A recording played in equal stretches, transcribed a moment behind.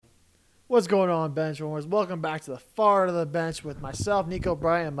What's going on, bench warmers? Welcome back to the Far End of the Bench with myself, Nico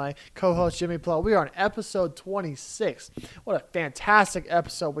Bryant, and my co-host, Jimmy Plow. We are on episode 26. What a fantastic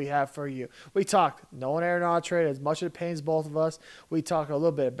episode we have for you. We talked Nolan Arenado trade as much as it pains both of us. We talked a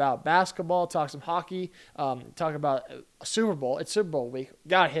little bit about basketball, talk some hockey, talk about Super Bowl. It's Super Bowl week.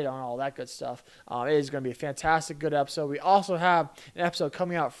 Got to hit on all that good stuff. It is going to be a fantastic, good episode. We also have an episode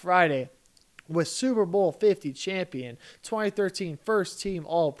coming out Friday with Super Bowl 50 champion, 2013 first team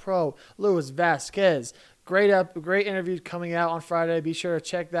All-Pro, Luis Vasquez. Great interview coming out on Friday. Be sure to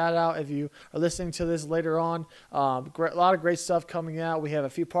check that out if you are listening to this later on. A lot of great stuff coming out. We have a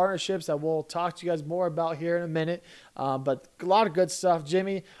few partnerships that we'll talk to you guys more about here in a minute. But a lot of good stuff.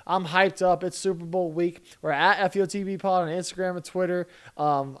 Jimmy, I'm hyped up. It's Super Bowl week. We're at FEOTB Pod on Instagram and Twitter.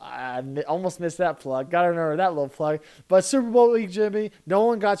 I almost missed that plug. Got to remember that little plug. But Super Bowl week, Jimmy. No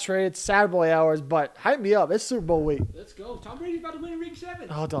one got traded. Sad boy hours. But hype me up. It's Super Bowl week. Let's go. Tom Brady's about to win Ring 7.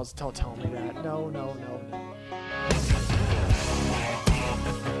 Oh, don't tell me that. No.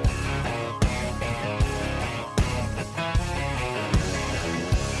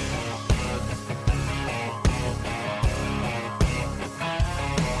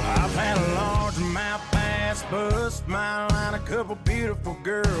 I've had a large amount pass, bust my line, a couple beautiful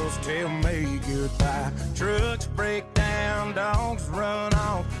girls tell me goodbye. Trucks break down, dogs run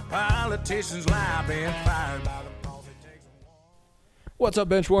off, politicians lie, been fired by the boss. It takes a walk. What's up,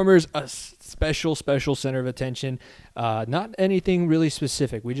 Benchwarmers? A special center of attention. Not anything really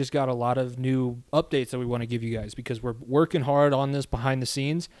specific. We just got a lot of new updates that we want to give you guys because we're working hard on this behind the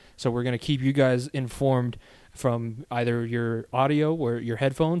scenes. So we're going to keep you guys informed from either your audio or your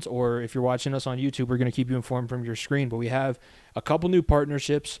headphones, or if you're watching us on YouTube, we're going to keep you informed from your screen. But we have a couple new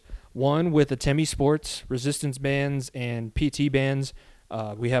partnerships, one with Atemi Sports, Resistance Bands, and PT Bands.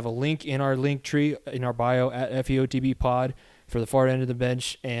 We have a link in our link tree in our bio at FEOTB Pod for the Far End of the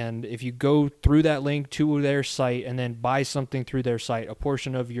Bench. And if you go through that link to their site and then buy something through their site, a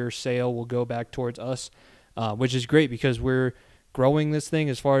portion of your sale will go back towards us, which is great because we're growing this thing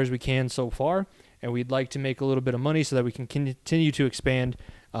as far as we can so far. And we'd like to make a little bit of money so that we can continue to expand.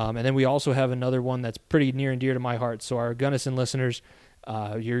 And then we also have another one that's pretty near and dear to my heart. So our Gunnison listeners,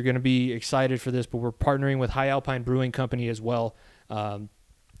 you're going to be excited for this, but we're partnering with High Alpine Brewing Company as well.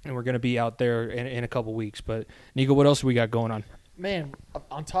 And we're going to be out there in a couple weeks. But, Nico, what else do we got going on? Man,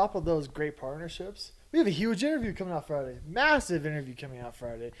 on top of those great partnerships, we have a huge interview coming out Friday. Massive interview coming out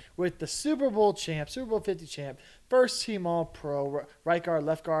Friday with the Super Bowl champ, Super Bowl 50 champ, first team All-Pro, right guard,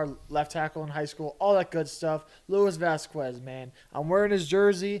 left tackle in high school, all that good stuff. Luis Vasquez, man. I'm wearing his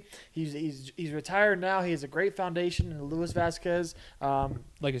jersey. He's retired now. He has a great foundation in the Luis Vasquez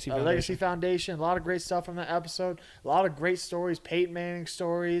Legacy Foundation. A lot of great stuff from that episode. A lot of great stories. Peyton Manning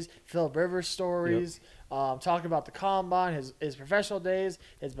stories, Phillip Rivers stories. Yep. Talking about the combine, his professional days,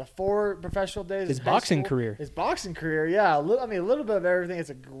 his before professional days, his boxing career. His boxing career, yeah. A little bit of everything.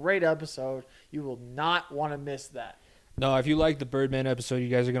 It's a great episode. You will not want to miss that. No, if you like the Birdman episode, you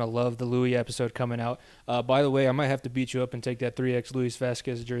guys are going to love the Louis episode coming out. By the way, I might have to beat you up and take that 3X Luis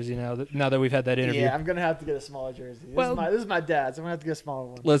Vasquez jersey now that we've had that interview. Yeah, I'm going to have to get a smaller jersey. This is my dad's. I'm going to have to get a smaller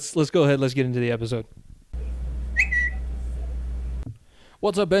one. Let's go ahead. Let's get into the episode.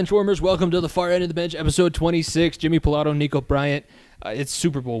 What's up, Benchwarmers? Welcome to the Far End of the Bench, episode 26. Jimmy Pilato, Nico Bryant. It's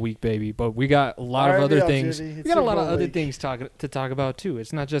Super Bowl week, baby, but we got a lot of other things. We got a lot of other things to talk about, too.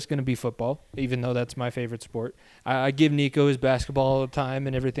 It's not just going to be football, even though that's my favorite sport. I give Nico his basketball time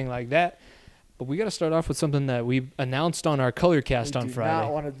and everything like that, but we got to start off with something that we announced on our Colorcast on Friday. I do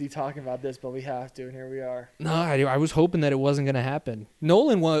not want to be talking about this, but we have to, and here we are. No, I was hoping that it wasn't going to happen.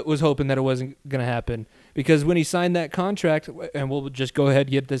 Nolan was hoping that it wasn't going to happen. Because when he signed that contract, and we'll just go ahead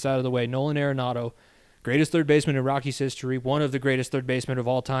and get this out of the way, Nolan Arenado, greatest third baseman in Rockies history, one of the greatest third basemen of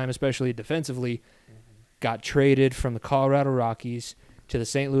all time, especially defensively, got traded from the Colorado Rockies to the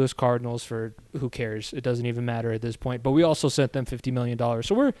St. Louis Cardinals for, who cares? It doesn't even matter at this point. But we also sent them $50 million.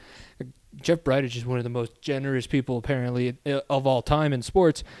 So Jeff Bridich is one of the most generous people, apparently, of all time in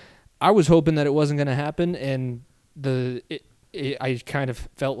sports. I was hoping that it wasn't going to happen, and I kind of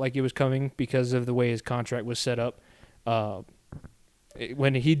felt like it was coming because of the way his contract was set up.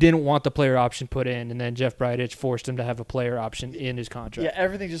 When he didn't want the player option put in, and then Jeff Bridich forced him to have a player option in his contract. Yeah,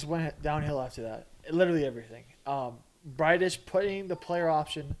 everything just went downhill after that. Literally everything. Bridich putting the player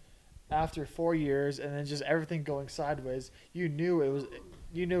option after 4 years, and then just everything going sideways. You knew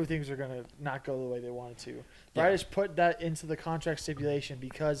things were going to not go the way they wanted to. Bridich put that into the contract stipulation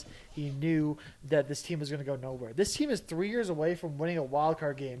because he knew that this team was going to go nowhere. This team is 3 years away from winning a wild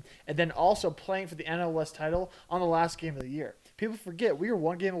card game and then also playing for the NL West title on the last game of the year. People forget we were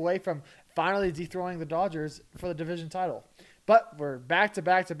one game away from finally dethroning the Dodgers for the division title. But we're back to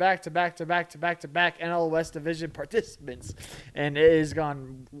back NL West Division participants, and it has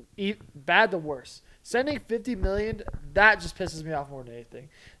gone bad to worse. Sending $50 million, that just pisses me off more than anything.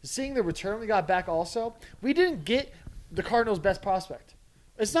 Seeing the return we got back also, we didn't get the Cardinals' best prospect.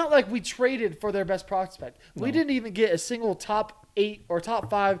 It's not like we traded for their best prospect. No. We didn't even get a single top 8 or top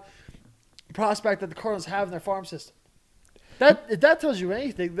 5 prospect that the Cardinals have in their farm system. If that tells you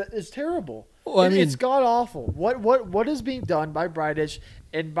anything, that is terrible. Well, it's god awful. What is being done by Bridich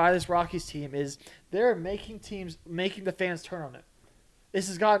and by this Rockies team is they're making the fans turn on it. This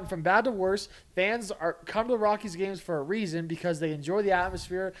has gotten from bad to worse. Fans come to the Rockies games for a reason because they enjoy the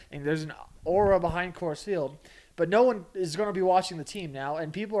atmosphere and there's an aura behind Coors Field. But no one is going to be watching the team now,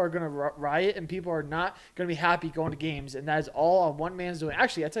 and people are going to riot, and people are not going to be happy going to games, and that is all on one man's doing.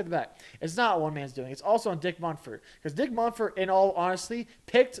 Actually, I take that back. It's not one man's doing. It's also on Dick Munford, because Dick Munford, in all honesty,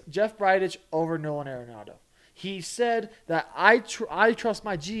 picked Jeff Bridich over Nolan Arenado. He said that I trust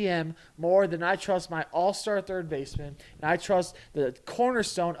my GM more than I trust my all-star third baseman, and I trust the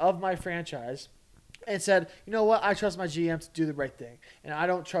cornerstone of my franchise, and said, you know what, I trust my GM to do the right thing, and I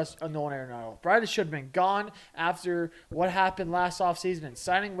don't trust Nolan Arenado. Bridich should have been gone after what happened last offseason and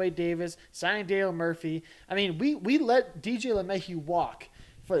signing Wade Davis, signing Daniel Murphy. I mean, we let DJ LeMahieu walk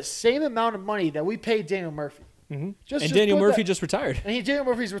for the same amount of money that we paid Daniel Murphy. Mm-hmm. Daniel Murphy just retired. And Daniel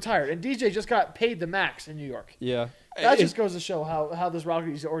Murphy's retired. And DJ just got paid the max in New York. Yeah. That just goes to show how this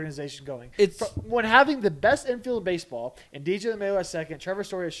Rockies organization is going. When having the best infield in baseball, and DJ LeMahieu at second, Trevor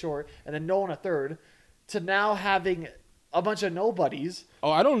Story at short, and then Nolan at third, to now having a bunch of nobodies.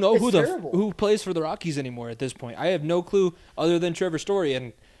 Oh, I don't know who plays for the Rockies anymore at this point. I have no clue other than Trevor Story.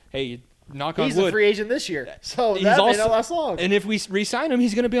 And, hey, knock on wood. He's a free agent this year, so that may not last long. And if we re-sign him,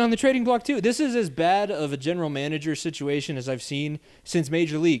 he's going to be on the trading block too. This is as bad of a general manager situation as I've seen since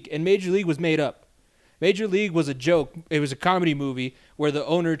Major League. And Major League was made up. Major League was a joke. It was a comedy movie where the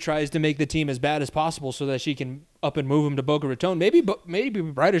owner tries to make the team as bad as possible so that she can up and move him to Boca Raton. Maybe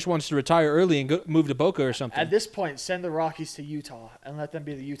Bridich wants to retire early and move to Boca or something. At this point, send the Rockies to Utah and let them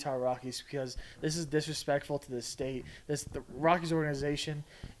be the Utah Rockies, because this is disrespectful to the state. The Rockies organization.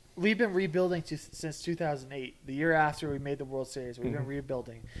 We've been rebuilding since 2008, the year after we made the World Series. We've been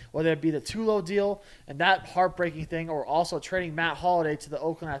rebuilding. Whether it be the Tulo deal and that heartbreaking thing, or also trading Matt Holliday to the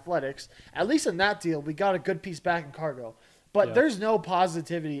Oakland Athletics, at least in that deal, we got a good piece back in Cargo. But there's no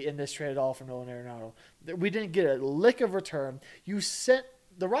positivity in this trade at all from Nolan Arenado. We didn't get a lick of return.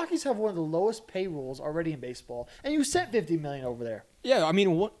 The Rockies have one of the lowest payrolls already in baseball, and you sent $50 million over there. Yeah, I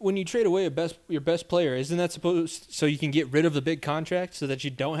mean, when you trade away your best player, isn't that supposed so you can get rid of the big contract so that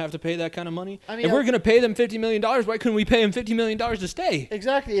you don't have to pay that kind of money? I mean, if we're going to pay them $50 million, why couldn't we pay them $50 million to stay?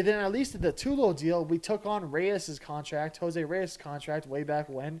 Exactly. And then at least in the Tulo deal, we took on Jose Reyes' contract way back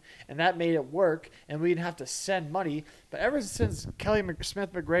when, and that made it work, and we didn't have to send money. But ever since Kelly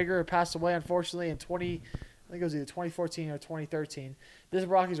Smith McGregor passed away, unfortunately, in I think it was either 2014 or 2013, this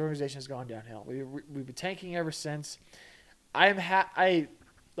Rockies organization has gone downhill. We've been tanking ever since. The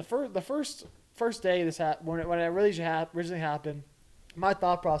first day this when it originally happened, my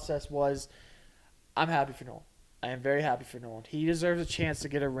thought process was, I'm happy for Nolan. I am very happy for Nolan. He deserves a chance to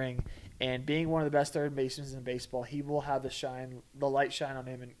get a ring, and being one of the best third basemen in baseball, he will have the light shine on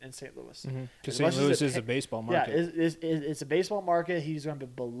him in St. Louis. Because St. Louis is a baseball market. Yeah, it's a baseball market. He's going to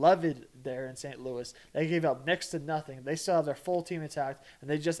be beloved there in St. Louis. They gave up next to nothing. They still have their full team intact, and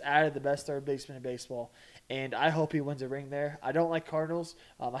they just added the best third baseman in baseball. And I hope he wins a ring there. I don't like Cardinals.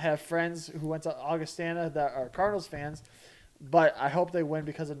 I have friends who went to Augustana that are Cardinals fans, but I hope they win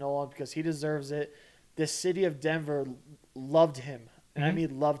because of Nolan, because he deserves it. The city of Denver loved him, and I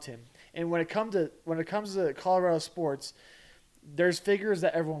mean loved him. And when it comes to Colorado sports, there's figures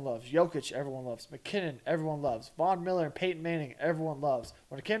that everyone loves. Jokic, everyone loves. McKinnon, everyone loves. Von Miller and Peyton Manning, everyone loves.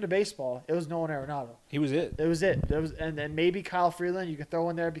 When it came to baseball, it was Nolan Arenado. He was it. It was it. And then maybe Kyle Freeland, you can throw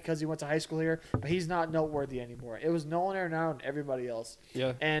in there because he went to high school here, but he's not noteworthy anymore. It was Nolan Arenado and everybody else.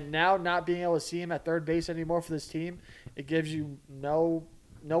 Yeah. And now not being able to see him at third base anymore for this team, it gives you no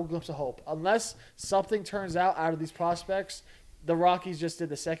glimpse of hope. Unless something turns out of these prospects, the Rockies just did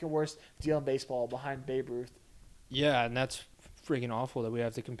the second worst deal in baseball behind Babe Ruth. Yeah, and that's freaking awful that we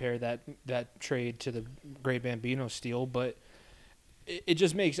have to compare that trade to the Great Bambino steal, but it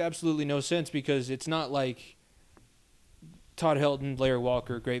just makes absolutely no sense, because it's not like Todd Helton, Larry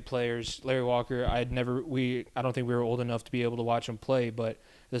Walker, great players. Larry Walker, I don't think we were old enough to be able to watch him play, but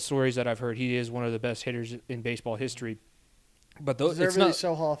the stories that I've heard, he is one of the best hitters in baseball history. But it's not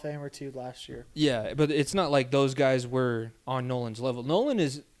so Hall of Famer too last year. Yeah, but it's not like those guys were on Nolan's level. Nolan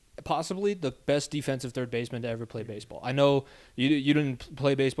is possibly the best defensive third baseman to ever play baseball. I know you didn't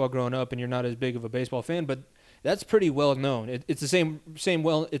play baseball growing up and you're not as big of a baseball fan, but That's pretty well known. It's the same.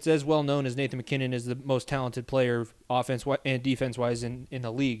 Well, it's as well known as Nathan McKinnon is the most talented player, offense and defense wise in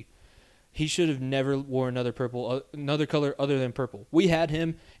the league. He should have never wore another color other than purple. We had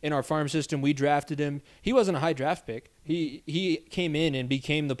him in our farm system. We drafted him. He wasn't a high draft pick. He came in and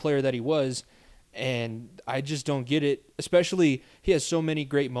became the player that he was, and I just don't get it. Especially, he has so many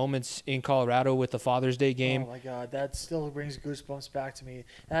great moments in Colorado with the Father's Day game. Oh my God, that still brings goosebumps back to me.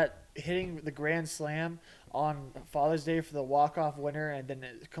 That hitting the grand slam on Father's Day for the walk-off winner and then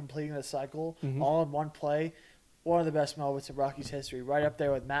completing the cycle all in one play. One of the best moments in Rockies history, right up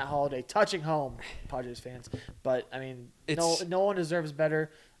there with Matt Holliday touching home, Padres fans. But I mean, no one deserves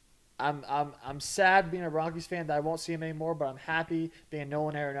better. I'm sad being a Rockies fan that I won't see him anymore, but I'm happy being a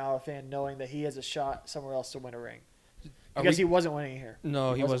Nolan Arenado fan, knowing that he has a shot somewhere else to win a ring. Because he wasn't winning here.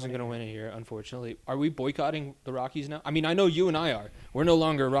 No, he wasn't going to win it here, unfortunately. Are we boycotting the Rockies now? I mean, I know you and I are. We're no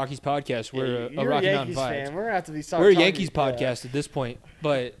longer a Rockies podcast. We're a Rocky Mountain Vibes. Fan. We're going to have to be. We're a Yankees podcast at this point,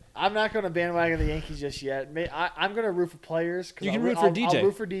 but I'm not going to bandwagon the Yankees just yet. I'm going to root for players. You can root for DJ. I'll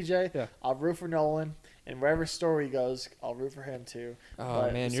root for DJ. Yeah. I'll root for Nolan. And wherever Story goes, I'll root for him too. Oh,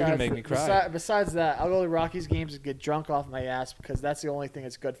 man, you're going to make me cry. Besides that, I'll go to Rockies games and get drunk off my ass because that's the only thing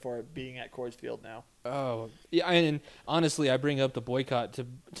that's good for it, being at Coors Field now. Oh, yeah, and honestly, I bring up the boycott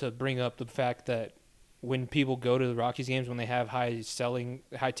to bring up the fact that when people go to the Rockies games, when they have high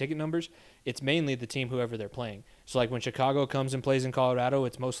ticket numbers, it's mainly the team whoever they're playing. So like when Chicago comes and plays in Colorado,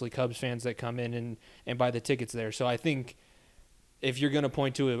 it's mostly Cubs fans that come in and buy the tickets there. So I think if you're going to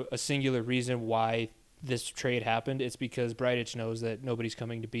point to a singular reason why this trade happened, it's because Bridich knows that nobody's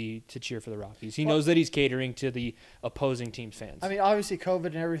coming to cheer for the Rockies. He knows that he's catering to the opposing team's fans. I mean, obviously COVID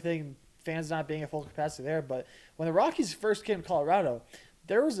and everything, fans not being at full capacity there, but when the Rockies first came to Colorado,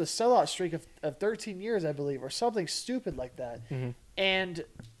 there was a sellout streak of 13 years, I believe, or something stupid like that. Mm-hmm. And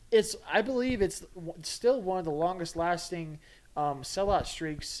I believe it's still one of the longest lasting sellout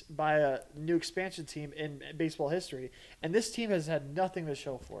streaks by a new expansion team in baseball history, and this team has had nothing to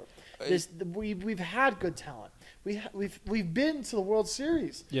show for it. We've had good talent. We've been to the World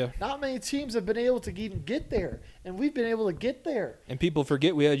Series. Yeah. Not many teams have been able to even get there, and we've been able to get there. And people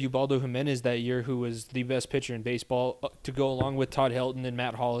forget we had Ubaldo Jimenez that year, who was the best pitcher in baseball, to go along with Todd Helton and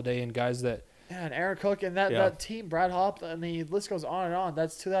Matt Holliday and guys that. Yeah, and Aaron Cook and that team, Brad Hopp, and the list goes on and on.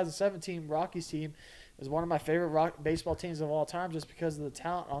 That's 2017 Rockies team. Is one of my favorite baseball teams of all time just because of the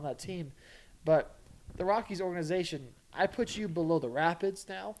talent on that team. But the Rockies organization, I put you below the Rapids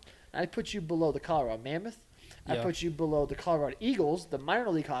now. I put you below the Colorado Mammoth. I put you below the Colorado Eagles, the minor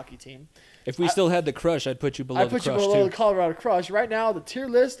league hockey team. If we still had the Crush, I'd put you below the Crush, too. I put you below the Colorado Crush. Right now, the tier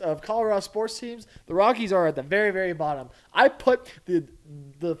list of Colorado sports teams, the Rockies are at the very, very bottom. I put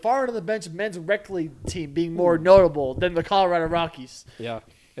the far end of the bench men's rec league team being more notable than the Colorado Rockies. Yeah.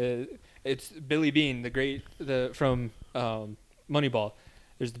 It's Billy Beane, from Moneyball.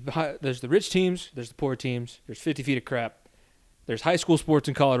 There's the rich teams, there's the poor teams, there's 50 feet of crap, there's high school sports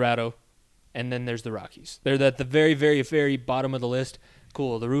in Colorado, and then there's the Rockies. They're at the very, very, very bottom of the list.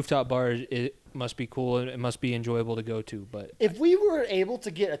 Cool. The rooftop bar, it must be cool and it must be enjoyable to go to. But if we were able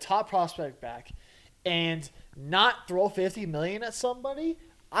to get a top prospect back and not throw $50 million at somebody,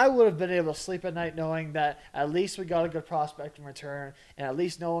 I would have been able to sleep at night knowing that at least we got a good prospect in return, and at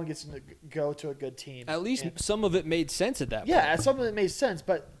least no one gets to go to a good team. At least some of it made sense at that point. Yeah, some of it made sense.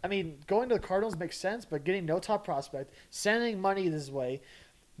 But, I mean, going to the Cardinals makes sense, but getting no top prospect, sending money this way,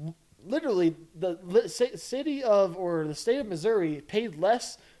 literally the state of Missouri paid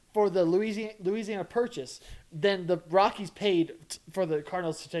less for the Louisiana purchase than the Rockies paid for the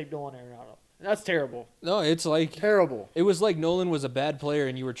Cardinals to take Nolan Arenado. That's terrible. No, it's like terrible. It was like Nolan was a bad player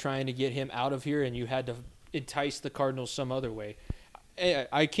and you were trying to get him out of here and you had to entice the Cardinals some other way.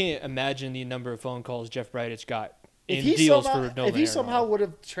 I can't imagine the number of phone calls Jeff Bridich got in deals for Nolan Arenado. If he somehow would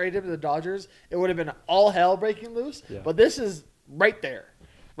have traded him to the Dodgers, it would have been all hell breaking loose. Yeah. But this is right there.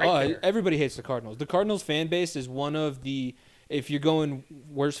 There. Everybody hates the Cardinals. The Cardinals fan base is one of the, if you're going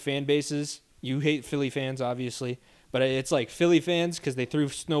worst fan bases, you hate Philly fans, obviously. But it's like Philly fans because they threw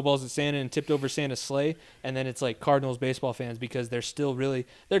snowballs at Santa and tipped over Santa's sleigh. And then it's like Cardinals baseball fans because they're still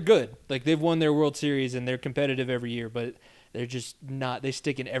they're good. Like they've won their World Series and they're competitive every year. But they're just not. They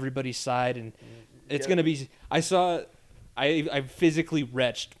stick in everybody's side. And it's going to be – I physically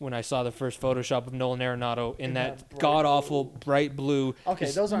retched when I saw the first Photoshop of Nolan Arenado in that god-awful bright blue. Okay,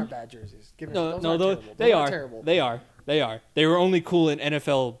 those aren't bad jerseys. They are. They were only cool in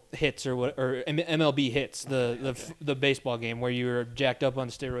NFL hits or MLB hits, the baseball game where you were jacked up on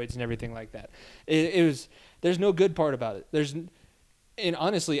steroids and everything like that. It was. There's no good part about it. And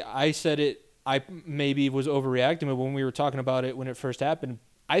honestly, I said it. I maybe was overreacting, but when we were talking about it when it first happened,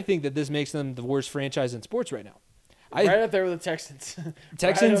 I think that this makes them the worst franchise in sports right now. Right up there with the Texans.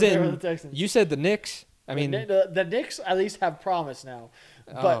 Texans Right up there and with the Texans. you said the Knicks. I mean, the Knicks at least have promise now.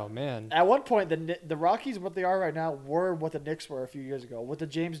 But oh man, at one point, the Rockies, what they are right now, were what the Knicks were a few years ago, with the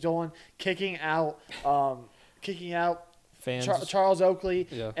James Dolan kicking out fans. Charles Oakley,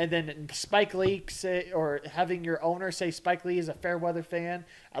 Yeah. and then Spike Lee say, or having your owner say Spike Lee is a fair weather fan.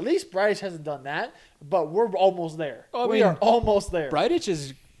 At least Bryce hasn't done that, but we're almost there. Oh, I we mean, are almost there.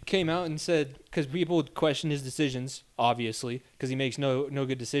 Bridich came out and said, because people would question his decisions, obviously, because he makes no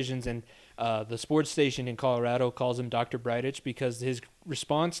good decisions, and the sports station in Colorado calls him Dr. Bridich because his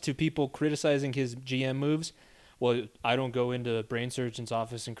response to people criticizing his GM moves, well, I don't go into a brain surgeon's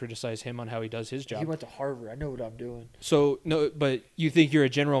office and criticize him on how he does his job. He went to Harvard. I know what I'm doing. So, no, but you think your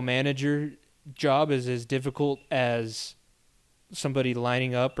general manager job is as difficult as somebody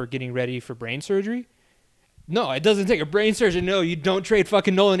lining up or getting ready for brain surgery? No, it doesn't take a brain surgeon. No, you don't trade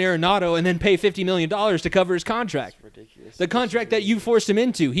fucking Nolan Arenado and then pay $50 million to cover his contract. It's ridiculous. The contract that you forced him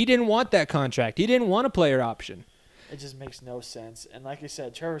into. He didn't want that contract. He didn't want a player option. It just makes no sense. And like I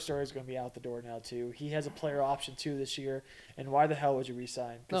said, Trevor Story is going to be out the door now too. He has a player option too this year. And why the hell would you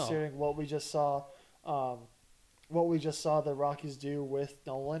resign? No. Considering what we just saw the Rockies do with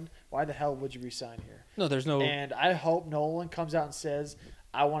Nolan, why the hell would you resign here? No, there's no. And I hope Nolan comes out and says,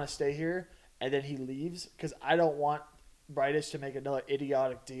 I want to stay here, and then he leaves, because I don't want Bridich to make another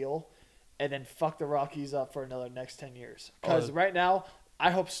idiotic deal and then fuck the Rockies up for another next 10 years. Because right now, I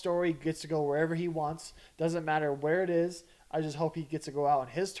hope Story gets to go wherever he wants. Doesn't matter where it is. I just hope he gets to go out on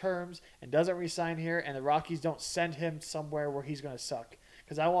his terms and doesn't resign here, and the Rockies don't send him somewhere where he's going to suck.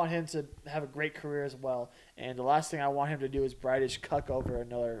 Because I want him to have a great career as well. And the last thing I want him to do is Bridich cuck over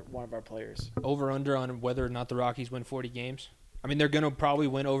another one of our players. Over-under on whether or not the Rockies win 40 games? I mean, they're going to probably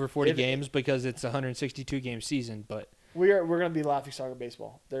win over 40 games because it's a 162-game season, but... We're going to be laughing stock of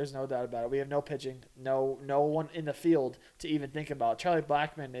baseball. There's no doubt about it. We have no pitching, no one in the field to even think about. Charlie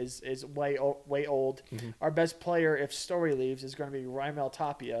Blackmon is way old. Mm-hmm. Our best player, if Story leaves, is going to be Raimel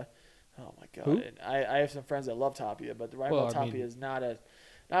Tapia. Oh my God! Who? And I have some friends that love Tapia, but Raimel Tapia is not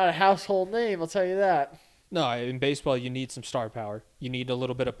a household name. I'll tell you that. No, in baseball, you need some star power. You need a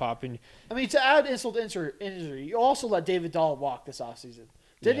little bit of pop. I mean, to add insult to injury, you also let David Dahl walk this offseason.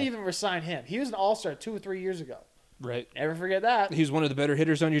 Didn't even resign him. He was an all-star 2 or 3 years ago. Right. Never forget that. He was one of the better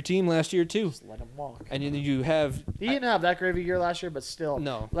hitters on your team last year, too. Just let him walk. And then you have... He didn't have that great of a year last year, but still.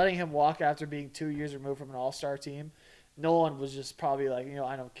 No. Letting him walk after being 2 years removed from an all-star team, Nolan was just probably like,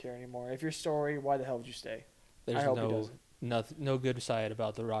 I don't care anymore. If you're Story, why the hell would you stay? There's no good side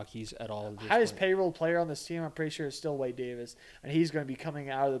about the Rockies at all. Highest payroll player on this team, I'm pretty sure, is still Wade Davis, and he's going to be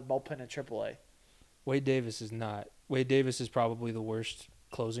coming out of the bullpen in AAA. Wade Davis is not. Wade Davis is probably the worst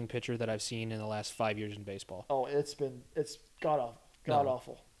closing pitcher that I've seen in the last 5 years in baseball. Oh, it's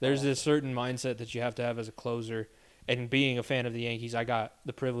god-awful. There's this certain mindset that you have to have as a closer, and being a fan of the Yankees, I got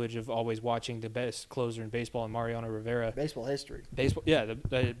the privilege of always watching the best closer in baseball, Mariano Rivera. Baseball history.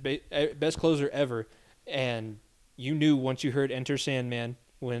 The best closer ever, and you knew once you heard Enter Sandman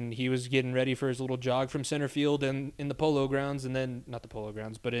when he was getting ready for his little jog from center field and in the Polo Grounds, and then not the Polo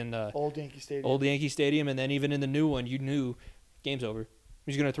Grounds, but in Old Yankee Stadium. Old Yankee Stadium, and then even in the new one, you knew game's over.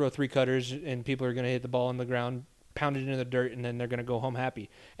 He's going to throw 3 cutters, and people are going to hit the ball on the ground, pound it into the dirt, and then they're going to go home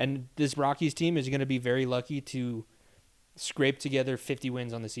happy. And this Rockies team is going to be very lucky to scrape together 50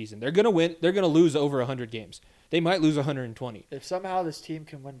 wins on the season. They're going to win. They're going to lose over 100 games. They might lose 120. If somehow this team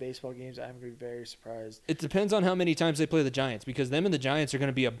can win baseball games, I'm going to be very surprised. It depends on how many times they play the Giants, because them and the Giants are going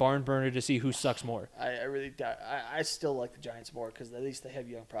to be a barn burner to see who sucks more. I still like the Giants more because at least they have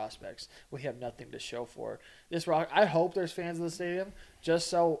young prospects. We have nothing to show for I hope there's fans in the stadium, just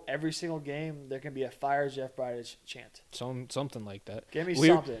so every single game there can be a fire Jeff Bridich chant. Something like that. Give me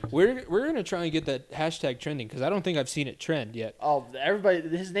something. We're going to try and get that hashtag trending, because I don't think I've seen it trend yet. Oh, everybody!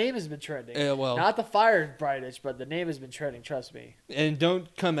 His name has been trending. Not the fire Bridich, but the name has been trending. Trust me. And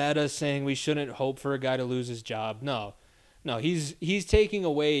don't come at us saying we shouldn't hope for a guy to lose his job. No, he's taking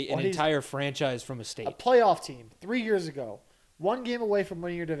away an entire franchise from a state. A playoff team 3 years ago, 1 game away from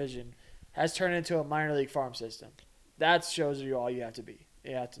winning your division, has turned into a minor league farm system. That shows you all you have to be.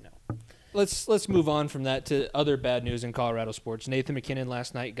 You have to know. Let's move on from that to other bad news in Colorado sports. Nathan MacKinnon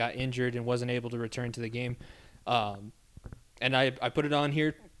last night got injured and wasn't able to return to the game. And I put it on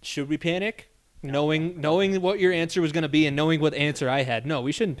here. Should we panic? Knowing what your answer was going to be and knowing what answer I had. No,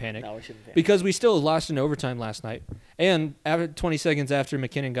 we shouldn't panic. No, we shouldn't panic. Because we still lost in overtime last night. And after 20 seconds after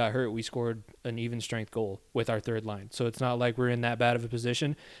MacKinnon got hurt, we scored an even strength goal with our third line. So it's not like we're in that bad of a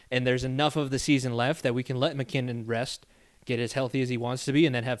position. And there's enough of the season left that we can let MacKinnon rest, get as healthy as he wants to be,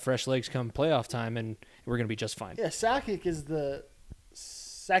 and then have fresh legs come playoff time, and we're going to be just fine. Yeah, Sakic is the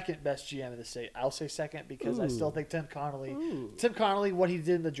second best GM in the state. I'll say second because I still think Tim Connolly, what he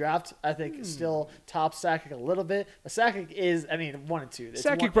did in the draft, I think still tops Sakic a little bit. But Sakic is, 1 and 2.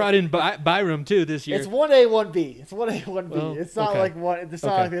 Sakic brought in Byram too this year. It's 1A, 1B. It's 1A, 1B. Well, it's not like one. It's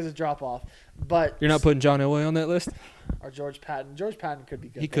not like there's a drop off. But you're not putting John Elway on that list? Or George Patton. George Patton could be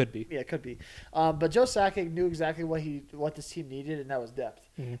good. He could be. Yeah, it could be. But Joe Sakic knew exactly what this team needed, and that was depth.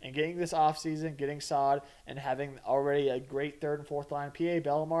 And getting this offseason, getting Saad, and having already a great third and fourth line. P.A.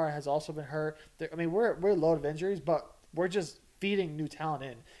 Bellemare has also been hurt. We're loaded of injuries, but we're just feeding new talent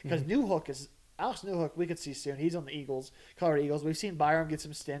in. Because Alex Newhook, we could see soon. He's on the Eagles, Colorado Eagles. We've seen Byram get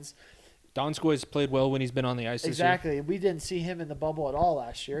some stints. Donskoy's played well when he's been on the ice Exactly. this year. We didn't see him in the bubble at all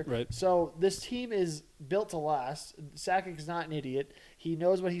last year. Right. So this team is built to last. Sakic is not an idiot. He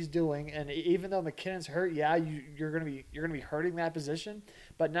knows what he's doing, and even though McKinnon's hurt, you're gonna be hurting that position.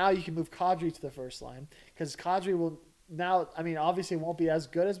 But now you can move Kadri to the first line because Kadri will now. Obviously, it won't be as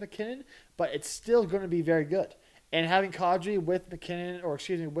good as McKinnon, but it's still going to be very good. And having Kadri with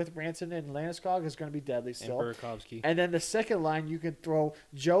with Ranson and Landeskog is going to be deadly still. And Burakovsky. And then the second line, you can throw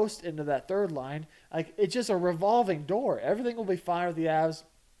Jost into that third line. It's just a revolving door. Everything will be fine with the Avs.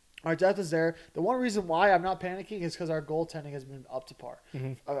 Our depth is there. The one reason why I'm not panicking is because our goaltending has been up to par.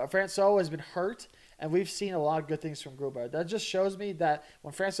 Francois has been hurt, and we've seen a lot of good things from Grubauer. That just shows me that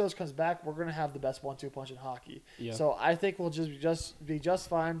when Francois comes back, we're going to have the best 1-2 punch in hockey. Yeah. So I think we'll just be just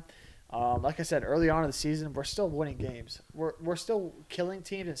fine. Like I said, early on in the season, we're still winning games. We're still killing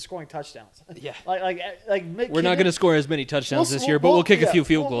teams and scoring touchdowns. Yeah. We're not going to score as many touchdowns this year, but we'll kick a few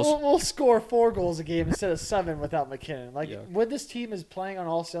field goals. We'll score 4 goals a game instead of 7 without McKinnon. When this team is playing on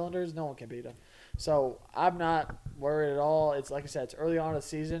all cylinders, no one can beat them. So I'm not worried at all. It's like I said, it's early on in the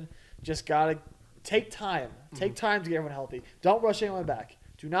season. Just got to take time. Take time to get everyone healthy. Don't rush anyone back.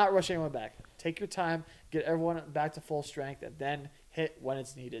 Do not rush anyone back. Take your time, get everyone back to full strength, and then hit when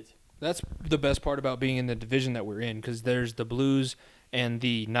it's needed. That's the best part about being in the division that we're in, because there's the Blues and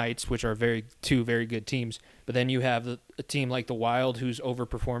the Knights, which are two very good teams. But then you have a team like the Wild who's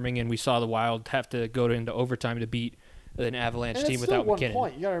overperforming, and we saw the Wild have to go into overtime to beat an Avalanche team without McKinnon. It's still 1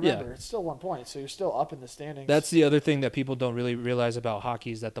 point. You got to remember, It's still 1 point, so you're still up in the standings. That's the other thing that people don't really realize about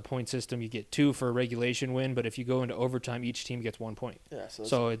hockey is that the point system, you get 2 for a regulation win, but if you go into overtime, each team gets 1 point. Yeah,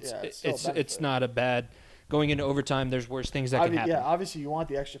 so it's not a bad. Going into overtime, there's worse things that can happen. Yeah, obviously you want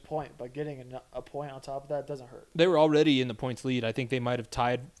the extra point, but getting a point on top of that doesn't hurt. They were already in the points lead. I think they might have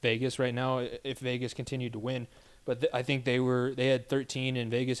tied Vegas right now if Vegas continued to win. But I think they had 13 and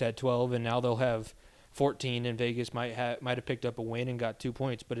Vegas had 12, and now they'll have 14, and Vegas might have picked up a win and got 2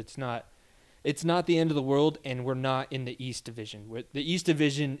 points. But it's not the end of the world, and we're not in the East Division. The East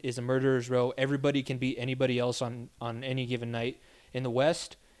Division is a murderer's row. Everybody can beat anybody else on any given night. In the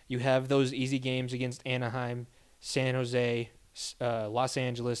West, you have those easy games against Anaheim, San Jose, Los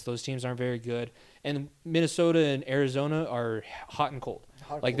Angeles. Those teams aren't very good. And Minnesota and Arizona are hot and cold.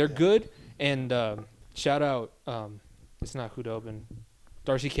 They're good. And shout out, it's not Hudobin,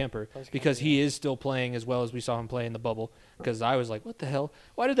 Darcy Kemper, because he is still playing as well as we saw him play in the bubble. Because I was like, what the hell?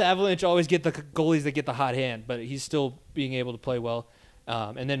 Why did the Avalanche always get the goalies that get the hot hand? But he's still being able to play well.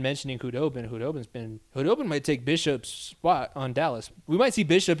 And then mentioning Hudobin might take Bishop's spot on Dallas. We might see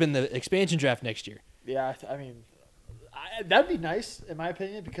Bishop in the expansion draft next year. Yeah, that'd be nice in my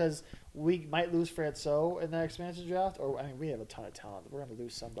opinion because we might lose Francois in that expansion draft. We have a ton of talent. We're going to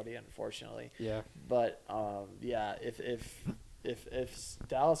lose somebody unfortunately. Yeah. But if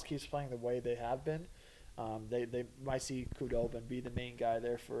Dallas keeps playing the way they have been, they might see Hudobin be the main guy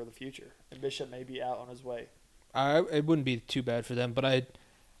there for the future, and Bishop may be out on his way. It wouldn't be too bad for them, but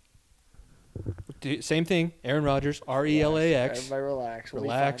same thing. Aaron Rodgers, RELAX. Everybody relax.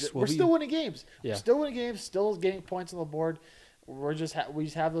 Relax. We're still winning games. Yeah. We're still winning games. Still getting points on the board. We just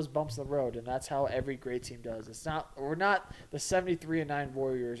have those bumps in the road, and that's how every great team does. We're not the 73-9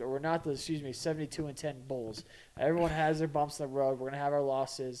 Warriors, or we're not the 72-10 Bulls. Everyone has their bumps in the road. We're gonna have our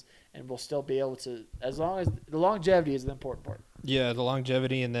losses, and we'll still be able to. As long as the longevity is the important part. Yeah, the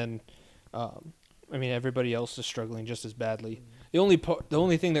longevity, and then. Everybody else is struggling just as badly. The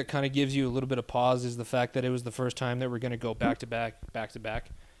only thing that kind of gives you a little bit of pause is the fact that it was the first time that we're going to go back to back,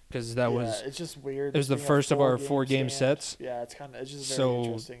 because it's just weird. It was the first of our 4-game sets. Yeah, it's just very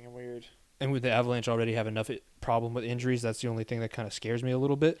interesting and weird. And with the Avalanche already have enough problem with injuries, that's the only thing that kind of scares me a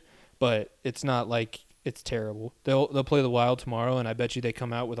little bit. But it's not like it's terrible. They'll play the Wild tomorrow, and I bet you they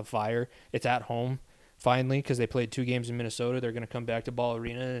come out with a fire. It's at home. Finally, because they played 2 games in Minnesota, they're going to come back to Ball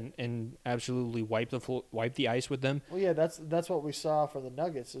Arena and absolutely wipe the ice with them. Well, yeah, that's what we saw for the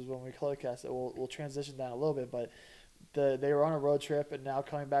Nuggets is when we cast it. We'll transition down a little bit, but they were on a road trip and now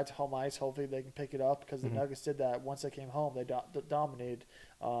coming back to home ice. Hopefully they can pick it up because the Nuggets did that once they came home. They dominated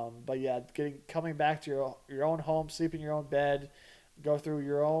But yeah, coming back to your own home, sleep in your own bed, go through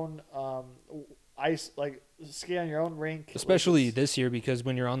your own ice, like ski on your own rink. Especially this year, because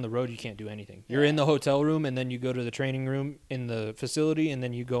when you're on the road, you can't do anything. You're in the hotel room, and then you go to the training room in the facility, and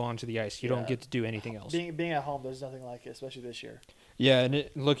then you go onto the ice. You don't get to do anything else. Being at home, there's nothing like it, especially this year. Yeah, and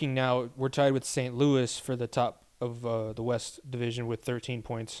looking now, we're tied with St. Louis for the top of the West Division with 13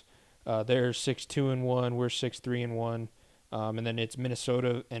 points. They're 6-2-1. We're 6-3-1. And then it's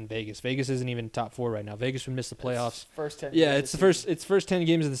Minnesota and Vegas. Vegas isn't even top 4 right now. Vegas would miss the playoffs. First 10. Yeah, it's first 10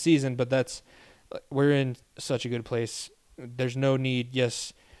 games of the season, but we're in such a good place. There's no need.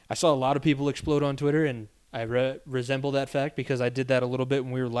 Yes, I saw a lot of people explode on Twitter, and I resemble that fact because I did that a little bit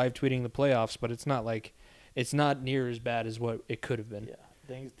when we were live tweeting the playoffs. But it's not near as bad as what it could have been.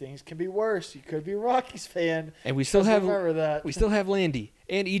 Yeah, things can be worse. You could be a Rockies fan, and we still have remember that. We still have Landy,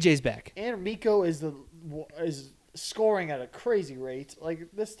 and EJ's back, and Miko is scoring at a crazy rate. Like,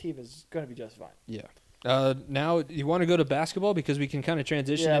 this team is going to be just fine. Yeah. Now, you want to go to basketball because we can kind of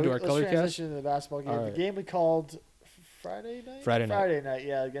transition into our color cast? Transition to the basketball game. Right. The game we called Friday night,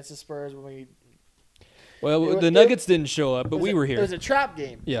 yeah, against the Spurs. The Nuggets didn't show up, but we were here. It was a trap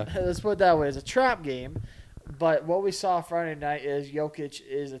game. Yeah. Let's put it that way. It's a trap game. But what we saw Friday night is Jokic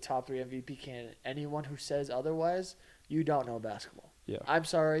is a top 3 MVP candidate. Anyone who says otherwise, you don't know basketball. Yeah. I'm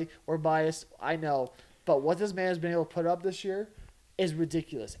sorry. We're biased. I know. But what this man has been able to put up this year is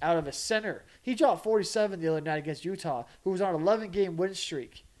ridiculous. Out of a center. He dropped 47 the other night against Utah, who was on an 11-game win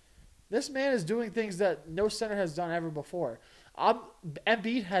streak. This man is doing things that no center has done ever before.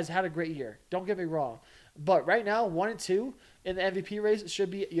 Embiid has had a great year. Don't get me wrong. But right now, 1 and 2 in the MVP race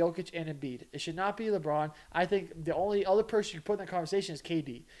should be Jokic and Embiid. It should not be LeBron. I think the only other person you can put in that conversation is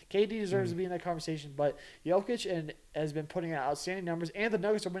KD. KD deserves to be in that conversation, but Jokic has been putting out outstanding numbers, and the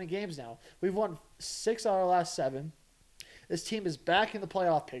Nuggets are winning games now. We've won 6 out of our last 7. This team is back in the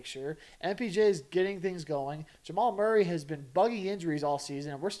playoff picture. MPJ is getting things going. Jamal Murray has been bugging injuries all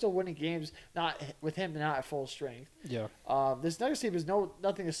season, and we're still winning games not with him not at full strength. Yeah. This Nuggets team is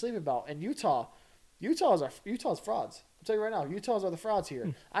nothing to sleep about. And Utah's frauds. I'll tell you right now, Utah's are the frauds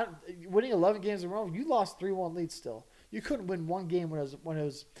here. Winning 11 games in a row, you lost 3-1 lead still. You couldn't win one game when it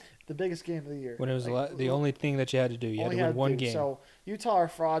was the biggest game of the year. When it was the only thing that you had to do. You had to win one game. So Utah are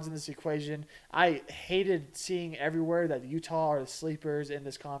frauds in this equation. I hated seeing everywhere that Utah are the sleepers in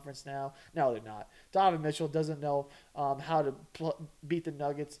this conference now. No, they're not. Donovan Mitchell doesn't know how to beat the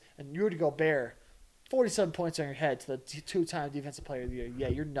Nuggets. And Rudy Gobert, 47 points on your head to the 2-time defensive player of the year. Yeah,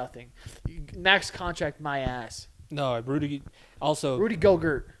 you're nothing. Max contract my ass. No, Rudy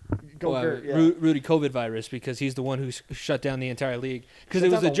Gobert. Rudy COVID virus, because he's the one who shut down the entire league. Because it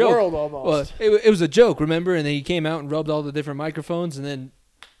was a joke. World almost. Well, it was a joke, remember? And then he came out and rubbed all the different microphones, and then,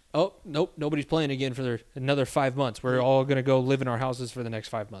 oh, nope, nobody's playing again for another 5 months. We're all going to go live in our houses for the next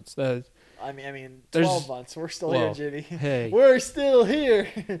 5 months. I mean, 12 months. We're still here, Jimmy. Hey. We're still here.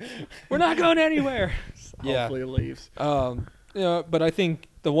 We're not going anywhere. Hopefully it leaves. But I think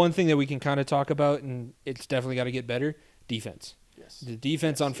the one thing that we can kind of talk about, and it's definitely got to get better, defense. Yes. The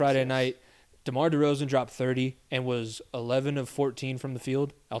defense on Friday night, DeMar DeRozan dropped 30 and was 11 of 14 from the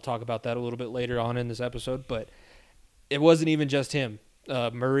field. I'll talk about that a little bit later on in this episode, but it wasn't even just him.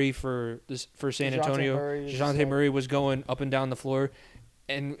 Murray for San Antonio, DeJounte Murray was going up and down the floor.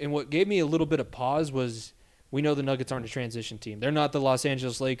 And what gave me a little bit of pause was, we know the Nuggets aren't a transition team. They're not the Los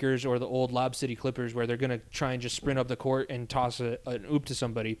Angeles Lakers or the old Lob City Clippers where they're going to try and just sprint up the court and toss an oop to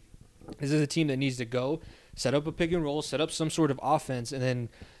somebody. This is a team that needs to go, set up a pick and roll, set up some sort of offense, and then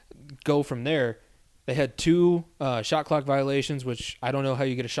go from there. They had 2 shot clock violations, which I don't know how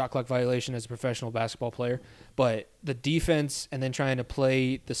you get a shot clock violation as a professional basketball player. But the defense and then trying to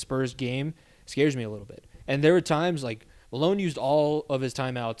play the Spurs game scares me a little bit. And there were times like Malone used all of his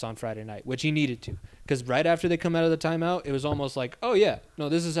timeouts on Friday night, which he needed to. Because right after they come out of the timeout, it was almost like, oh, yeah, no,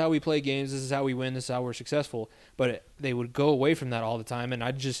 this is how we play games. This is how we win. This is how we're successful. But they would go away from that all the time. And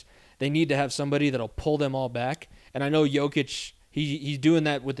they need to have somebody that'll pull them all back. And I know Jokic, he's doing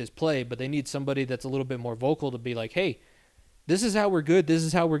that with his play, but they need somebody that's a little bit more vocal to be like, hey, this is how we're good. This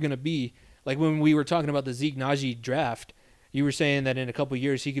is how we're going to be. Like when we were talking about the Zeke Naji draft, you were saying that in a couple of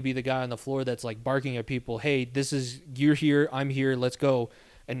years he could be the guy on the floor that's like barking at people, hey, you're here, I'm here, let's go.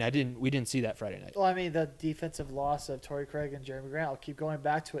 And we didn't see that Friday night. Well, I mean, the defensive loss of Torrey Craig and Jeremy Grant, I'll keep going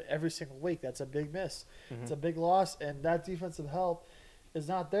back to it every single week. That's a big miss. Mm-hmm. It's a big loss, and that defensive help is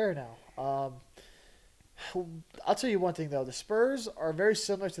not there now. I'll tell you one thing, though. The Spurs are very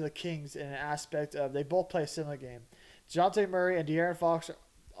similar to the Kings in an aspect of they both play a similar game. DeJounte Murray and De'Aaron Fox,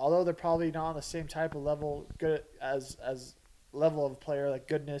 although they're probably not on the same type of level good as level of player, like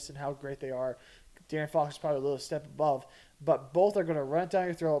goodness and how great they are, De'Aaron Fox is probably a little step above. but both are going to run down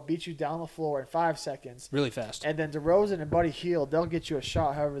your throat, beat you down the floor in 5 seconds. Really fast. And then DeRozan and Buddy Hield, they'll get you a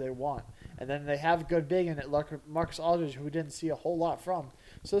shot however they want. And then they have a good big in it, like Marcus Aldridge, who we didn't see a whole lot from.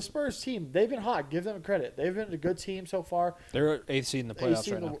 So the Spurs team, they've been hot. Give them credit. They've been a good team so far. They're 8th seed in the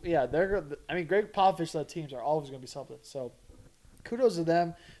playoffs right now. Yeah, they're good. I mean, Greg Popovich-led teams are always going to be something. So kudos to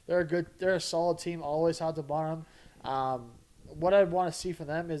them. They're a solid team, always top to bottom. What I'd want to see from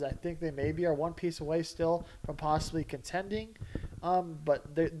them is I think they maybe are one piece away still from possibly contending.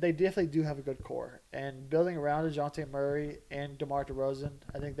 But they definitely do have a good core. And building around DeJounte Murray and DeMar DeRozan,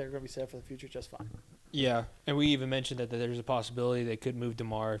 I think they're going to be set for the future just fine. Yeah, and we even mentioned that there's a possibility they could move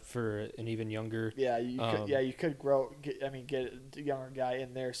DeMar for an even younger. Yeah, you could get a younger guy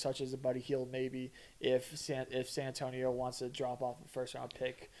in there, such as a Buddy Hield maybe, if San Antonio wants to drop off a first-round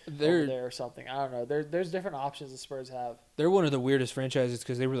pick over there or something. I don't know. There's different options the Spurs have. They're one of the weirdest franchises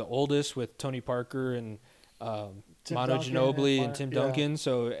because they were the oldest with Tony Parker and Manu Ginobili and Tim Duncan.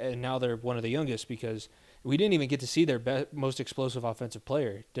 So and now they're one of the youngest because we didn't even get to see their most explosive offensive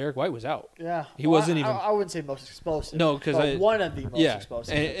player. Derek White was out. Yeah, he wasn't even. I wouldn't say most explosive. No, because one of the most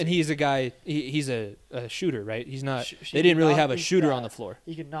explosive. And he's a guy. He's a shooter, right? He's not. They didn't really have a shooter on the floor.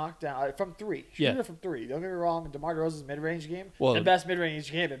 He can knock down from three. From three. Don't get me wrong. DeMar DeRozan's mid-range game, the best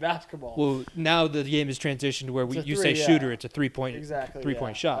mid-range game in basketball. Well, now the game has transitioned to where you say shooter, it's a three-point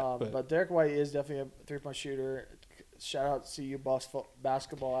shot. But Derek White is definitely a three-point shooter. Shout out to CU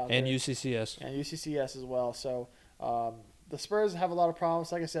basketball out and there. UCCS. And UCCS as well. So the Spurs have a lot of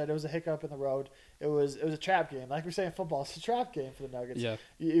promise. Like I said, it was a hiccup in the road. It was a trap game. Like we say in football, it's a trap game for the Nuggets. Yeah.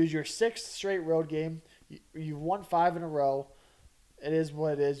 It was your 6th straight road game. You've won 5 in a row. It is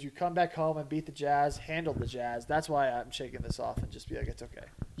what it is. You come back home and beat the Jazz, handled the Jazz. That's why I'm shaking this off and just be like, it's okay.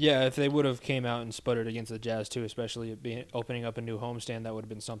 Yeah, if they would have came out and sputtered against the Jazz too, especially opening up a new homestand, that would have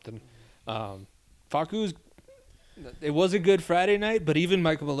been something. Facu's. It was a good Friday night, but even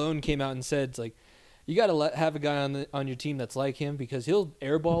Michael Malone came out and said, it's like, you got to have a guy on your team that's like him because he'll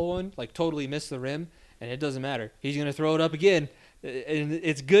airball one, like totally miss the rim, and it doesn't matter. He's going to throw it up again. And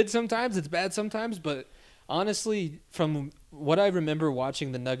it's good sometimes, it's bad sometimes, but honestly, from what I remember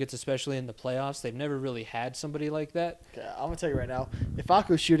watching the Nuggets, especially in the playoffs, they've never really had somebody like that. Okay, I'm going to tell you right now, if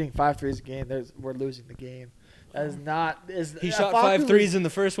Facu's shooting 5 threes a game, we're losing the game. That is not. He shot 5 threes in the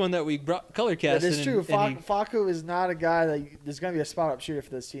first one that we color casted. That is true. Facu is not a guy there's going to be a spot up shooter for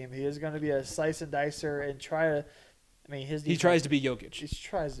this team. He is going to be a slice and dicer and try to. I mean, he tries to be Jokic. He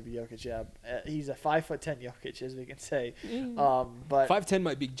tries to be Jokic. Yeah, he's a 5'10" Jokic, as we can say. But 5'10"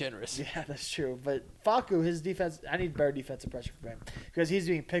 might be generous. Yeah, that's true. But Facu, his defense, I need better defensive pressure from him because he's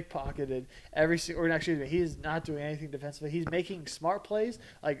being pickpocketed he's not doing anything defensively. He's making smart plays,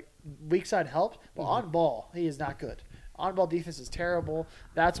 like weak side help, but on ball, he is not good. On ball defense is terrible.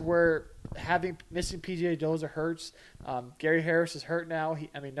 That's where missing PJ Dozier hurts. Gary Harris is hurt now.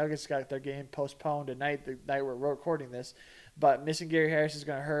 Nuggets got their game postponed tonight, the night we're recording this, but missing Gary Harris is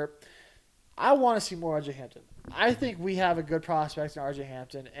going to hurt. I want to see more RJ Hampton. I think we have a good prospect in RJ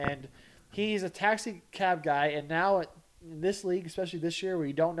Hampton, and he's a taxi cab guy. And now in this league, especially this year, where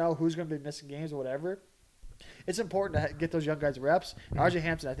you don't know who's going to be missing games or whatever, it's important to get those young guys reps. And RJ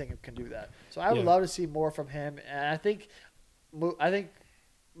Hampton, I think, can do that. So I would love to see more from him. And I think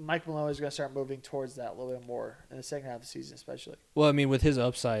Mike Malone is going to start moving towards that a little bit more in the second half of the season, especially. Well, I mean, with his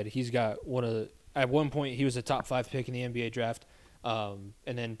upside, he's got at one point, he was a top 5 pick in the NBA draft. And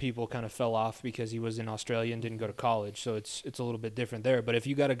then people kind of fell off because he was in Australia and didn't go to college. So it's a little bit different there. But if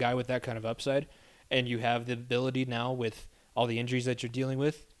you got a guy with that kind of upside and you have the ability now with all the injuries that you're dealing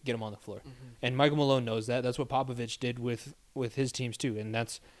with, get him on the floor. Mm-hmm. And Michael Malone knows that. That's what Popovich did with his teams too. And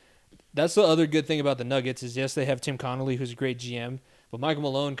that's the other good thing about the Nuggets is, yes, they have Tim Connolly, who's a great GM, but Michael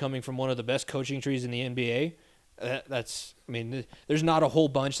Malone coming from one of the best coaching trees in the NBA, there's not a whole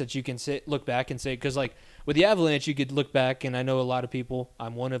bunch that you can look back and say, because like with the Avalanche, you could look back, and I know a lot of people,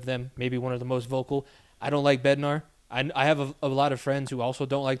 I'm one of them, maybe one of the most vocal. I don't like Bednar. I have a lot of friends who also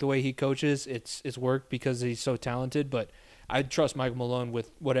don't like the way he coaches. It's worked because he's so talented, but I trust Michael Malone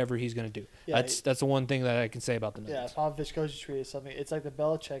with whatever he's going to do. Yeah, that's the one thing that I can say about the Nuggets. Yeah, Popovich coaching tree is something. It's like the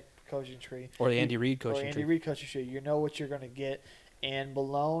Belichick coaching tree. Or the Andy Reid coaching tree. Andy Reid coaching tree. You know what you're going to get. And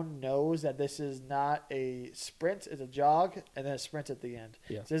Malone knows that this is not a sprint. It's a jog and then a sprint at the end.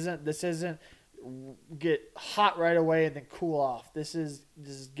 Yeah. This isn't get hot right away and then cool off. This is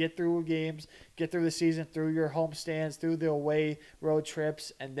get through games, get through the season, through your home stands, through the away road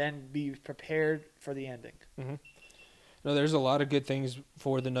trips, and then be prepared for the ending. Mm-hmm. No, there's a lot of good things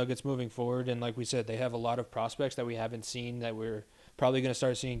for the Nuggets moving forward, and like we said, they have a lot of prospects that we haven't seen that we're probably going to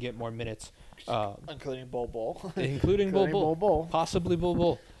start seeing get more minutes. Including Bol Bol. Including Bol Bol. Possibly Bol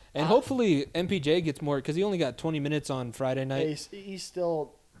Bol. And hopefully MPJ gets more because he only got 20 minutes on Friday night. He's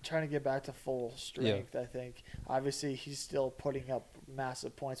still trying to get back to full strength, I think. Obviously, he's still putting up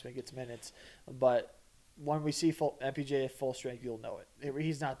massive points when he gets minutes. But when we see MPJ at full strength, you'll know it.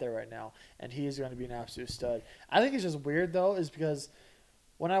 He's not there right now, and he is going to be an absolute stud. I think it's just weird, though, is because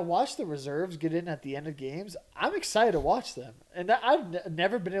when I watch the reserves get in at the end of games, I'm excited to watch them. And I've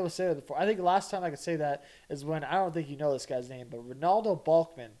never been able to say that before. I think the last time I could say that is when, I don't think you know this guy's name, but Ronaldo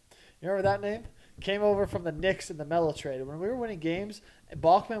Balkman. You remember that name? Came over from the Knicks in the Melo trade. When we were winning games,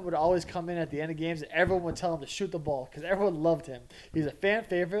 Balkman would always come in at the end of games, and everyone would tell him to shoot the ball because everyone loved him. He's a fan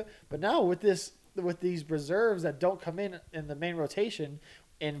favorite. But now with these reserves that don't come in the main rotation,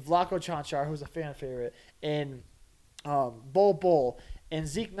 and Vlatko Čančar, who's a fan favorite, and Bol, and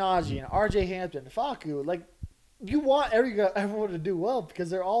Zeke Naji, and R.J. Hampton, and Facu, like, you want everyone to do well because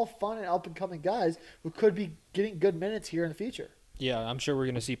they're all fun and up-and-coming guys who could be getting good minutes here in the future. Yeah, I'm sure we're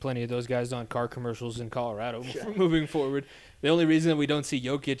going to see plenty of those guys on car commercials in Colorado moving forward. The only reason that we don't see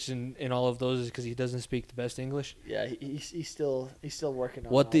Jokic in all of those is because he doesn't speak the best English. Yeah, he's still working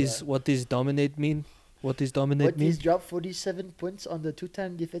on what these dominate mean? What these dominate mean? He's dropped 47 points on the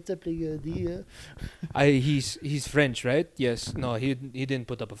 2-time defensive player of the year. He's French, right? Yes. No, he didn't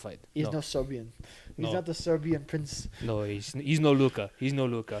put up a fight. He's no Serbian. He's not the Serbian prince. No, he's no Luka. He's no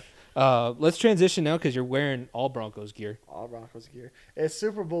Luka. Let's transition now because you're wearing all Broncos gear. All Broncos gear. It's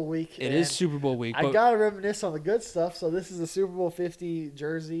Super Bowl week. It is Super Bowl week. I got to reminisce on the good stuff. So this is a Super Bowl 50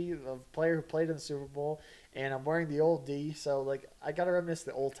 jersey of a player who played in the Super Bowl. And I'm wearing the old D. So, like, I got to reminisce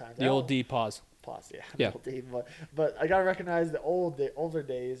the old times. The old D, pause. The old D. But I got to recognize the older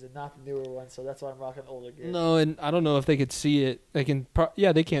days and not the newer ones. So that's why I'm rocking older gear. No, and I don't know if they could see it. They can.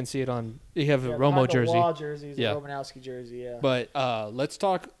 They can't see it on. You have a Romo jersey. Wall jerseys, a Romanowski jersey, yeah. But let's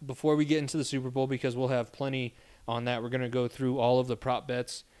talk before we get into the Super Bowl because we'll have plenty on that. We're going to go through all of the prop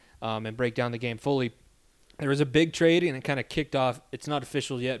bets and break down the game fully. There was a big trade, and it kind of kicked off. It's not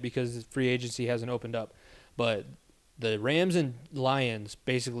official yet because free agency hasn't opened up. But the Rams and Lions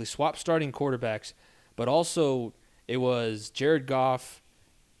basically swapped starting quarterbacks, but also it was Jared Goff.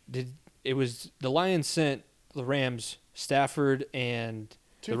 The Lions sent the Rams Stafford and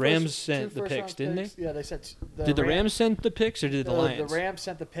the Rams sent the picks, didn't they? Yeah, they sent. Did the Rams send the picks or did the Lions? The Rams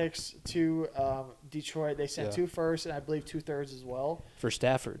sent the picks to Detroit. They sent 2 firsts and I believe 2/3 as well for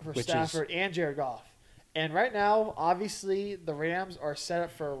Stafford. And Jared Goff. And right now, obviously, the Rams are set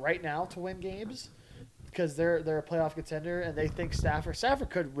up for right now to win games because they're a playoff contender and they think Stafford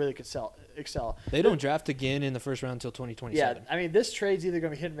could really excel. They don't draft again in the first round until 2027. Yeah, I mean, this trade's either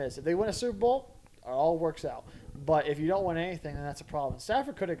going to be hit and miss. If they win a Super Bowl, it all works out. But if you don't win anything, then that's a problem.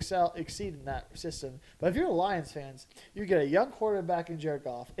 Stafford could exceed in that system. But if you're a Lions fans, you get a young quarterback in Jared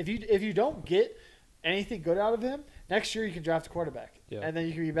Goff. If you don't get anything good out of him, next year you can draft a quarterback. Yeah. And then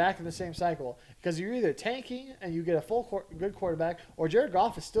you can be back in the same cycle. Because you're either tanking and you get a good quarterback, or Jared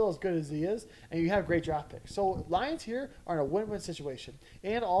Goff is still as good as he is, and you have great draft picks. So Lions here are in a win-win situation.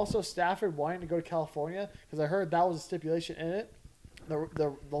 And also Stafford wanting to go to California, because I heard that was a stipulation in it.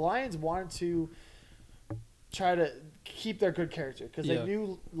 The Lions wanted to try to keep their good character because they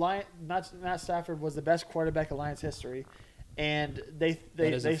knew Matt Stafford was the best quarterback in Lions history, and that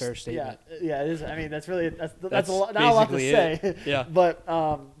is a fair statement. Yeah, it is. I mean, that's not a lot to say. Yeah. But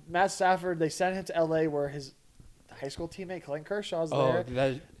Matt Stafford, they sent him to L.A. where his high school teammate Clayton Kershaw's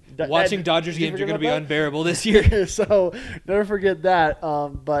there. Watching Dodgers games are going to be unbearable this year. So never forget that.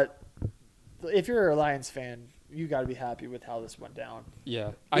 But if you're a Lions fan, you got to be happy with how this went down.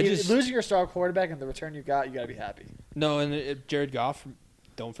 Yeah. Losing your star quarterback and the return you got to be happy. No, and Jared Goff,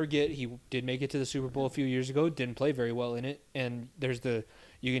 don't forget, he did make it to the Super Bowl a few years ago, didn't play very well in it. And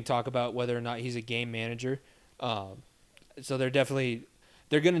you can talk about whether or not he's a game manager. So they're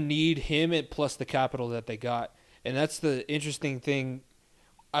going to need him plus the capital that they got. And that's the interesting thing.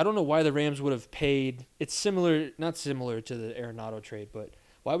 I don't know why the Rams would have paid. It's not similar to the Arenado trade, but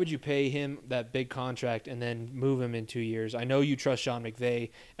why would you pay him that big contract and then move him in 2 years? I know you trust Sean McVay,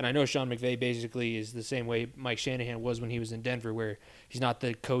 and I know Sean McVay basically is the same way Mike Shanahan was when he was in Denver, where he's not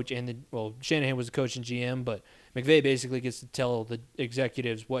the coach Shanahan was the coach and GM, but McVay basically gets to tell the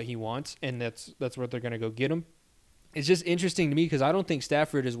executives what he wants, and that's what they're going to go get him. It's just interesting to me because I don't think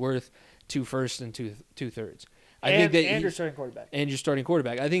Stafford is worth 2 firsts and 2/3. And your starting quarterback. And your starting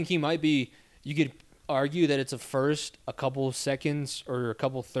quarterback. I think he might be. You could argue that it's a first, a couple seconds, or a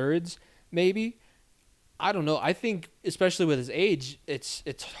couple thirds, maybe. I don't know. I think, especially with his age, it's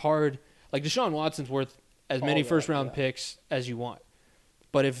hard. Like Deshaun Watson's worth as many first-round picks as you want.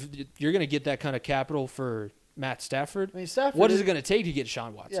 But if you're going to get that kind of capital for Matt Stafford. I mean, Stafford. What is it going to take to get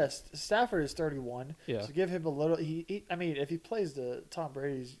Deshaun Watson? Yes, Stafford is 31. Yeah. So give him a little. I mean, if he plays the Tom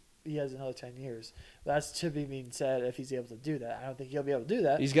Brady's, he has another 10 years. That's to be being said if he's able to do that. I don't think he'll be able to do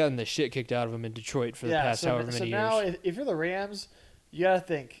that. He's gotten the shit kicked out of him in Detroit for the past however many years. So now, if you're the Rams, you got to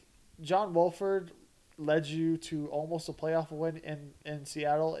think John Wolford led you to almost a playoff win in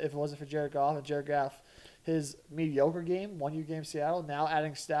Seattle. If it wasn't for Jared Goff, and Jared Goff, his mediocre game, 1-year game Seattle, now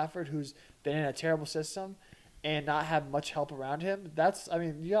adding Stafford, who's been in a terrible system and not have much help around him. That's, I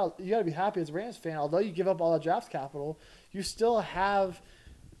mean, you got to be happy as a Rams fan. Although you give up all the draft capital, you still have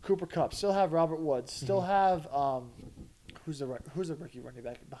Cooper Kupp, still have Robert Woods, still have who's the rookie running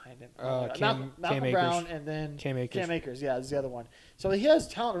back behind him? Malcolm Brown, and then Cam Akers. Yeah, is the other one. So he has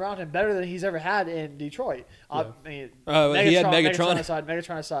talent around him better than he's ever had in Detroit. Yeah. I mean, he had Megatron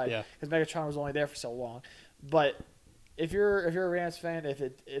aside, yeah, because Megatron was only there for so long. But if you're a Rams fan,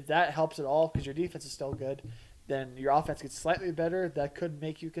 if that helps at all, because your defense is still good, then your offense gets slightly better. That could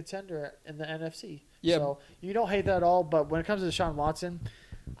make you a contender in the NFC. Yeah. So you don't hate that at all. But when it comes to Deshaun Watson,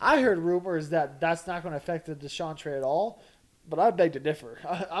 I heard rumors that that's not going to affect the Deshaun trade at all, but I beg to differ.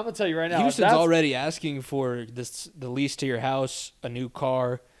 I'm going to tell you right now. Houston's already asking for the lease to your house, a new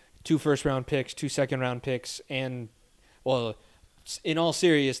car, 2 first-round picks, 2 second-round picks, and, well, in all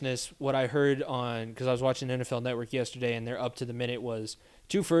seriousness, what I heard because I was watching NFL Network yesterday, and their up to the minute was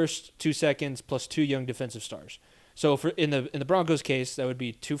 2 firsts, 2 seconds, plus 2 young defensive stars. So in the Broncos case, that would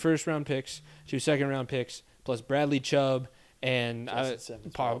be 2 first-round picks, 2 second-round picks, plus Bradley Chubb, and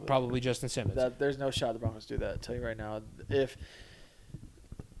Simmons, probably Justin Simmons. There's no shot the Broncos do that. I'll tell you right now. If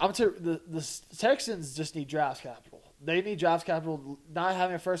I'm telling you, the Texans just need draft capital. They need draft capital. Not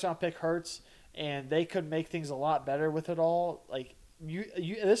having a first round pick hurts, and they could make things a lot better with it all. Like you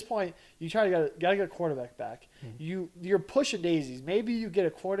at this point, you gotta get a quarterback back. Mm-hmm. You're pushing daisies. Maybe you get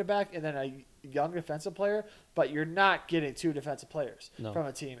a quarterback and then a young defensive player, but you're not getting 2 defensive players from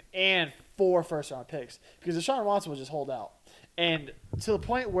a team and 4 first round picks, because Deshaun Watson will just hold out. And to the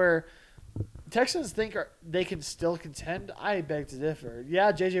point where Texans think they can still contend, I beg to differ.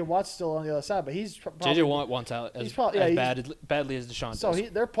 Yeah, J.J. Watt's still on the other side, but he's probably... J.J. Watt wants out as badly as Deshaun does. So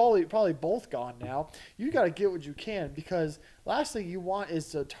they're probably both gone now. You got to get what you can, because last thing you want is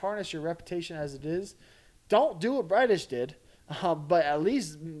to tarnish your reputation as it is. Don't do what Bradish did, but at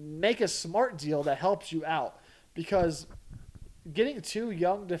least make a smart deal that helps you out, because getting 2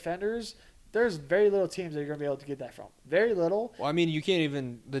 young defenders... There's very little teams that you're going to be able to get that from. Very little. Well, I mean, you can't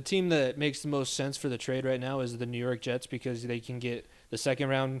even – the team that makes the most sense for the trade right now is the New York Jets, because they can get the second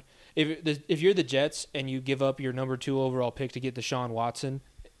round. If you're the Jets and you give up your number 2 overall pick to get Deshaun Watson,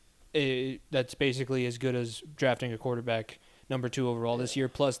 that's basically as good as drafting a quarterback number 2 overall this year.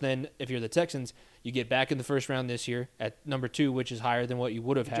 Plus, then, if you're the Texans, you get back in the first round this year at number 2, which is higher than what you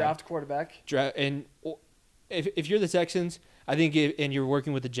would have had. Draft quarterback. And if you're the Texans, I think and you're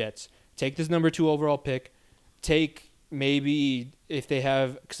working with the Jets – take this number 2 overall pick. Take maybe if they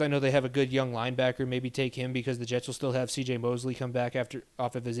have, because I know they have a good young linebacker, maybe take him, because the Jets will still have C.J. Mosley come back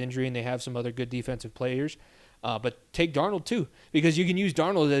off of his injury, and they have some other good defensive players. But take Darnold too, because you can use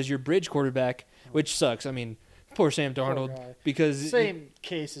Darnold as your bridge quarterback, which sucks. I mean, poor Sam Darnold, because same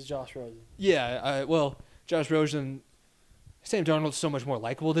case as Josh Rosen. Yeah, well, Josh Rosen, Sam Darnold's so much more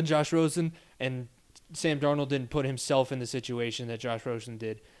likable than Josh Rosen, and Sam Darnold didn't put himself in the situation that Josh Rosen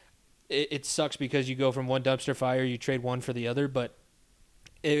did. It sucks because you go from one dumpster fire, you trade one for the other, but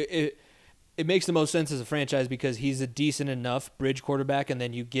it makes the most sense as a franchise, because he's a decent enough bridge quarterback, and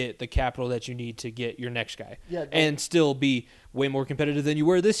then you get the capital that you need to get your next guy, and still be way more competitive than you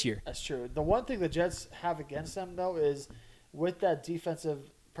were this year. That's true. The one thing the Jets have against them, though, is with that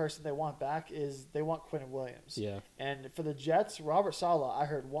defensive person they want back is they want Quinnen Williams. Yeah. And for the Jets, Robert Saleh, I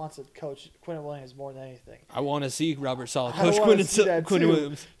heard, wants to coach Quinnen Williams more than anything. I want to see Robert Saleh coach Quinnen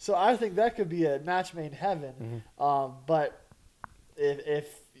Williams. So I think that could be a match made in heaven. Mm-hmm. But if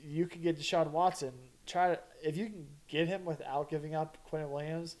you can get Deshaun Watson, if you can get him without giving up Quinnen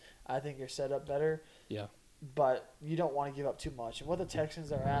Williams, I think you're set up better. Yeah. But you don't want to give up too much. And what the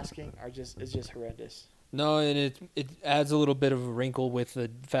Texans are asking is just horrendous. No, and it adds a little bit of a wrinkle with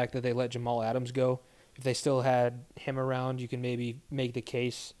the fact that they let Jamal Adams go. If they still had him around, you can maybe make the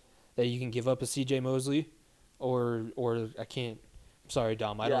case that you can give up a C.J. Mosley, or I can't. I'm sorry,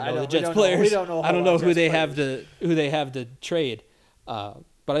 Dom. I don't know the Jets players. We don't know. I don't know who they have to trade. But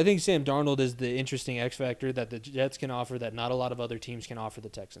I think Sam Darnold is the interesting X factor that the Jets can offer that not a lot of other teams can offer the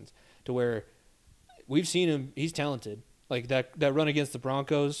Texans. To where we've seen him, he's talented. Like that run against the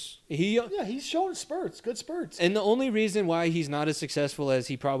Broncos, he's showing spurts, good spurts. And the only reason why he's not as successful as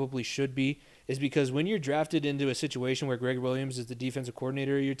he probably should be is because when you're drafted into a situation where Greg Williams is the defensive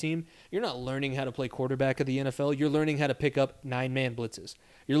coordinator of your team, you're not learning how to play quarterback of the NFL. You're learning how to pick up 9-man blitzes.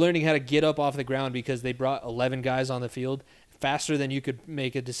 You're learning how to get up off the ground because they brought 11 guys on the field faster than you could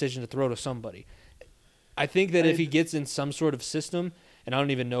make a decision to throw to somebody. I think that if he gets in some sort of system, and I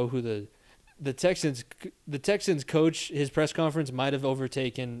don't even know who the Texans coach, his press conference might have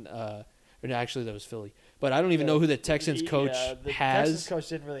overtaken actually that was Philly. But I don't even know who the Texans coach the has. Texans coach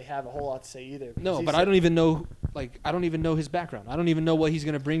didn't really have a whole lot to say either. No, but I don't even know his background. I don't even know what he's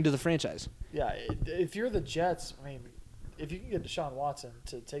going to bring to the franchise. Yeah, if you're the Jets, I mean, if you can get Deshaun Watson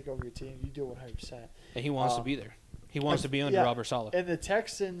to take over your team, you do it 100%. And he wants to be there. He wants to be under Robert Saleh. And the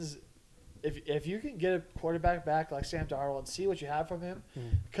Texans, if you can get a quarterback back like Sam Darnold and see what you have from him,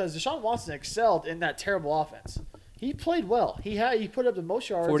 because Deshaun Watson excelled in that terrible offense. He played well. He put up the most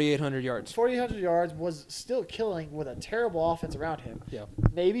yards. 4,800 yards. 4,800 yards, was still killing with a terrible offense around him. Yeah.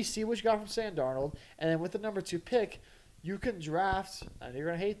 Maybe see what you got from Sam Darnold, and then with the number 2 pick, you can draft, and you're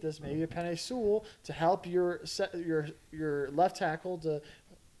going to hate this, maybe a Penei Sewell to help your left tackle to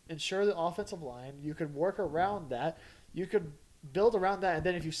ensure the offensive line. You could work around that. You could build around that, and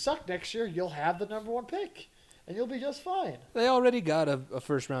then if you suck next year, you'll have the number 1 pick, and you'll be just fine. They already got a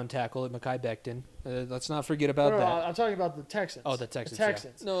first-round tackle at Mekhi Becton. Let's not forget about that. I'm talking about the Texans. Oh, the Texans. The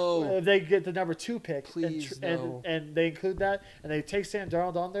Texans. Yeah. No. If they get the number 2 pick, Please, no. and they include that, and they take Sam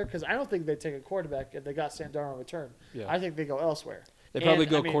Darnold on there, because I don't think they take a quarterback if they got Sam Darnold in return. Yeah. I think they go elsewhere. They probably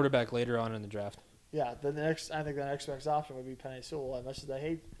go quarterback later on in the draft. Yeah, I think the next best option would be Penei Sewell. As much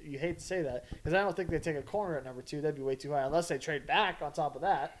as you hate to say that, because I don't think they take a corner at number 2. That'd be way too high, unless they trade back on top of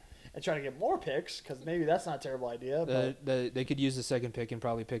that and try to get more picks, because maybe that's not a terrible idea. But they could use the second pick and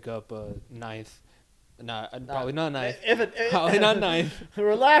probably pick up 9th. Probably not 9th. Probably not 9th.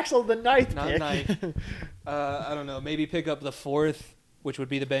 Relax on the 9th Not pick. 9th. I don't know. Maybe pick up the 4th, which would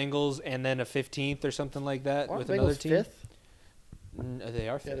be the Bengals, and then a 15th or something like that with another team. 5th? They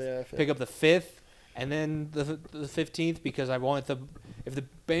are 5th. Yeah, they are 5th. Pick up the 5th, and then the 15th, because I want if the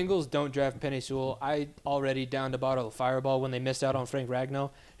Bengals don't draft Penei Sewell, I already downed a bottle of Fireball when they missed out on Frank Ragnow.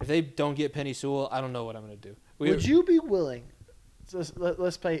 If they don't get Penei Sewell, I don't know what I'm going to do. Would you be willing? So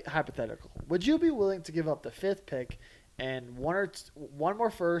let's play hypothetical. Would you be willing to give up the 5th pick and one more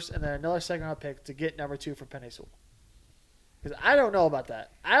first and then another second-round pick to get number 2 for Penei Sewell? Because I don't know about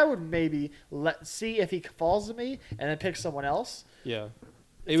that. I would maybe see if he falls to me and then pick someone else. Yeah.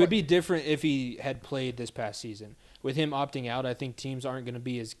 It would be different if he had played this past season. With him opting out, I think teams aren't going to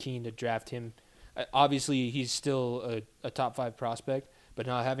be as keen to draft him. Obviously, he's still a top 5 prospect, but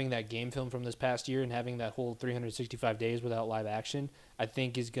not having that game film from this past year and having that whole 365 days without live action, I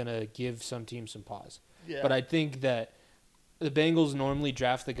think is going to give some teams some pause. Yeah. But I think that the Bengals normally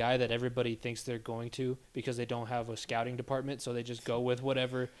draft the guy that everybody thinks they're going to because they don't have a scouting department, so they just go with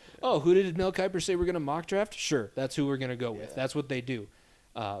whatever. Oh, who did Mel Kiper say we're going to mock draft? Sure, that's who we're going to go with. That's what they do.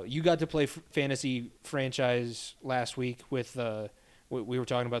 You got to play fantasy franchise last week with we were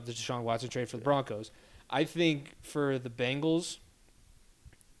talking about the Deshaun Watson trade for the Broncos. I think for the Bengals,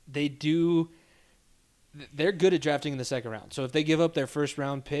 they're good at drafting in the second round. So if they give up their first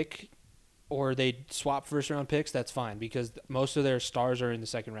round pick or they swap first round picks, that's fine because most of their stars are in the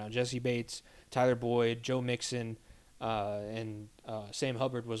second round. Jesse Bates, Tyler Boyd, Joe Mixon, and Sam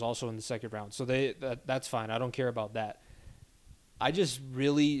Hubbard was also in the second round. So that's fine. I don't care about that. I just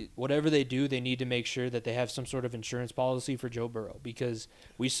really, whatever they do, they need to make sure that they have some sort of insurance policy for Joe Burrow because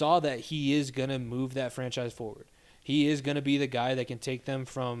we saw that he is going to move that franchise forward. He is going to be the guy that can take them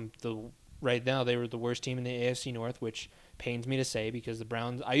from right now they were the worst team in the AFC North, which pains me to say because the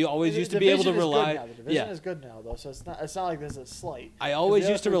Browns, I always used to be able to rely. The division is good now, though, so it's not like there's a slight. I always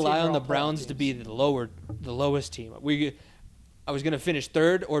used to rely on the Browns to be the lowest team. I was going to finish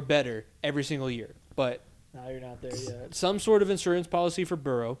third or better every single year, but no, you're not there yet. Some sort of insurance policy for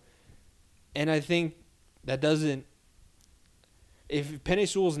Burrow, and I think that doesn't. If Penei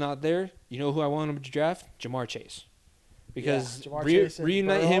Sewell's not there, you know who I want him to draft? Jamar Chase, because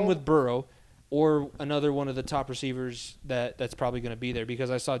reunite him with Burrow, or another one of the top receivers that's probably going to be there.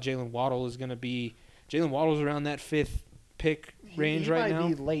 Because I saw Jalen Waddle's around that 5th pick range right now.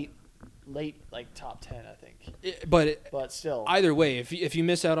 He might be late, like top 10, I think. But still, either way, if you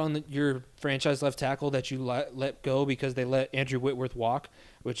miss out on your franchise left tackle that you let go because they let Andrew Whitworth walk,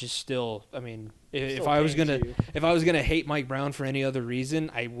 which is still, I mean, if I was gonna hate Mike Brown for any other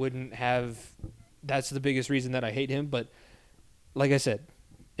reason, I wouldn't have. That's the biggest reason that I hate him. But like I said,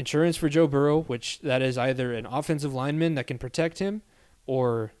 insurance for Joe Burrow, which that is either an offensive lineman that can protect him,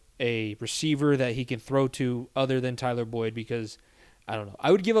 or a receiver that he can throw to other than Tyler Boyd, because I don't know.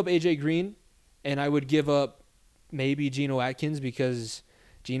 I would give up A.J. Green, and I would give up maybe Geno Atkins, because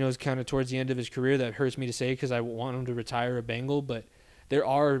Geno's kind of towards the end of his career. That hurts me to say because I want him to retire a Bengal, but there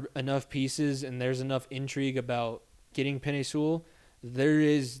are enough pieces and there's enough intrigue about getting Penei Sewell. There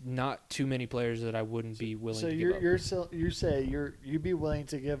is not too many players that I wouldn't be willing to give up. So you'd be willing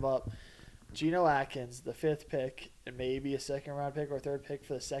to give up Geno Atkins, the 5th pick, and maybe a 2nd round pick or a 3rd pick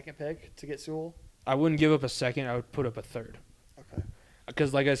for the 2nd pick to get Sewell? I wouldn't give up a 2nd. I would put up a 3rd. Okay.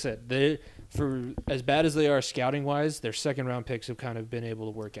 Because, like I said, for as bad as they are scouting wise, their 2nd round picks have kind of been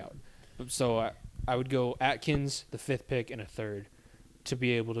able to work out. So I would go Atkins, the 5th pick, and a 3rd to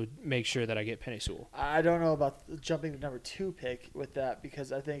be able to make sure that I get Penei Sewell. I don't know about jumping to number 2 pick with that,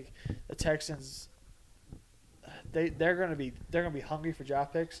 because I think the Texans, they're gonna be hungry for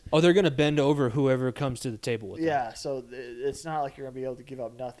draft picks. Oh, they're gonna bend over whoever comes to the table with them. Yeah, so it's not like you're gonna be able to give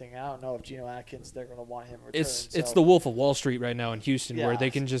up nothing. I don't know if Geno Atkins, they're gonna want him returned. It's the Wolf of Wall Street right now in Houston, where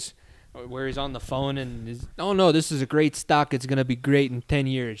they can just where he's on the phone and oh no, this is a great stock. It's gonna be great in 10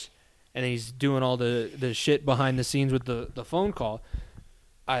 years, and then he's doing all the shit behind the scenes with the phone call.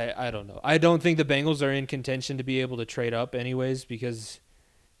 I don't know. I don't think the Bengals are in contention to be able to trade up anyways, because,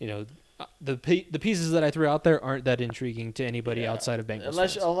 you know, the pieces that I threw out there aren't that intriguing to anybody outside of Bengals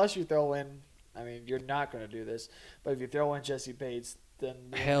unless you throw in, I mean, you're not going to do this, but if you throw in Jesse Bates, then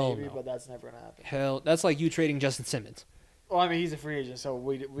maybe, no. But that's never going to happen. Hell, that's like you trading Justin Simmons. Well, I mean, he's a free agent, so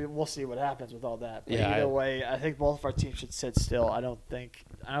we'll see what happens with all that. But yeah, either way, I think both of our teams should sit still. I don't think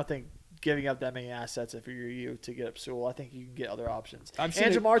giving up that many assets if you're you to get up Sewell. I think you can get other options. And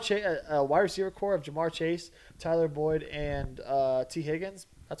Jamar Chase, wide receiver core of Jamar Chase, Tyler Boyd, and T. Higgins.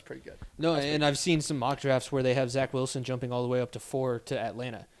 That's pretty good. No, and I've seen some mock drafts where they have Zach Wilson jumping all the way up to 4 to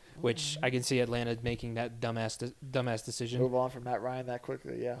Atlanta, which I can see Atlanta making that dumbass decision. Move on from Matt Ryan that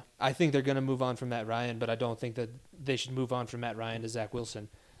quickly, yeah. I think they're going to move on from Matt Ryan, but I don't think that they should move on from Matt Ryan to Zach Wilson.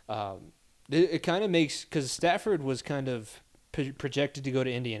 It kind of makes – because Stafford was kind of projected to go to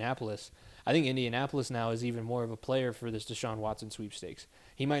Indianapolis. I think Indianapolis now is even more of a player for this Deshaun Watson sweepstakes.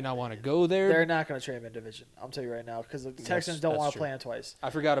 He might not want to go there. They're not going to trade him in division. I'll tell you right now, because the Texans don't want to play him twice. I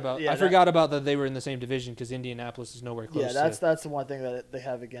forgot about that they were in the same division, because Indianapolis is nowhere close. Yeah, that's the one thing that they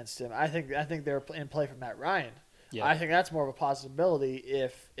have against him. I think they're in play for Matt Ryan. Yeah. I think that's more of a possibility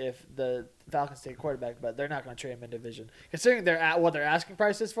if the Falcons take a quarterback, but they're not going to trade him in division. Considering what their asking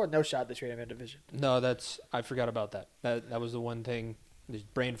price is for, no shot they trade him in division. No, I forgot about that. That was the one thing.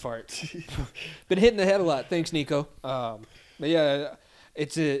 Just brain fart. Been hitting the head a lot. Thanks, Nico. But yeah,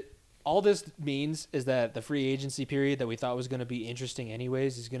 all this means is that the free agency period that we thought was going to be interesting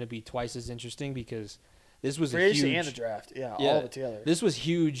anyways is going to be twice as interesting, because this was free agency and the draft. Yeah, all of it together. This was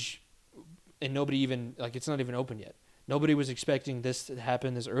huge, and nobody even it's not even open yet. Nobody was expecting this to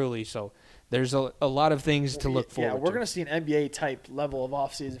happen this early, so there's a lot of things to look forward to. Yeah, we're going to see an NBA-type level of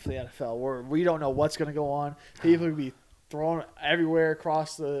offseason for the NFL where we don't know what's going to go on. People will be thrown everywhere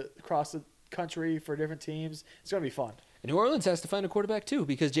across the country for different teams. It's going to be fun. And New Orleans has to find a quarterback too,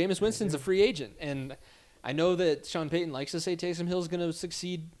 because Jameis Winston's a free agent, and I know that Sean Payton likes to say Taysom Hill's going to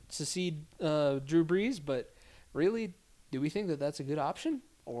succeed Drew Brees, but really, do we think that that's a good option?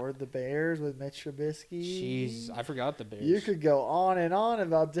 Or the Bears with Mitch Trubisky. Jeez, I forgot the Bears. You could go on and on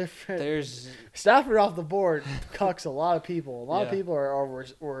about different. There's Stafford off the board cucks a lot of people. A lot of people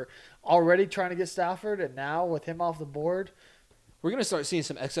were already trying to get Stafford, and now with him off the board, we're going to start seeing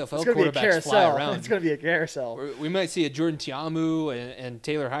some XFL quarterbacks fly around. It's going to be a carousel. We might see a Jordan Ta'amu and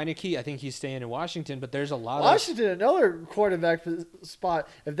Taylor Heineke. I think he's staying in Washington, but there's a lot Washington, another quarterback spot.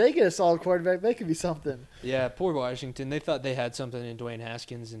 If they get a solid quarterback, they could be something. Yeah, poor Washington. They thought they had something in Dwayne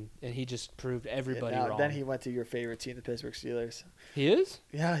Haskins, and he just proved everybody wrong. Then he went to your favorite team, the Pittsburgh Steelers. He is?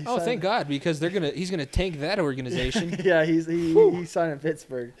 Yeah. Thank God, because he's gonna tank that organization. Yeah, he signed in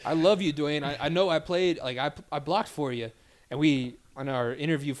Pittsburgh. I love you, Dwayne. I know I played I blocked for you. And on our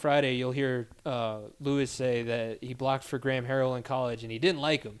interview Friday, you'll hear Lewis say that he blocked for Graham Harrell in college, and he didn't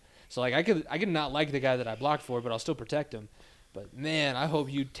like him. So I could not like the guy that I blocked for, but I'll still protect him. But man, I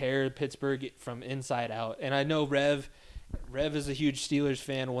hope you tear Pittsburgh from inside out. And I know Rev is a huge Steelers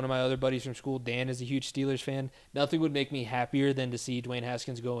fan. One of my other buddies from school, Dan, is a huge Steelers fan. Nothing would make me happier than to see Dwayne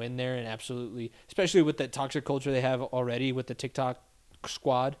Haskins go in there and absolutely, especially with that toxic culture they have already with the TikTok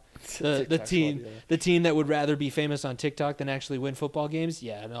squad, the team that would rather be famous on TikTok than actually win football games.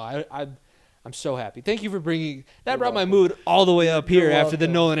 Yeah, no, I'm so happy. Thank you for bringing that. Brought my mood all the way up here after the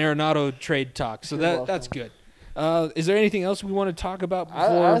Nolan Arenado trade talk. So that's good. Is there anything else we want to talk about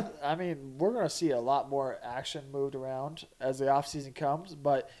before? I mean, we're going to see a lot more action moved around as the offseason comes,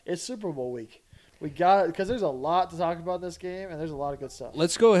 but it's Super Bowl week. We got it because there's a lot to talk about this game, and there's a lot of good stuff.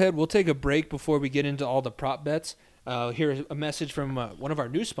 Let's go ahead. We'll take a break before we get into all the prop bets. Here's a message from one of our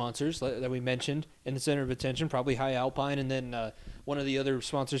new sponsors that we mentioned in the center of attention, probably High Alpine, and then one of the other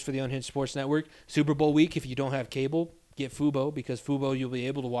sponsors for the Unhinged Sports Network. Super Bowl week, if you don't have cable, get Fubo, because Fubo you'll be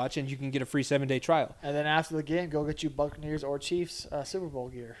able to watch, and you can get a free 7-day trial. And then after the game, go get you Buccaneers or Chiefs Super Bowl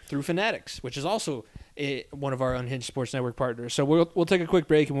gear. Through Fanatics, which is also one of our Unhinged Sports Network partners. So we'll take a quick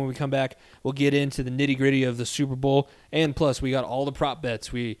break, and when we come back, we'll get into the nitty-gritty of the Super Bowl. And plus, we got all the prop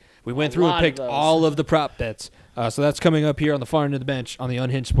bets. We went through and picked all of the prop bets. So that's coming up here on the far end of the bench on the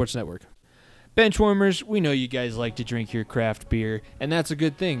Unhinged Sports Network. Benchwarmers, we know you guys like to drink your craft beer, and that's a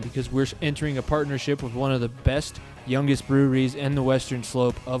good thing because we're entering a partnership with one of the best, youngest breweries in the western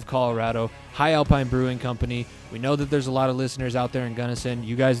slope of Colorado, High Alpine Brewing Company. We know that there's a lot of listeners out there in Gunnison.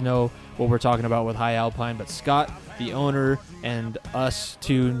 You guys know what we're talking about with High Alpine, but Scott, the owner, and us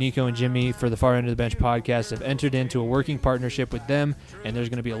two, Nico and Jimmy, for the Far End of the Bench podcast, have entered into a working partnership with them, and there's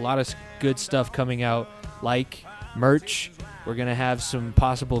going to be a lot of good stuff coming out, like merch. We're going to have some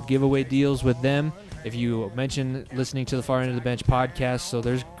possible giveaway deals with them if you mention listening to the Far End of the Bench podcast. So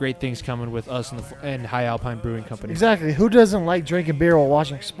there's great things coming with us and High Alpine Brewing Company. Exactly. Who doesn't like drinking beer while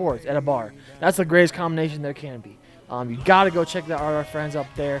watching sports at a bar? That's the greatest combination there can be. You got to go check out our friends up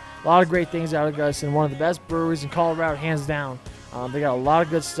there. A lot of great things out of Gunnison. One of the best breweries in Colorado, hands down. They got a lot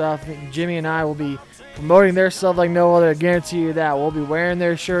of good stuff. Jimmy and I will be promoting their stuff like no other. I guarantee you that. We'll be wearing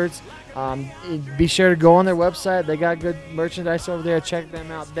their shirts. Be sure to go on their website. They got good merchandise over there. Check them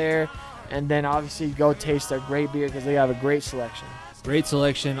out there. And then obviously go taste their great beer because they have a great selection. Great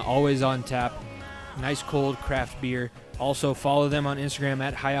selection, always on tap. Nice cold craft beer. Also follow them on Instagram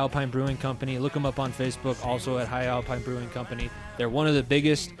at High Alpine Brewing Company. Look them up on Facebook, also at High Alpine Brewing Company. They're one of the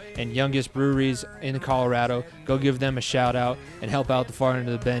biggest and youngest breweries in Colorado. Go give them a shout out and help out the Far End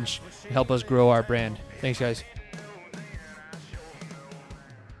of the Bench and help us grow our brand. Thanks, guys.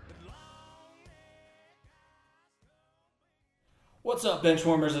 What's up,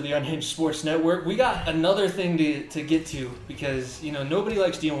 benchwarmers of the Unhinged Sports Network? We got another thing to get to because, nobody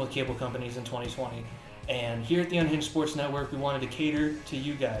likes dealing with cable companies in 2020. And here at the Unhinged Sports Network, we wanted to cater to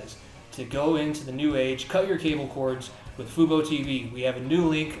you guys to go into the new age, cut your cable cords with Fubo TV. We have a new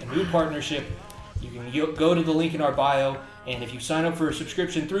link, a new partnership. You can go to the link in our bio, and if you sign up for a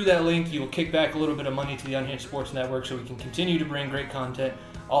subscription through that link, you will kick back a little bit of money to the Unhinged Sports Network so we can continue to bring great content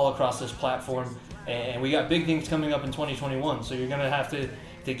all across this platform. And we got big things coming up in 2021, so you're going to have to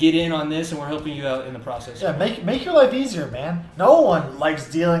get in on this, and we're helping you out in the process. Yeah, make your life easier, man. No one likes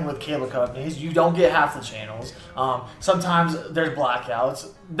dealing with cable companies. You don't get half the channels. Sometimes there's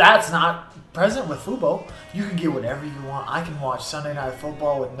blackouts. That's not present with Fubo. You can get whatever you want. I can watch Sunday Night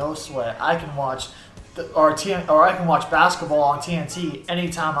Football with no sweat. I can watch I can watch basketball on TNT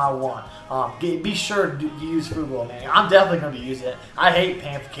anytime I want. Be sure to use Fubo, man. I'm definitely going to be using it. I hate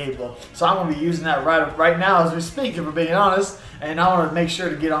paying for cable, so I'm going to be using that right now as we speak, if we're being honest. And I want to make sure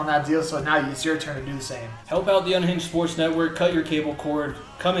to get on that deal, so now it's your turn to do the same. Help out the Unhinged Sports Network. Cut your cable cord.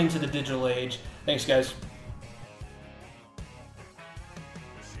 Come into the digital age. Thanks, guys.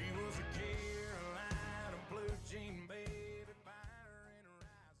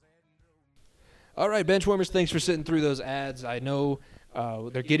 All right, benchwarmers, thanks for sitting through those ads. I know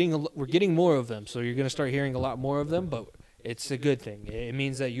we're getting more of them, so you're going to start hearing a lot more of them, but it's a good thing. It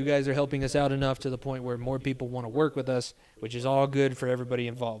means that you guys are helping us out enough to the point where more people want to work with us, which is all good for everybody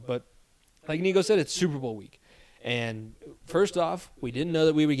involved. But like Nico said, it's Super Bowl week. And first off, we didn't know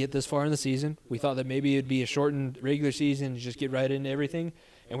that we would get this far in the season. We thought that maybe it'd be a shortened regular season and just get right into everything.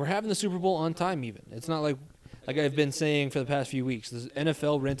 And we're having the Super Bowl on time even. It's not like I've been saying for the past few weeks, the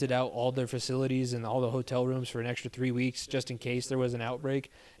NFL rented out all their facilities and all the hotel rooms for an extra 3 weeks just in case there was an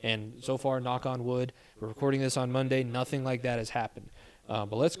outbreak. And so far, knock on wood, we're recording this on Monday, nothing like that has happened.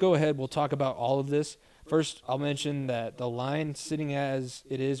 But let's go ahead. We'll talk about all of this. First, I'll mention that the line sitting as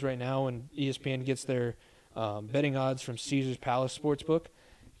it is right now, and ESPN gets their betting odds from Caesars Palace Sportsbook.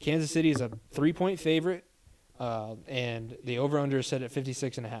 Kansas City is a 3-point favorite. And the over-under is set at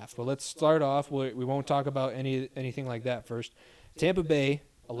 56.5. But let's start off. We won't talk about anything like that first. Tampa Bay,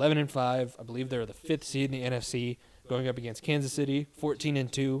 11-5. I believe they're the 5th seed in the NFC, going up against Kansas City,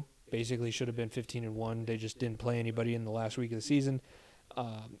 14-2. Basically should have been 15-1. They just didn't play anybody in the last week of the season.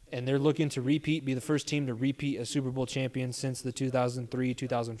 And they're looking to be the first team to repeat as Super Bowl champion since the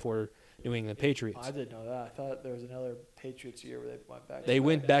 2003-2004 New England Patriots. I didn't know that. I thought there was another Patriots year where they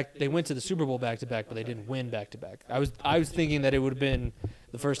went back. They went to the Super Bowl back-to-back, but they didn't win back-to-back. I was thinking that it would have been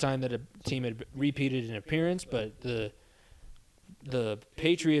the first time that a team had repeated an appearance, but the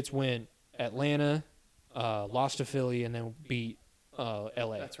Patriots went Atlanta, lost to Philly, and then beat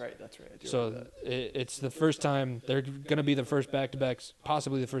L.A. That's right. I do So remember that. it's the first time they're going to be the first back-to-backs,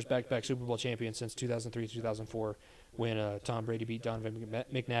 possibly the first back-to-back Super Bowl champion since 2003, 2004, when Tom Brady beat Donovan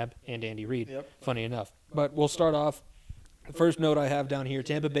McNabb and Andy Reid. Yep. Funny enough. But we'll start off. The first note I have down here,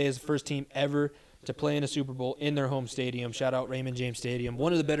 Tampa Bay is the first team ever to play in a Super Bowl in their home stadium. Shout out Raymond James Stadium,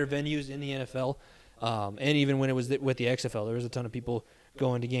 one of the better venues in the NFL. And even when it was with the XFL, there was a ton of people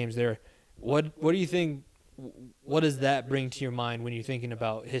going to games there. What do you think? What does that bring to your mind when you're thinking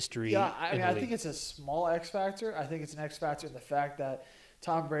about history? Yeah, I in mean, the I league? think it's a small X factor. I think it's an X factor in the fact that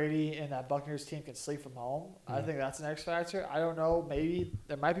Tom Brady and that Buccaneers team can sleep from home. I think that's an X factor. I don't know. Maybe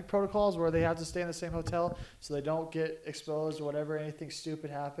there might be protocols where they have to stay in the same hotel so they don't get exposed or whatever. Anything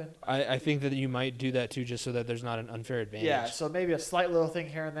stupid happen. I think that you might do that too, just so that there's not an unfair advantage. Yeah, so maybe a slight little thing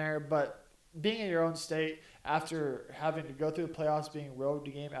here and there, but being in your own state after having to go through the playoffs, being road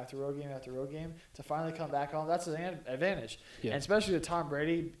game after road game after road game, to finally come back home, that's an advantage. Yeah. And especially with Tom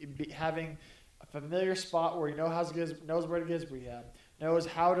Brady having a familiar spot where he knows where to get his rehab, knows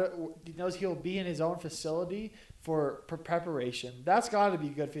he'll be in his own facility for preparation. That's got to be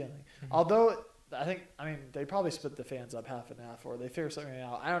a good feeling. Mm-hmm. Although they probably split the fans up half and half, or they figure something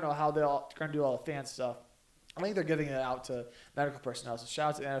out. I don't know how they're going to do all the fan stuff. I think they're giving it out to medical personnel. So shout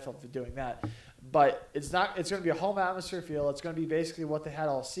out to the NFL for doing that. But it's going to be a home atmosphere feel. It's going to be basically what they had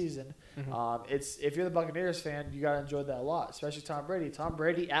all season. Mm-hmm. If you're the Buccaneers fan, you got to enjoy that a lot, especially Tom Brady. Tom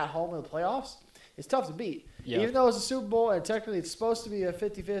Brady at home in the playoffs, it's tough to beat. Yeah. Even though it's a Super Bowl and technically it's supposed to be a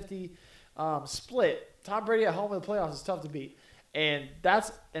 50-50 split, Tom Brady at home in the playoffs is tough to beat. And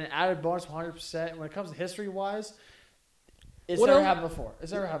that's an added bonus 100%. When it comes to history-wise, it's never happened before.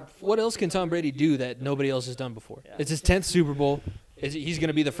 What else can Tom Brady do that nobody else has done before? Yeah. It's his 10th Super Bowl. He's going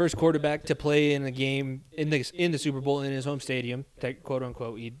to be the first quarterback to play in a game in the Super Bowl in his home stadium, quote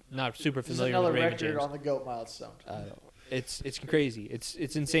unquote. He's not super There's familiar another with Raymond record James. on the GOAT milestone. It's crazy. It's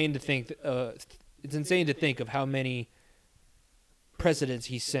insane to think. It's insane to think of how many precedents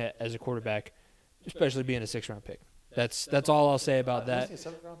he set as a quarterback, especially being a 6th-round pick. That's all I'll say about that. Was he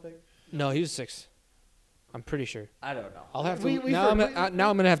a 7th-round pick? No, he was 6th. I'm pretty sure. I don't know. I'll have to. Now I'm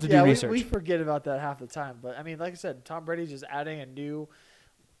gonna have to do research. We forget about that half the time. But I mean, like I said, Tom Brady's just adding a new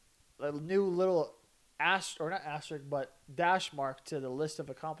little dash mark to the list of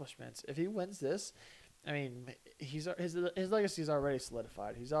accomplishments. If he wins this, I mean, his legacy is already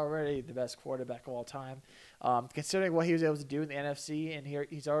solidified. He's already the best quarterback of all time. Considering what he was able to do in the NFC, and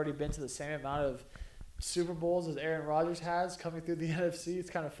he's already been to the same amount of Super Bowls as Aaron Rodgers has coming through the NFC. It's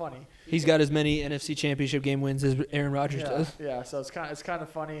kind of funny. He's got as many NFC Championship game wins as Aaron Rodgers does. Yeah, so it's kind of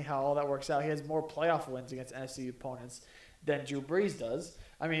funny how all that works out. He has more playoff wins against NFC opponents than Drew Brees does.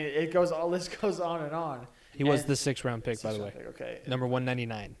 I mean, list goes on and on. He was the 6th-round pick, by the way. Okay. Number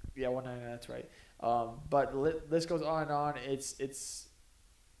 199. Yeah, 199. That's right. But the list goes on and on.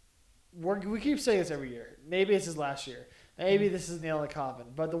 We keep saying this every year. Maybe it's his last year. Maybe this is nail in the coffin.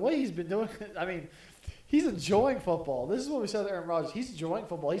 But the way he's been doing it, I mean, he's enjoying football. This is what we said to Aaron Rodgers. He's enjoying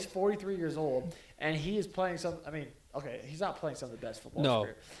football. He's 43 years old, and he is playing some. I mean, okay, he's not playing some of the best football. No.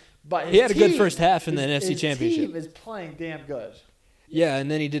 Career, but He had a good first half in the NFC Championship. His team is playing damn good. Yeah,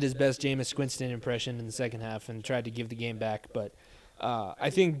 and then he did his best Jameis Winston impression in the second half and tried to give the game back. But I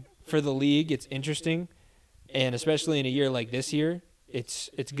think for the league, it's interesting, and especially in a year like this year, it's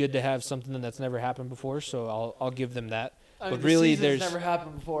good to have something that's never happened before. So I'll give them that. But really, there's never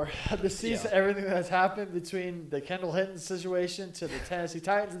happened before. The season, everything that's happened between the Kendall Hinton situation to the Tennessee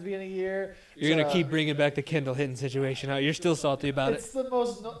Titans at the beginning of the year. You're gonna keep bringing back the Kendall Hinton situation out. You're still salty about It's the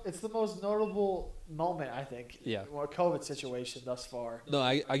most notable moment, I think. Yeah. COVID situation thus far. No,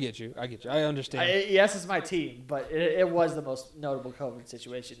 I get you. I understand. Yes, it's my team, but it was the most notable COVID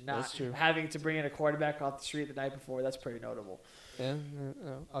situation. Not That's true. having to bring in a quarterback off the street the night before. That's pretty notable. Yeah,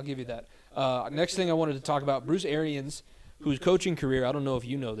 I'll give you that. Next thing I wanted to talk about, Bruce Arians, whose coaching career, I don't know if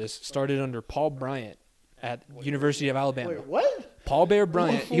you know this, started under Paul Bryant at University of Alabama. Wait, what? Paul Bear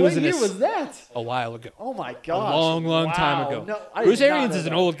Bryant. He What was year was that? a while ago. Oh my A gosh! long time Wow. ago. No, I Bruce did not Arians know is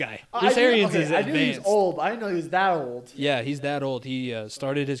an that. old guy. I Bruce knew- Arians okay, is I knew he was advanced. old. I didn't know he was that old. Yeah, he's that old. He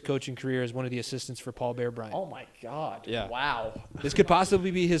started his coaching career as one of the assistants for Paul Bear Bryant. Oh my god! Yeah. Wow. This could possibly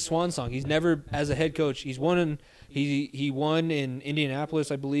be his swan song. He's never, as a head coach, he won in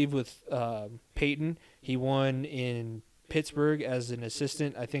Indianapolis, I believe, with Peyton. He won in Pittsburgh as an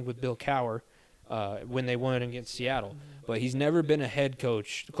assistant, I think, with Bill Cowher when they won against Seattle. But he's never been a head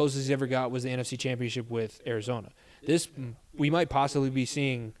coach. The closest he's ever got was the NFC Championship with Arizona. We might possibly be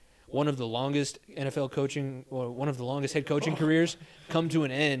seeing one of the longest NFL coaching, or one of the longest head coaching careers come to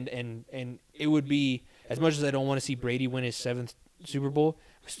an end, and it would be, as much as I don't want to see Brady win his 7th Super Bowl.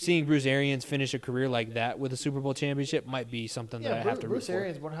 Seeing Bruce Arians finish a career like that with a Super Bowl championship might be something that I have to root Bruce for.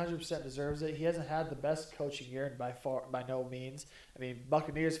 Arians 100% deserves it. He hasn't had the best coaching year by no means. I mean,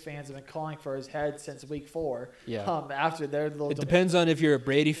 Buccaneers fans have been calling for his head since week 4. Yeah. After their little It depends on if you're a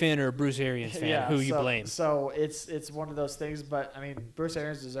Brady fan or a Bruce Arians fan, who you blame. So it's one of those things. But, I mean, Bruce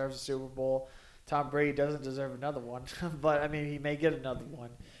Arians deserves a Super Bowl. Tom Brady doesn't deserve another one. But, I mean, he may get another one.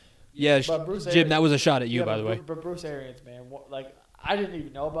 Yeah, But Bruce Jim, Arians- that was a shot at you, by the way. But Bruce Arians, man, I didn't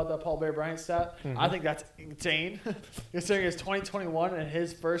even know about that Paul Bear Bryant stat. Mm-hmm. I think that's insane. Considering it's 2021 and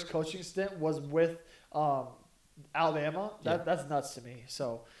his first coaching stint was with Alabama, that's nuts to me.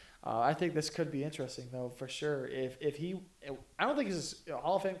 So I think this could be interesting, though, for sure. If he, I don't think he's a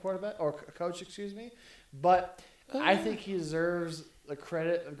Hall of Fame quarterback or coach, excuse me, but I think he deserves the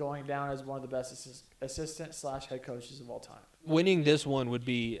credit of going down as one of the best assistant/head coaches of all time. Winning this one would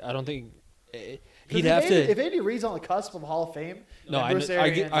be, I don't think he'd If have to. If Andy Reid's on the cusp of Hall of Fame, No, then Bruce I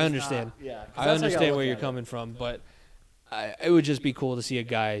Arians is understand. not- yeah, 'cause I that's how you gotta understand look where you're at it. coming from, but it would just be cool to see a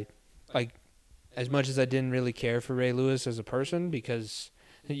guy like, as much as I didn't really care for Ray Lewis as a person, because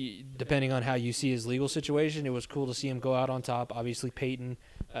depending on how you see his legal situation, it was cool to see him go out on top. Obviously, Peyton,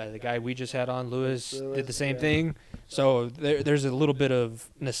 the guy we just had on, Lewis did the same thing. So there's a little bit of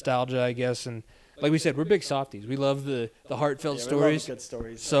nostalgia, I guess, and like we said, we're big softies. We love the heartfelt Yeah, we love stories. good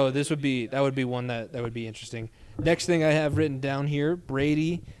stories. So that would be one that would be interesting. Next thing I have written down here,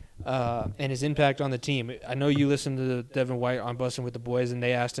 Brady and his impact on the team. I know you listened to Devin White on Bussin' with the Boys, and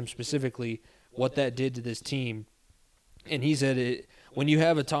they asked him specifically what that did to this team. And he said when you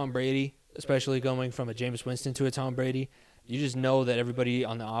have a Tom Brady, especially going from a Jameis Winston to a Tom Brady, you just know that everybody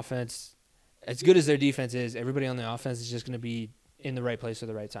on the offense, as good as their defense is, everybody on the offense is just going to be in the right place at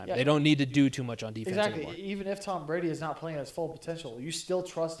the right time. Yeah. They don't need to do too much on defense Exactly. anymore. Even if Tom Brady is not playing at his full potential, you still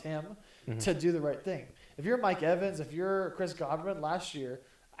trust him Mm-hmm. to do the right thing. If you're Mike Evans, if you're Chris Godwin last year,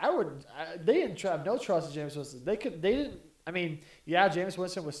 they didn't have no trust in Jameis Winston. They didn't. I mean, yeah, Jameis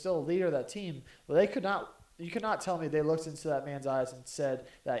Winston was still a leader of that team, but they could not. You could not tell me they looked into that man's eyes and said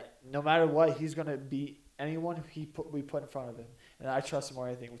that no matter what, he's going to beat anyone we put in front of him, and I trust him more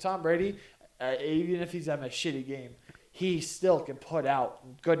than anything. With Tom Brady, even if he's having a shitty game, he still can put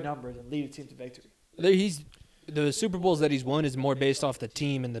out good numbers and lead a team to victory. The Super Bowls that he's won is more based off the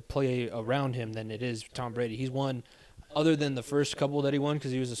team and the play around him than it is Tom Brady. He's won, other than the first couple that he won,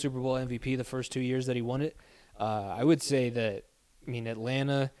 because he was a Super Bowl MVP the first 2 years that he won it. I would say that,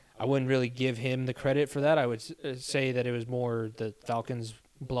 Atlanta, I wouldn't really give him the credit for that. I would say that it was more the Falcons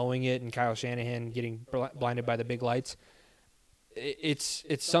blowing it and Kyle Shanahan getting blinded by the big lights. It's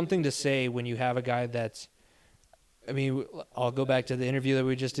something to say when you have a guy that's, I'll go back to the interview that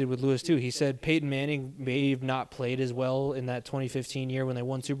we just did with Lewis, too. He said Peyton Manning may have not played as well in that 2015 year when they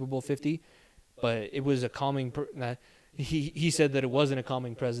won Super Bowl 50, but it was a calming he said that it wasn't a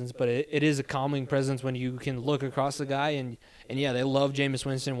calming presence, but it is a calming presence when you can look across the guy, and yeah, they love Jameis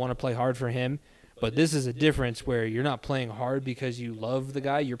Winston, want to play hard for him, but this is a difference where you're not playing hard because you love the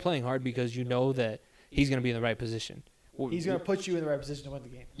guy. You're playing hard because you know that he's going to be in the right position. He's going to put you in the right position to win the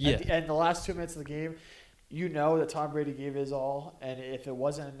game. Yeah. And the last 2 minutes of the game, you know that Tom Brady gave his all, and if it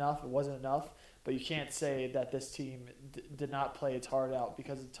wasn't enough, it wasn't enough. But you can't say that this team did not play its heart out,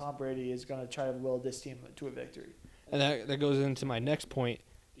 because Tom Brady is going to try to will this team to a victory. And that goes into my next point.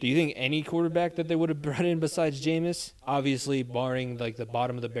 Do you think any quarterback that they would have brought in besides Jameis, obviously barring like the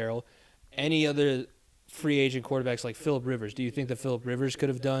bottom of the barrel, any other free agent quarterbacks like Phillip Rivers, do you think that Phillip Rivers could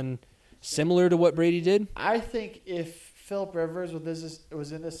have done similar to what Brady did? I think if Phillip Rivers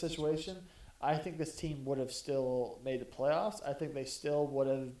was in this situation, I think this team would have still made the playoffs. I think they still would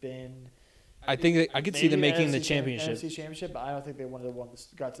have been. I think I could see them making the championship. NFC championship, but I don't think they would have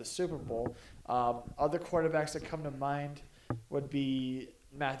got to the Super Bowl. Other quarterbacks that come to mind would be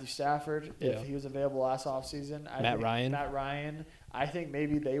Matthew Stafford if he was available last offseason. Matt Ryan. I think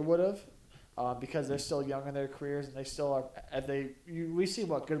maybe they would have because they're still young in their careers and they still are. We see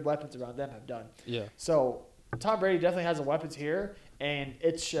what good weapons around them have done. Yeah. So Tom Brady definitely has the weapons here, and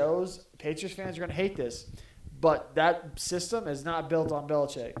it shows. Patriots fans are going to hate this. But that system is not built on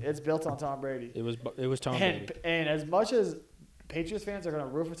Belichick. It's built on Tom Brady. It was Tom Brady. And as much as Patriots fans are going to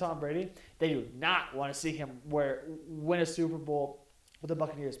root for Tom Brady, they do not want to see him win a Super Bowl with the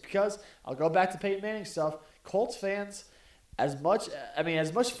Buccaneers. Because I'll go back to Peyton Manning stuff. Colts fans, as much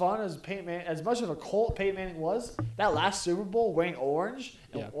fun as as much of a Colt Peyton Manning was, that last Super Bowl wearing orange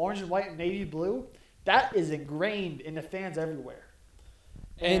and white and navy blue, that is ingrained in the fans everywhere.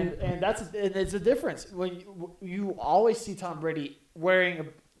 And it's a difference when you always see Tom Brady wearing a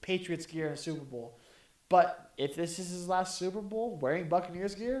Patriots gear in a Super Bowl, but if this is his last Super Bowl wearing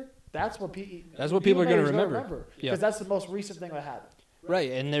Buccaneers gear, That's what people are going to remember. Because that's the most recent thing that happened.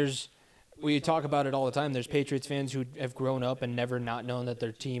 Right, and we talk about it all the time. There's Patriots fans who have grown up and never not known that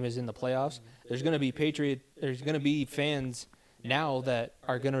their team is in the playoffs. There's going to be fans now that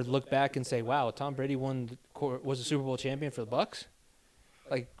are going to look back and say, "Wow, Tom Brady was a Super Bowl champion for the Bucs."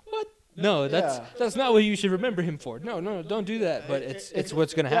 Like, what? No, that's not what you should remember him for. No, don't do that. But it's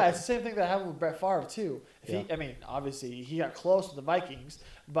what's going to happen. Yeah, it's the same thing that happened with Brett Favre too. Obviously he got close with the Vikings,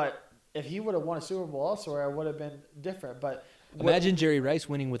 but if he would have won a Super Bowl elsewhere, it would have been different. But imagine Jerry Rice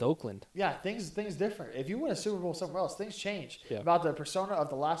winning with Oakland. Yeah, things different. If you win a Super Bowl somewhere else, things change about the persona of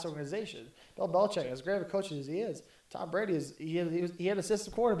the last organization. Bill Belichick, as great of a coach as he is, Tom Brady he had a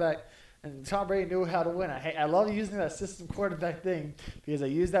system quarterback, and Tom Brady knew how to win. I love using that system quarterback thing because I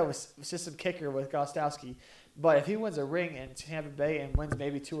used that with system kicker with Gostowski. But if he wins a ring in Tampa Bay and wins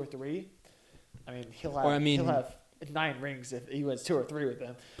maybe 2 or 3, I mean he'll have 9 rings if he wins 2 or 3 with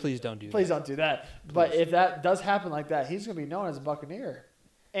them. Please don't do that. Please don't do that. Please. But if that does happen like that, he's going to be known as a Buccaneer.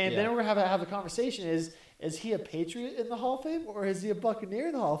 And then we're going to have the conversation is he a Patriot in the Hall of Fame or is he a Buccaneer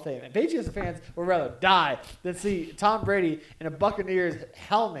in the Hall of Fame? And Patriots fans would rather die than see Tom Brady in a Buccaneers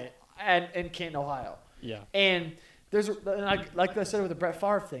helmet in Canton, Ohio. Yeah. And like I said with the Brett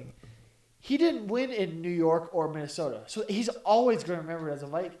Favre thing, he didn't win in New York or Minnesota. So he's always going to remember it as a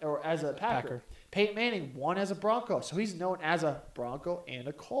Viking or as a Packer. Peyton Manning won as a Bronco, so he's known as a Bronco and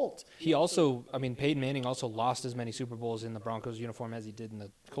a Colt. Peyton Manning also lost as many Super Bowls in the Broncos uniform as he did in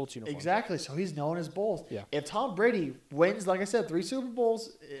the Colts uniform. Exactly, so he's known as both. Yeah. If Tom Brady wins, like I said, 3 Super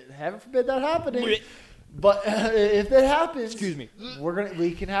Bowls, heaven forbid that happening. But if that happens, excuse me,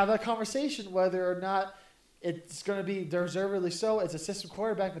 we can have that conversation whether or not it's going to be deservedly so. It's a system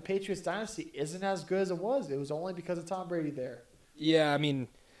quarterback. The Patriots dynasty isn't as good as it was. It was only because of Tom Brady there. Yeah, I mean.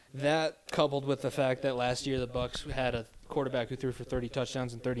 That coupled with the fact that last year the Bucs had a quarterback who threw for 30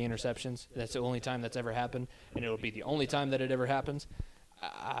 touchdowns and 30 interceptions. That's the only time that's ever happened, and it'll be the only time that it ever happens.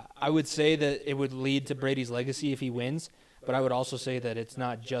 I would say that it would lead to Brady's legacy if he wins, but I would also say that it's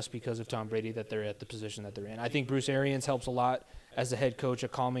not just because of Tom Brady that they're at the position that they're in. I think Bruce Arians helps a lot as the head coach, a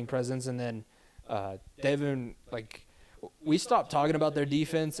calming presence, and then Devin, we stopped talking about their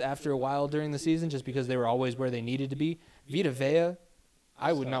defense after a while during the season just because they were always where they needed to be. Vita Vea,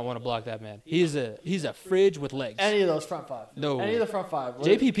 I would not want to block that man. He's a fridge with legs. Any of those front 5. No. Any of the front 5.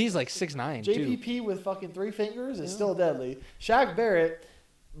 JPP's like 6'9", JPP with fucking 3 fingers is still deadly. Shaq Barrett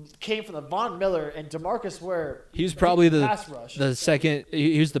came from the Von Miller and DeMarcus Ware. He was probably pass rush. the second.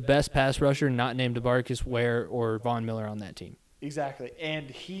 He was the best pass rusher, not named DeMarcus Ware or Von Miller on that team. Exactly. And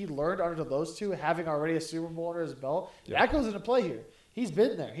he learned under those two, having already a Super Bowl under his belt. Yeah. That goes into play here. He's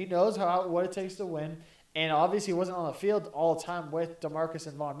been there. He knows what it takes to win. And obviously, he wasn't on the field all the time with DeMarcus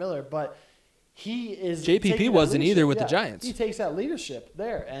and Von Miller, but he is. JPP wasn't either with the Giants. He takes that leadership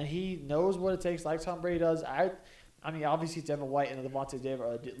there, and he knows what it takes, like Tom Brady does. I mean, obviously, Devin White and Devontae Davis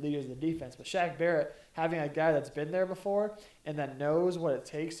are the leaders of the defense, but Shaq Barrett, having a guy that's been there before and that knows what it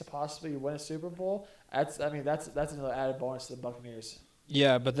takes to possibly win a Super Bowl, that's another added bonus to the Buccaneers.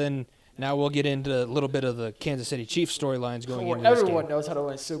 Yeah, but then. Now we'll get into a little bit of the Kansas City Chiefs storylines going into this game. Everyone knows how to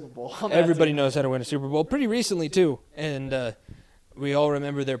win a Super Bowl. Everybody knows how to win a Super Bowl pretty recently, too. And we all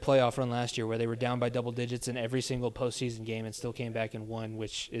remember their playoff run last year where they were down by double digits in every single postseason game and still came back and won,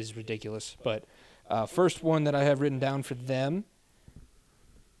 which is ridiculous. But first one that I have written down for them,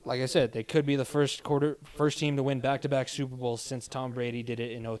 like I said, they could be the first team to win back-to-back Super Bowls since Tom Brady did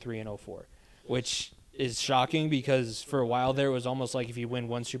it in 2003 and 2004, which is shocking because for a while there it was almost like if you win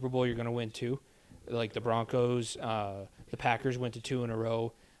 1 Super Bowl, you're going to win 2. Like the Broncos, the Packers went to 2 in a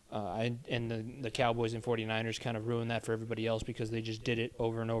row, and the Cowboys and 49ers kind of ruined that for everybody else because they just did it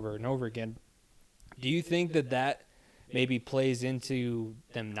over and over and over again. Do you think that maybe plays into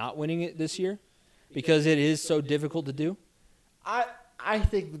them not winning it this year because it is so difficult to do? I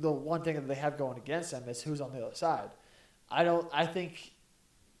think the one thing that they have going against them is who's on the other side. I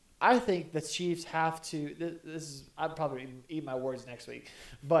think the Chiefs have to. I'll probably eat my words next week,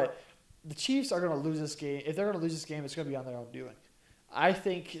 but the Chiefs are going to lose this game. If they're going to lose this game, it's going to be on their own doing. I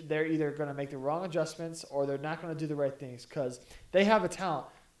think they're either going to make the wrong adjustments or they're not going to do the right things because they have a talent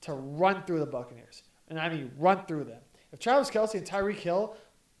to run through the Buccaneers, and I mean run through them. If Travis Kelce and Tyreek Hill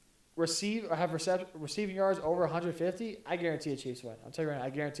have receiving yards over 150, I guarantee a Chiefs win. I'm telling you right now, I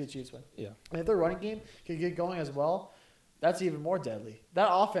guarantee a Chiefs win. Yeah. And if their running game can get going as well, that's even more deadly. That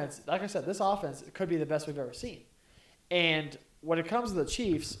offense, like I said, this offense could be the best we've ever seen. And when it comes to the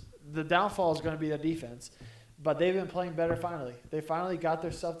Chiefs, the downfall is going to be the defense. But they've been playing better finally. They finally got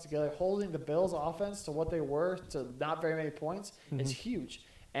their stuff together. Holding the Bills' offense to what they were to not very many points is huge.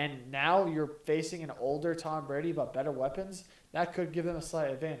 And now you're facing an older Tom Brady but better weapons. that could give them a slight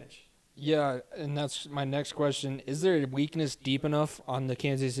advantage. Yeah, and that's my next question. Is there a weakness deep enough on the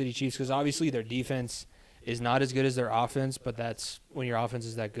Kansas City Chiefs? Because obviously their defense is not as good as their offense, but that's when your offense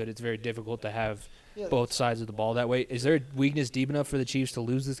is that good, it's very difficult to have both sides of the ball that way. Is there a weakness deep enough for the Chiefs to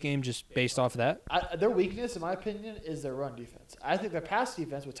lose this game just based off of that? Their weakness, in my opinion, is their run defense. I think their pass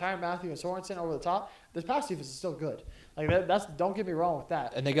defense with Tyrann Mathieu and Sorensen over the top, their pass defense is still good. Like that's don't get me wrong with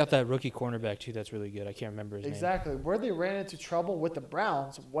that. And they got that rookie cornerback too. That's really good. I can't remember his name. Exactly. Where they ran into trouble with the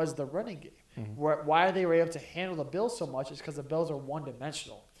Browns was the running game. Mm-hmm. Why they were able to handle the Bills so much is because the Bills are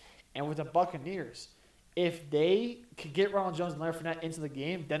one-dimensional. And with the Buccaneers, if they could get Ronald Jones and Leonard Fournette into the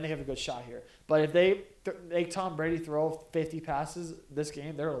game, then they have a good shot here. But if they make Tom Brady throw 50 passes this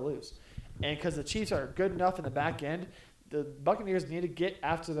game, they're going to lose. And because the Chiefs are good enough in the back end, the Buccaneers need to get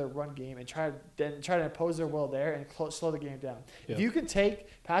after their run game and try to impose their will there and slow the game down. Yeah. If you can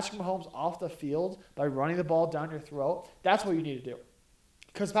take Patrick Mahomes off the field by running the ball down your throat, that's what you need to do.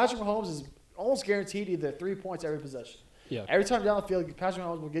 Because Patrick Mahomes is almost guaranteed either 3 points every possession. Yeah. Every time down the field, Patrick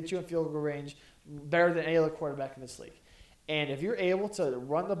Mahomes will get you in field goal range better than any other quarterback in this league. And if you're able to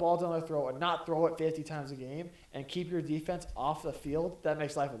run the ball down their throat and not throw it 50 times a game and keep your defense off the field, that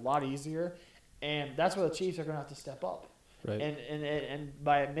makes life a lot easier. And that's where the Chiefs are going to have to step up. Right. And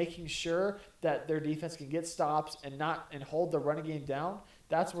by making sure that their defense can get stops and hold the running game down,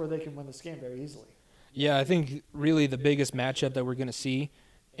 that's where they can win this game very easily. Yeah, I think really the biggest matchup that we're going to see,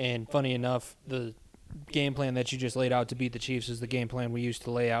 and funny enough, the game plan that you just laid out to beat the Chiefs is the game plan we used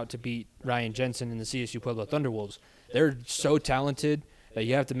to lay out to beat Ryan Jensen and the CSU Pueblo Thunderwolves. They're so talented that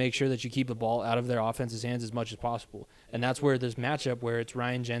you have to make sure that you keep the ball out of their offense's hands as much as possible. And that's where this matchup where it's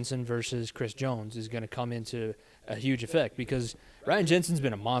Ryan Jensen versus Chris Jones is going to come into a huge effect because Ryan Jensen's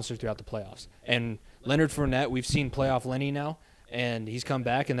been a monster throughout the playoffs. And Leonard Fournette, we've seen playoff Lenny now, and he's come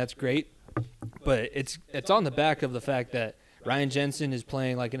back, and that's great. But it's on the back of the fact that Ryan Jensen is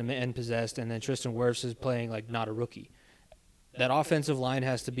playing like an man possessed, and then Tristan Wirfs is playing like not a rookie. That offensive line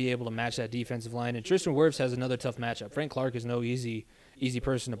has to be able to match that defensive line, and Tristan Wirfs has another tough matchup. Frank Clark is no easy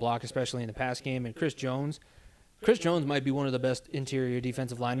person to block, especially in the pass game, and Chris Jones might be one of the best interior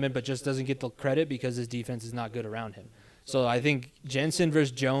defensive linemen, but just doesn't get the credit because his defense is not good around him. So I think Jensen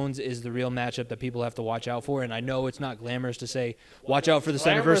versus Jones is the real matchup that people have to watch out for. And I know it's not glamorous to say watch out for the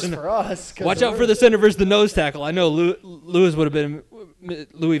center versus the nose tackle. I know Louis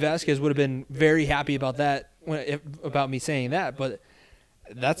Vasquez would have been very happy about that about me saying that, but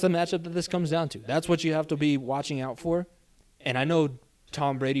that's the matchup that this comes down to. That's what you have to be watching out for. And I know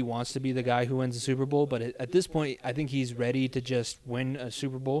Tom Brady wants to be the guy who wins the Super Bowl, but at this point, I think he's ready to just win a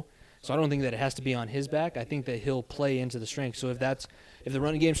Super Bowl. So I don't think that it has to be on his back. I think that he'll play into the strength. So if the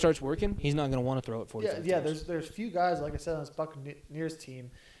running game starts working, he's not going to want to throw it 45 times. Yeah, there's few guys, like I said, on this Buccaneers team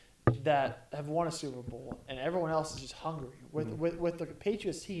that have won a Super Bowl, and everyone else is just hungry. With the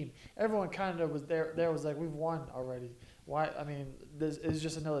Patriots team, everyone kind of was there was like, we've won already. Why? I mean, this is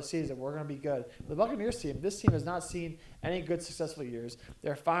just another season. We're going to be good. The Buccaneers team, this team has not seen any good, successful years.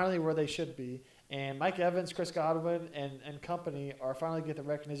 They're finally where they should be. And Mike Evans, Chris Godwin, and company are finally getting the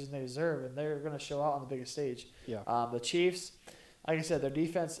recognition they deserve, and they're going to show out on the biggest stage. Yeah. The Chiefs, like I said, their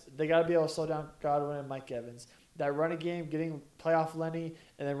defense, they got to be able to slow down Godwin and Mike Evans. That running game, getting playoff Lenny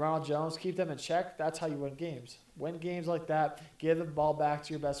and then Ronald Jones, keep them in check. That's how you win games. Win games like that. Give the ball back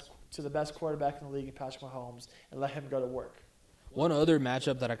to the best quarterback in the league, in Patrick Mahomes, and let him go to work. One other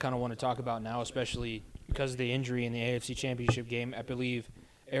matchup that I kind of want to talk about now, especially because of the injury in the AFC Championship game, I believe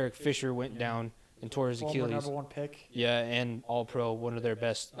Eric Fisher went down and tore his Achilles. Number one pick. Yeah, and All-Pro, one of their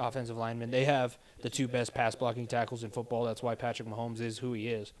best offensive linemen. They have the two best pass-blocking tackles in football. That's why Patrick Mahomes is who he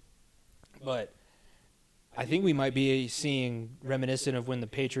is. But I think we might be seeing reminiscent of when the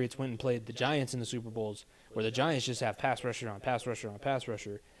Patriots went and played the Giants in the Super Bowls, where the Giants just have pass rusher on pass rusher on pass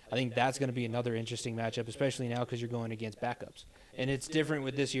rusher. I think that's going to be another interesting matchup, especially now because you're going against backups. And it's different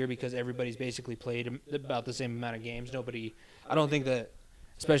with this year because everybody's basically played about the same amount of games. I don't think that,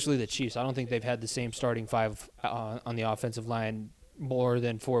 especially the Chiefs, I don't think they've had the same starting five on the offensive line more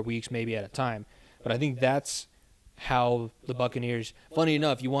than 4 weeks maybe at a time. But I think that's how the Buccaneers, funny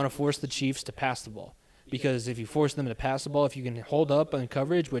enough, you want to force the Chiefs to pass the ball. Because if you force them to pass the ball, if you can hold up on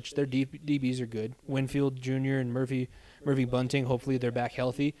coverage, which their DBs are good, Winfield Jr. and Murphy Bunting, hopefully they're back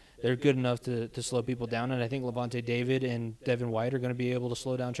healthy. They're good enough to slow people down, and I think Levante David and Devin White are going to be able to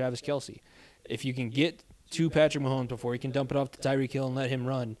slow down Travis Kelce. If you can get to Patrick Mahomes before he can dump it off to Tyreek Hill and let him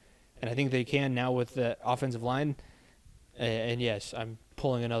run, and I think they can now with the offensive line. And yes, I'm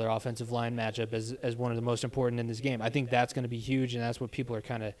pulling another offensive line matchup as one of the most important in this game. I think that's going to be huge, and that's what people are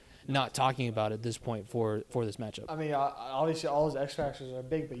kind of not talking about at this point for this matchup. I mean, obviously all those X factors are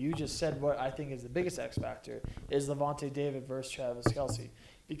big, but you just said what I think is the biggest X factor is Lavonte David versus Travis Kelce,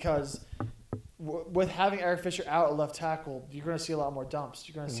 because with having Eric Fisher out at left tackle, you're going to see a lot more dumps.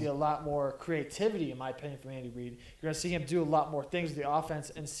 You're going to see a lot more creativity, in my opinion, from Andy Reid. You're going to see him do a lot more things with the offense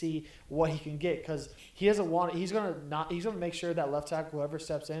and see what he can get, because he doesn't want. He's going to make sure that left tackle, whoever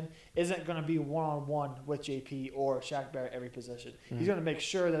steps in, isn't going to be one-on-one with JP or Shaq Barrett every position. He's going to make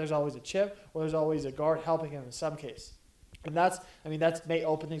sure that there's always a chip or there's always a guard helping him in some case. And that may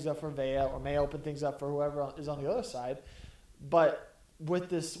open things up for Vea or may open things up for whoever is on the other side, but with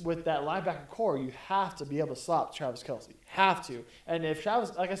that linebacker core, you have to be able to stop Travis Kelce. Have to. And if Travis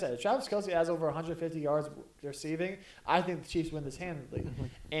Kelce has over 150 yards receiving, I think the Chiefs win this handily.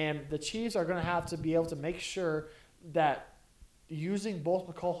 And the Chiefs are going to have to be able to make sure that using both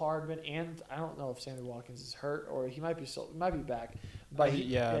McCole Hardman and I don't know if Sammy Watkins is hurt or he might be back, but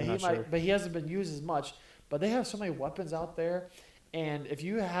but he hasn't been used as much. But they have so many weapons out there, and if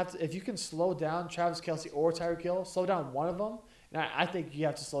you can slow down Travis Kelce or Tyreek Hill, slow down one of them. And I think you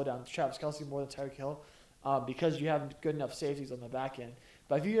have to slow down Travis Kelce more than Tyreek Hill because you have good enough safeties on the back end.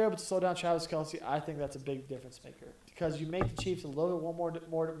 But if you're able to slow down Travis Kelce, I think that's a big difference maker because you make the Chiefs a little bit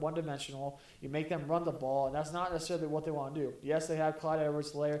more one-dimensional. You make them run the ball, and that's not necessarily what they want to do. Yes, they have Clyde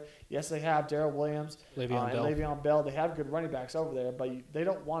Edwards-Helaire. Yes, they have Darrell Williams and Le'Veon Bell. They have good running backs over there, but they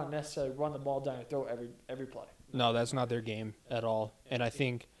don't want to necessarily run the ball down your throat every play. No, that's not their game at all. And I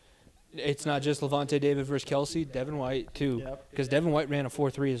think it's not just Lavonte David versus Kelce, Devin White too, because Devin White ran a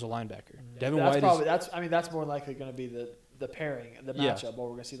 4.3 as a linebacker. That's more likely going to be the pairing, the matchup, where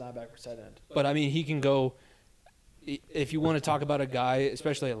we're going to see linebacker side end. But I mean, he can go. If you want to talk about a guy,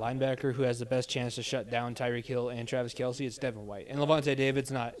 especially a linebacker, who has the best chance to shut down Tyreek Hill and Travis Kelce, it's Devin White. And Lavonte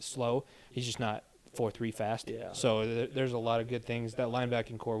David's not slow; he's just not 4.3 fast. Yeah. So there's a lot of good things. That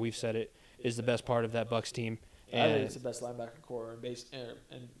linebacking core, we've said it, is the best part of that Bucs team. I think it's the best linebacker core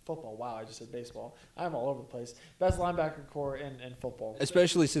in football. Wow, I just said baseball. I'm all over the place. Best linebacker core in football.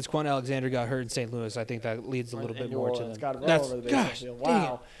 Especially since Quan Alexander got hurt in St. Louis. I think that leads a little bit more to them. Got to roll over the baseball field.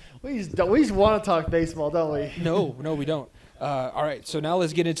 Wow. We just want to talk baseball, don't we? No, we don't. All right, so now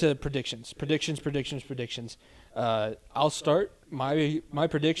let's get into predictions. I'll start. My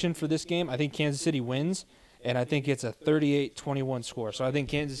prediction for this game, I think Kansas City wins. And I think it's a 38-21 score. So I think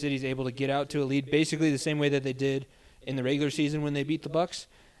Kansas City's able to get out to a lead basically the same way that they did in the regular season when they beat the Bucs.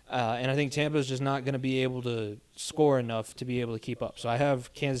 And I think Tampa's just not going to be able to score enough to be able to keep up. So I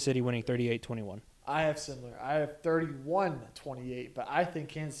have Kansas City winning 38-21. I have similar. I have 31-28. But I think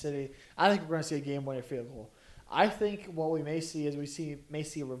Kansas City, I think we're going to see a game-winning field goal. I think what we may see is may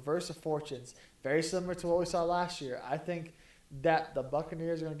see a reverse of fortunes, very similar to what we saw last year. I think that the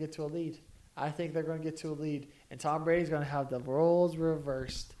Buccaneers are going to get to a lead. I think they're going to get to a lead, and Tom Brady's going to have the roles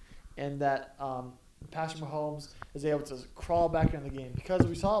reversed, and that Patrick Mahomes is able to crawl back into the game. Because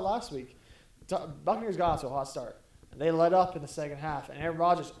we saw it last week. Buccaneers got off to a hot start. And they let up in the second half, and Aaron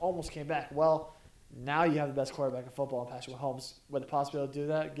Rodgers almost came back. Well, now you have the best quarterback in football, Patrick Mahomes. With the possibility to do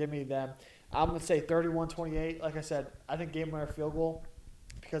that, give me them. I'm going to say 31-28. Like I said, I think game-winner field goal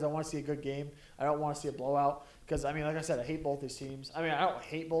because I want to see a good game. I don't want to see a blowout. Because, I mean, like I said, I hate both these teams. I mean, I don't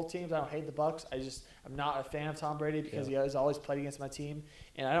hate both teams. I don't hate the Bucs. I'm not a fan of Tom Brady because he has always played against my team.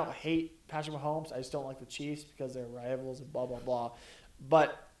 And I don't hate Patrick Mahomes. I just don't like the Chiefs because they're rivals and blah, blah, blah.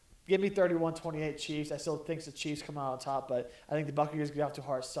 But give me 31-28 Chiefs. I still think the Chiefs come out on top, but I think the Buccaneers get off to a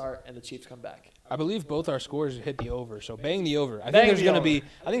hard start and the Chiefs come back. I believe both our scores hit the over, so bang the over. I think there's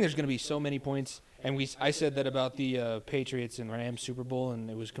going to be so many points. And I said that about the Patriots and Rams Super Bowl, and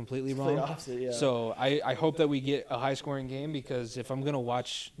it was completely wrong. The opposite, yeah. So I hope that we get a high-scoring game because if I'm going to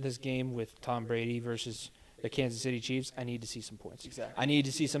watch this game with Tom Brady versus the Kansas City Chiefs, I need to see some points. Exactly. I need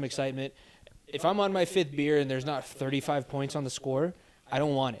to see some excitement. If I'm on my fifth beer and there's not 35 points on the score, I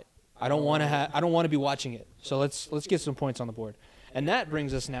don't want it. I don't want to be watching it. So let's get some points on the board. And that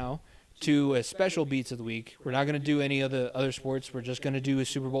brings us now to a special Beats of the Week. We're not going to do any of the other sports. We're just going to do a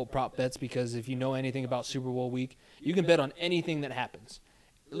Super Bowl prop bets because if you know anything about Super Bowl week, you can bet on anything that happens.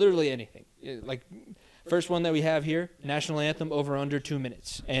 Literally anything. Like, first one that we have here, National Anthem over under 2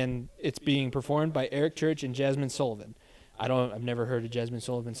 minutes. And it's being performed by Eric Church and Jasmine Sullivan. I've never heard a Jasmine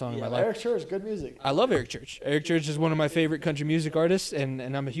Sullivan song in my life. Eric Church, good music. I love Eric Church. Eric Church is one of my favorite country music artists, and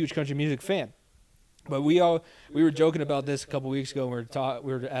I'm a huge country music fan. But we were joking about this a couple weeks ago. And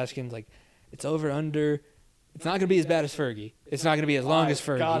we were asking, like, it's over under. It's not going to be as bad as Fergie. It's not going to be as long as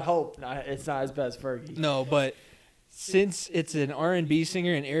Fergie. God hope it's not as bad as Fergie. No, but since it's an R&B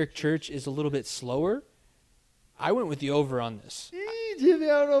singer and Eric Church is a little bit slower, I went with the over on this. Jimmy,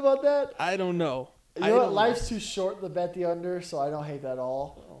 I don't know about that. I don't know. You know what? Life's too short to bet the under, so I don't hate that at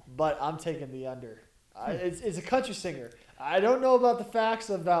all. But I'm taking the under. It's a country singer. I don't know about the facts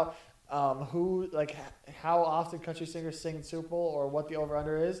about how often country singers sing in Super Bowl or what the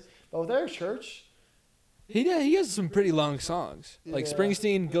over-under is. But with Eric Church, he has some pretty long songs. Like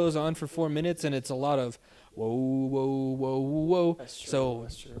Springsteen goes on for 4 minutes, and it's a lot of whoa, whoa, whoa, whoa. That's true. So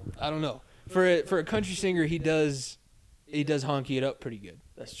That's true. I don't know. For a country singer, he does honky it up pretty good.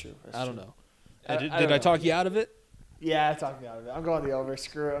 That's true. I don't know. Did Did I talk you out of it? Yeah, I talked me out of it. I'm going the over.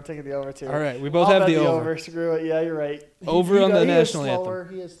 Screw it. I'm taking the over too. All right, we both I'll have bet the over. Screw it. Yeah, you're right. Over on the national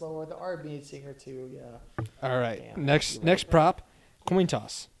anthem. He is slower. The R&B singer too. Yeah. All right. Damn. Next prop, coin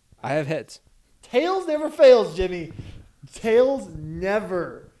toss. I have heads. Tails never fails, Jimmy. Tails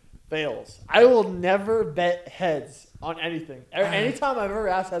never fails. I will never bet heads on anything. Anytime I've ever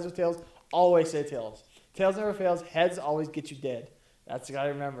asked heads or tails, always say tails. Tails never fails. Heads always get you dead. That's what you got to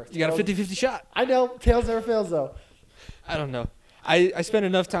remember. You got a 50-50 shot. I know. Tails never fails, though. I don't know. I spent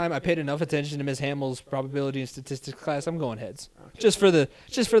enough time. I paid enough attention to Ms. Hamill's probability and statistics class. I'm going heads, just for the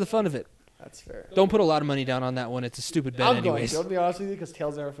fun of it. That's fair. Don't put a lot of money down on that one. It's a stupid bet, anyways. I'll be honest with you, because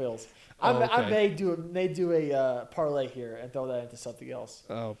tails never fails. Okay. I may do a parlay here and throw that into something else.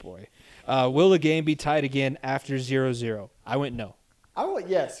 Oh boy. Will the game be tied again after 0-0? I went no. I went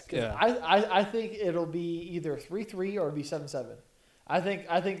yes. Cause Yeah. I think it'll be either 3-3 or it'll be 7-7. I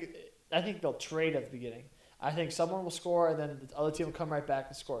think they'll trade at the beginning. I think someone will score, and then the other team will come right back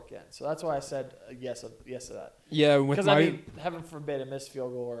and score again. So that's why I said yes to that. Yeah, with Because, my heaven forbid a missed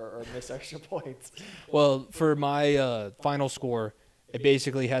field goal or missed extra points. well, for my final score, it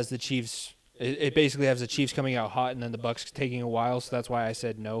basically has the Chiefs. It basically has the Chiefs coming out hot, and then the Bucks taking a while. So that's why I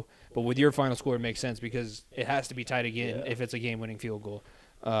said no. But with your final score, it makes sense because it has to be tied again if it's a game-winning field goal.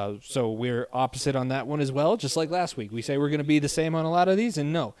 So we're opposite on that one as well, just like last week. We say we're going to be the same on a lot of these,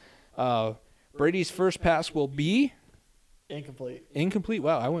 and no. Brady's first pass will be incomplete.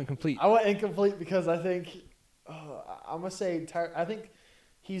 Wow, I went complete. I went incomplete because I think I'm gonna say I think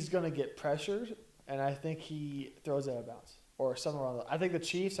he's gonna get pressured, and I think he throws it out of bounds or somewhere around. I think the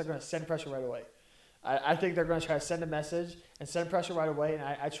Chiefs are gonna send pressure right away. I think they're going to try to send a message and send pressure right away, and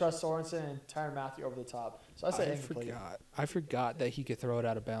I trust Sorensen and Tyrann Mathieu over the top. So I say incomplete. I forgot that he could throw it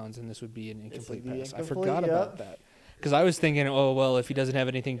out of bounds, and this would be an incomplete pass. I incomplete, forgot about that. Because I was thinking, oh, well, if he doesn't have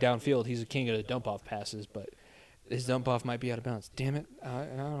anything downfield, he's a king of the dump-off passes, but his dump-off might be out of bounds. Damn it. I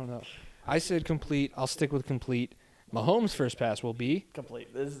don't know. I said complete. I'll stick with complete. Mahomes' first pass will be complete.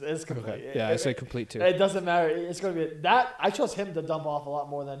 It's complete. Okay. Yeah, I said complete too. It doesn't matter. It's going to be that. I trust him to dump off a lot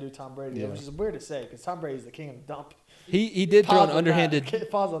more than I do Tom Brady, which is weird to say because Tom Brady's the king of the dump. He did throw an underhanded.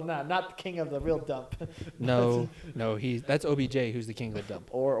 Pause on that. Not the king of the real dump. No, that's OBJ who's the king of the dump.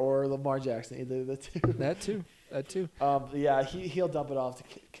 Or Lamar Jackson, either of the two. That too. Yeah, he'll dump it off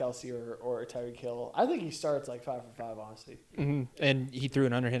to Kelsey or Tyreek Hill. I think he starts like 5 for 5, honestly. Mm-hmm. And he threw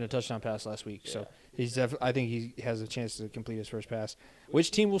an underhanded touchdown pass last week, so he's I think he has a chance to complete his first pass.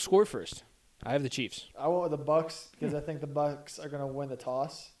 Which team will score first? I have the Chiefs. I went with the Bucks because I think the Bucks are going to win the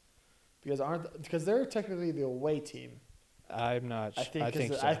toss because they're technically the away team. I'm not. I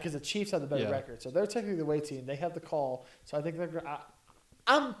think so. Because the Chiefs have the better record, so they're technically the away team. They have the call, so I think they're going to.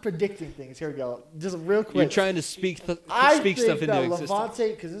 I'm predicting things. Here we go. Just real quick. You're trying to speak stuff into existence.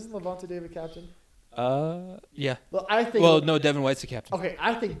 Levante, because isn't Levante David captain? Yeah. Well, I think. Well, no, Devin White's the captain. Okay,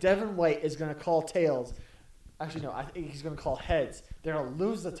 I think Devin White is going to call tails. Actually, no. I think he's going to call heads. They're going to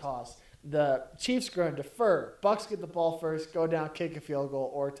lose the toss. The Chiefs are going to defer. Bucks get the ball first, go down, kick a field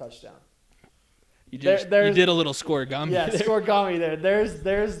goal or a touchdown. You did a little scoregami. Yeah, scoregami there.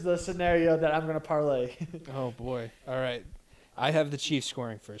 There's the scenario that I'm going to parlay. Oh boy! All right. I have the Chiefs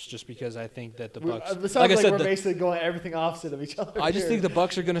scoring first, just because I think that the Bucks. It sounds like we're basically going everything opposite of each other. I just think the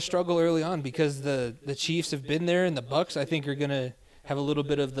Bucks are going to struggle early on because the Chiefs have been there, and the Bucks I think are going to have a little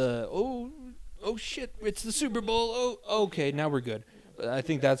bit of the oh shit, it's the Super Bowl. Oh, okay, now we're good. I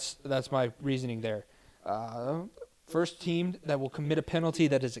think that's my reasoning there. First team that will commit a penalty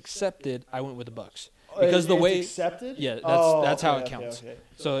that is accepted, I went with the Bucks. Because the way accepted, yeah, that's how it counts. Okay.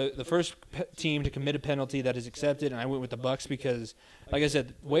 So the first team to commit a penalty that is accepted, and I went with the Bucks because, like I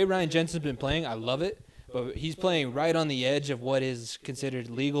said, the way Ryan Jensen's been playing, I love it. But he's playing right on the edge of what is considered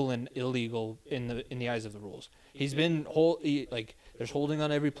legal and illegal in the eyes of the rules. He's been there's holding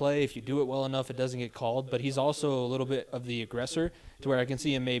on every play. If you do it well enough, it doesn't get called. But he's also a little bit of the aggressor, to where I can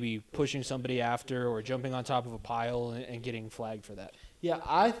see him maybe pushing somebody after or jumping on top of a pile and getting flagged for that. Yeah,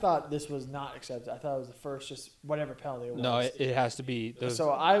 I thought this was not accepted. I thought it was the first, just whatever penalty it was. No, it has to be. So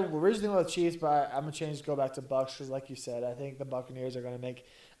I originally went with Chiefs, but I'm going to change to go back to Bucks because, like you said, I think the Buccaneers are going to make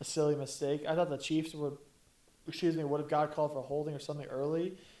a silly mistake. I thought the Chiefs would would have got called for holding or something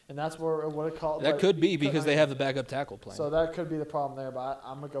early, and that's where it would have called. That could be because they have the backup tackle playing. So that could be the problem there, but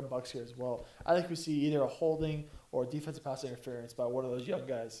I'm going to go Bucks here as well. I think we see either a holding or defensive pass interference by one of those young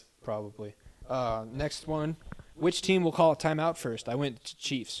guys. Probably. Next one. Which team will call a timeout first? I went to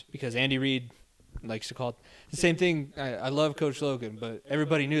Chiefs because Andy Reid likes to call it the same thing. I love Coach Logan, but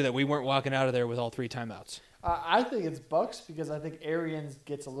everybody knew that we weren't walking out of there with all 3 timeouts. I think it's Bucks because I think Arians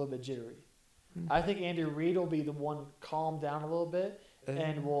gets a little bit jittery. I think Andy Reid will be the one calm down a little bit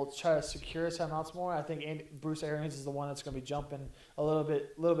and will try to secure his timeouts more. I think Bruce Arians is the one that's going to be jumping a little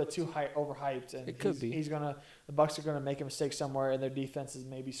bit too high, overhyped, and it could be. The Bucks are going to make a mistake somewhere, and their defense is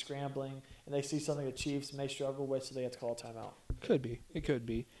maybe scrambling, and they see something the Chiefs may struggle with, so they have to call a timeout. Could be. It could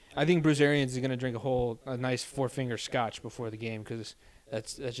be. I think Bruce Arians is going to drink a nice 4-finger scotch before the game because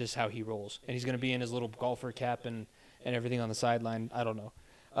that's just how he rolls, and he's going to be in his little golfer cap and everything on the sideline. I don't know.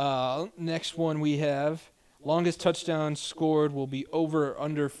 Next one we have. Longest touchdown scored will be over or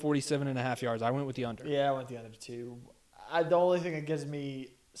under 47.5 yards. I went with the under. Yeah, I went the under too. The only thing that gives me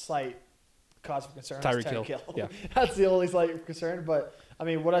slight cause for concern is Tyreek Hill. Yeah. That's the only slight concern. But, I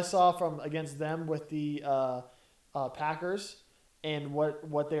mean, what I saw from against them with the Packers and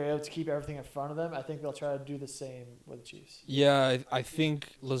what they were able to keep everything in front of them, I think they'll try to do the same with the Chiefs. Yeah, I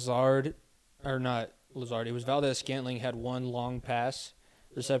think it was Valdez-Scantling had one long pass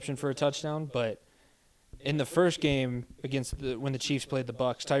reception for a touchdown, but in the first game when the Chiefs played the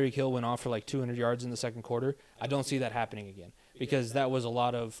Bucs, Tyreek Hill went off for like 200 yards in the second quarter. I don't see that happening again because that was a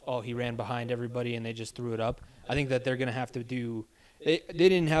lot of, he ran behind everybody and they just threw it up. I think that they're going to have to do – they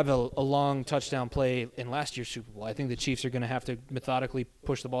didn't have a long touchdown play in last year's Super Bowl. I think the Chiefs are going to have to methodically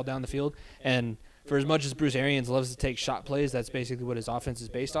push the ball down the field. And for as much as Bruce Arians loves to take shot plays, that's basically what his offense is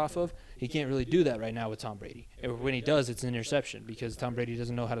based off of. He can't really do that right now with Tom Brady. And when he does, it's an interception because Tom Brady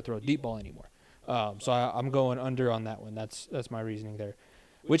doesn't know how to throw a deep ball anymore. So I'm going under on that one. That's my reasoning there.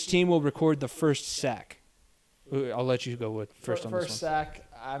 Which team will record the first sack? I'll let you go with first on this one. First sack,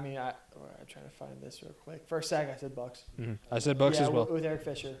 I mean, I'm trying to find this real quick. First sack, I said Bucks. Mm-hmm. I said Bucks as well. With Eric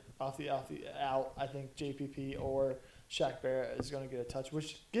Fisher off the out, I think JPP or Shaq Barrett is going to get a touch,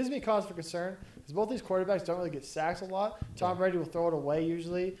 which gives me cause for concern because both these quarterbacks don't really get sacks a lot. Tom Brady will throw it away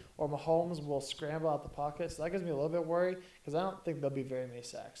usually, or Mahomes will scramble out the pocket. So that gives me a little bit worried because I don't think there'll be very many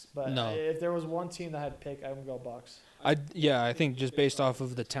sacks. But if there was one team that had pick, I would go Bucks. I think just based off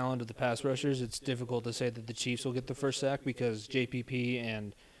of the talent of the pass rushers, it's difficult to say that the Chiefs will get the first sack because JPP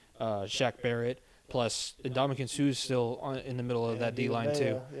and Shaq Barrett plus Ndamukong Suh is still in the middle of that D-line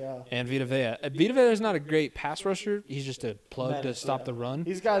too. Yeah. And Vita Vea. Vita Vea is not a great pass rusher. He's just a plug to stop the run.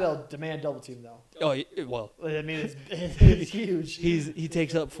 He's a guy that'll demand double team though. Oh, well. I mean, it's huge. He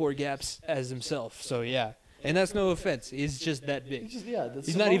takes up 4 gaps as himself. So, yeah. And that's no offense. He's just that big.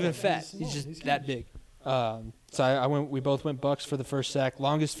 He's not even fat. He's just that big. So we both went Bucks for the first sack.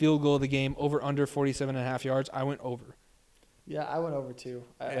 Longest field goal of the game, over under 47.5 yards. I went over. Yeah, I went over too.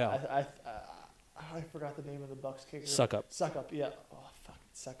 I forgot the name of the Bucks kicker. Suck up, yeah. Oh, fucking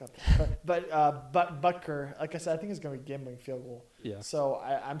suck up. But Butker, like I said, I think it's going to be a game-winning field goal. Yeah. So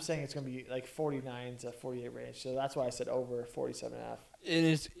I'm saying it's going to be like 49 to 48 range. So that's why I said over 47.5. And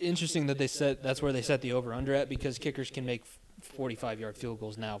it's interesting that that's where they set the over-under at because kickers can make 45-yard field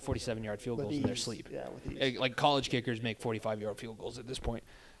goals now, 47-yard field goals in their sleep. Yeah, with ease. Like college kickers make 45-yard field goals at this point.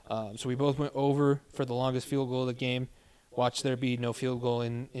 So we both went over for the longest field goal of the game. Watch there be no field goal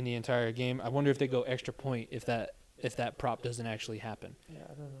in the entire game. I wonder if they go extra point if that prop doesn't actually happen. Yeah, I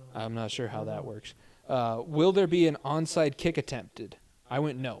don't know. I'm not sure how that works. Will there be an onside kick attempted? I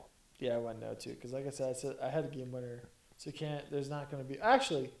went no. Yeah, I went no too because like I said, I had a game winner. So there's not going to be –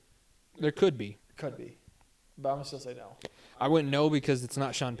 actually. There could be. Could be. But I'm going to still say no. I went no because it's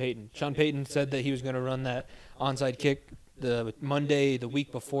not Sean Payton. Sean Payton said that he was going to run that onside kick the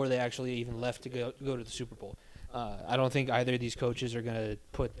week before they actually even left to go to the Super Bowl. I don't think either of these coaches are going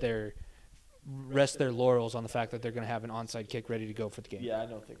to rest their laurels on the fact that they're going to have an onside kick ready to go for the game. Yeah, I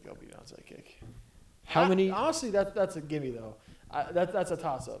don't think there'll be an onside kick. Honestly, that's a gimme though. That's a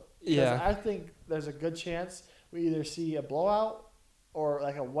toss up. Yeah, I think there's a good chance we either see a blowout or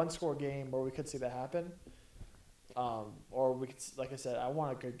like a 1-score game where we could see that happen. Or we could, like I said, I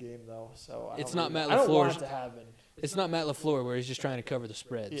want a good game though. So it's not Matt LaFleur. I don't want it to happen. It's not Matt LaFleur where he's just trying to cover the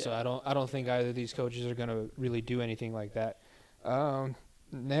spread. Yeah. So I don't think either of these coaches are going to really do anything like that.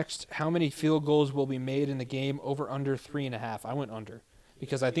 Next, how many field goals will be made in the game? Over under 3.5. I went under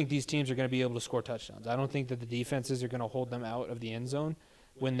because I think these teams are going to be able to score touchdowns. I don't think that the defenses are going to hold them out of the end zone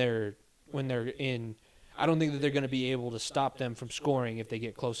when they're in. I don't think that they're going to be able to stop them from scoring if they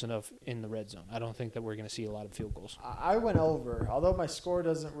get close enough in the red zone. I don't think that we're going to see a lot of field goals. I went over. Although my score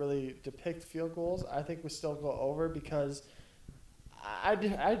doesn't really depict field goals, I think we still go over because I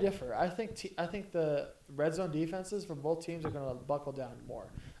differ. I think the red zone defenses for both teams are going to buckle down more.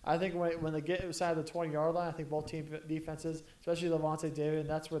 I think when they get inside the 20-yard line, I think both team defenses, especially Levante David, and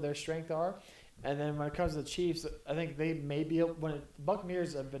that's where their strength are. And then when it comes to the Chiefs, I think they may be able, the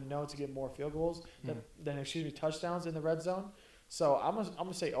Buccaneers have been known to get more field goals than touchdowns in the red zone. So I'm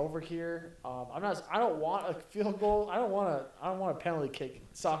gonna say over here. I don't want a field goal. I don't want a penalty kick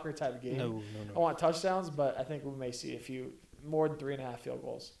soccer type of game. No. I want touchdowns, but I think we may see a few more than 3.5 field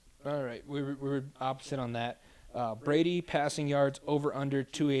goals. All right, we were opposite on that. Brady passing yards over under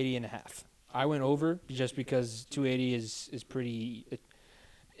 280.5. I went over just because 280 is pretty.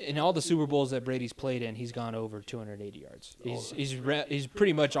 In all the Super Bowls that Brady's played in, he's gone over 280 yards. He's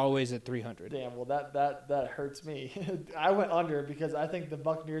pretty much always at 300. Damn, well that hurts me. I went under because I think the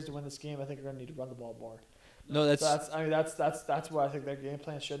Buccaneers to win this game, I think are going to need to run the ball more. No, that's what I think their game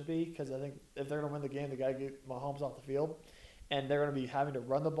plan should be, because I think if they're going to win the game, they got to get Mahomes off the field, and they're going to be having to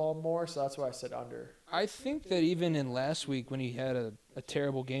run the ball more. So that's why I said under. I think that even in last week when he had a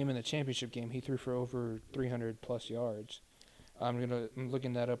terrible game in the championship game, he threw for over 300 plus yards. I'm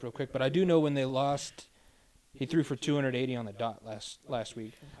looking that up real quick, but I do know when they lost, he threw for 280 on the dot last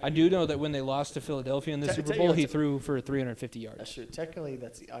week. I do know that when they lost to Philadelphia in the Super Bowl, he threw for 350 yards. That's true. Technically,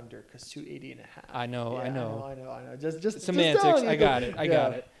 that's the under because 280.5. I know. Just semantics. I got it.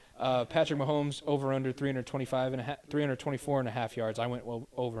 Patrick Mahomes over under 324.5 yards. I went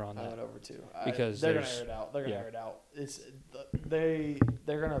over on that. I went over too. Because they're gonna air it out. They're gonna air it out.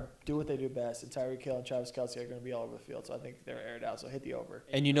 They're gonna do what they do best. And Tyreek Hill and Travis Kelce are gonna be all over the field. So I think they're aired out. So hit the over.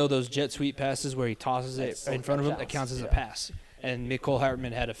 And you know those jet sweep passes where he tosses it in front of him, that counts as a pass. And Mecole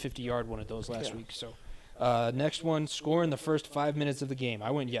Hardman had a 50-yard one of those last week. So next one, score in the first 5 minutes of the game. I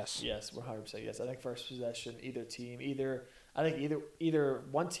went yes. Yes, 100% yes. I think first possession, either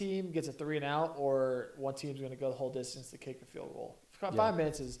one team gets a 3-and-out, or one team's going to go the whole distance to kick the field goal. 5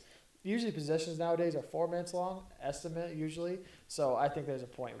 minutes is usually possessions nowadays are 4 minutes long, estimate usually. So I think there's a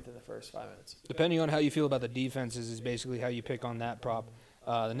point within the first 5 minutes. Depending on how you feel about the defenses is basically how you pick on that prop.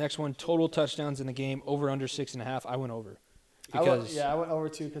 The next one, total touchdowns in the game, over under 6.5. I went over. I went over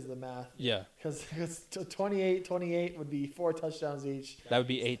too because of the math. Yeah. Because 28 would be 4 touchdowns each. That would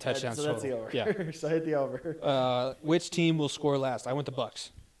be 8 touchdowns total. So that's the over. Yeah. So hit the over. Which team will score last? I went the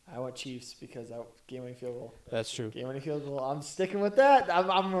Bucs. I went Chiefs because that game-winning field goal. That's true. Game-winning field goal. I'm sticking with that.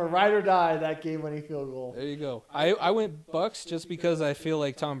 I'm a ride or die that game-winning field goal. There you go. I went Bucs just because I feel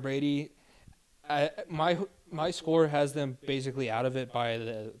like Tom Brady. My score has them basically out of it by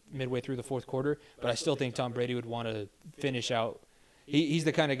the midway through the fourth quarter, but I still think Tom Brady would want to finish out. He's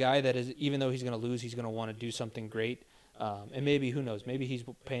the kind of guy that is, even though he's going to lose, he's going to want to do something great. And maybe, who knows, maybe he's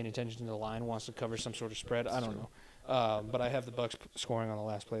paying attention to the line, wants to cover some sort of spread. I don't know. But I have the Bucs scoring on the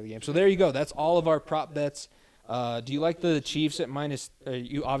last play of the game. So there you go. That's all of our prop bets. Do you like the Chiefs at minus?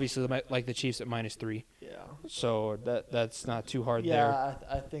 You obviously like the Chiefs at -3. Yeah. So that's not too hard there. Yeah,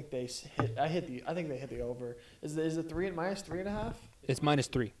 I think they hit. I think they hit the over. Is it -3.5? It's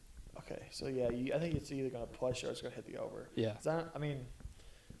 -3. Okay, so yeah, I think it's either going to push or it's going to hit the over. Yeah.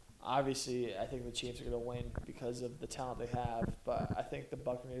 Obviously, I think the Chiefs are going to win because of the talent they have, but I think the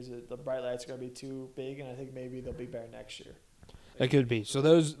Buccaneers, the bright lights are going to be too big, and I think maybe they'll be better next year. That could be. So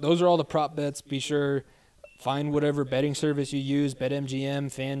those are all the prop bets. Be sure, find whatever betting service you use, BetMGM,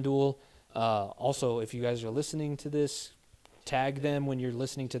 FanDuel. Also, if you guys are listening to this, tag them when you're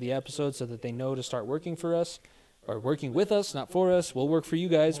listening to the episode so that they know to start working for us. Or working with us, not for us. We'll work for you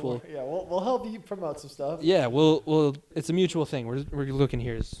guys. We'll help you promote some stuff. Yeah, we'll. It's a mutual thing. We're looking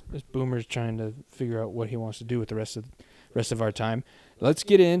here. This Boomer's trying to figure out what he wants to do with the rest of our time. Let's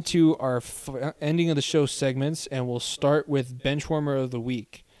get into our ending of the show segments, and we'll start with Benchwarmer of the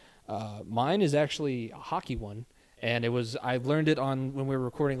Week. Mine is actually a hockey one, and I learned it on when we were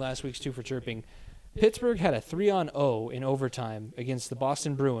recording last week's Two for Chirping. Pittsburgh had a 3-on-0 in overtime against the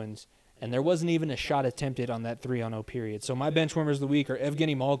Boston Bruins. And there wasn't even a shot attempted on that 3-on-0 period. So my benchwarmers of the week are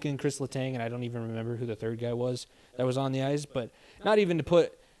Evgeny Malkin, Chris Letang, and I don't even remember who the third guy was that was on the ice. But not even to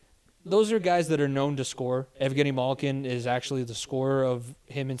put – those are guys that are known to score. Evgeny Malkin is actually the scorer of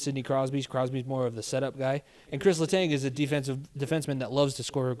him and Sidney Crosby. Crosby's more of the setup guy. And Chris Letang is a defenseman that loves to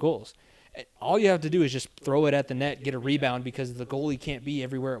score goals. And all you have to do is just throw it at the net, get a rebound, because the goalie can't be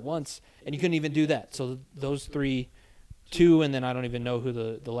everywhere at once. And you couldn't even do that. So those three – 2, and then I don't even know who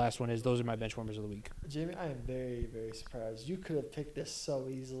the last one is. Those are my benchwarmers of the week. Jamie, I am very, very surprised. You could have picked this so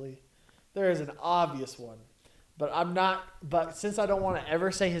easily. There is an obvious one, but I'm not. But since I don't want to ever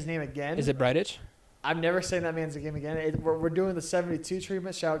say his name again, is it Bridich? I'm never saying that man's game again. We're doing the 72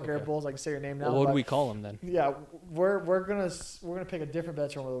 treatment. Shout out Garrett Bowles. I can say your name now. Well, what do we call him then? Yeah, we're gonna pick a different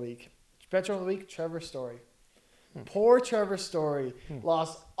bench warmer of the week. Bench warmer of the week, Trevor Story. Poor Trevor Story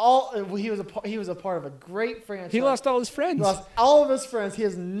lost all. He was a part of a great franchise. He lost all his friends. He lost all of his friends. He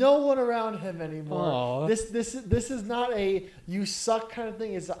has no one around him anymore. Aww. This is not a you suck kind of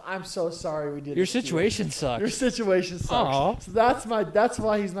thing. It's a, I'm so sorry we did. Your this to you. situation sucks. Your situation sucks. Aww. So that's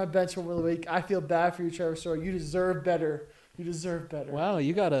why he's my bench warmer of the week. I feel bad for you, Trevor Story. You deserve better. You deserve better. Wow,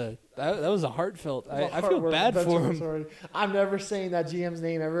 you got that was a heartfelt. I feel bad for him. Story. I'm never saying that GM's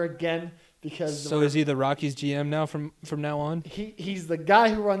name ever again. Because so is he the Rockies GM now from now on? He's the guy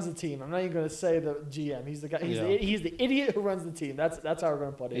who runs the team. I'm not even going to say the GM. He's the guy. He's the idiot who runs the team. That's how we're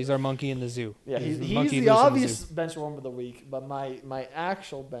going to put it. He's our monkey in the zoo. Yeah, he's the obvious bench warmer of the week. But my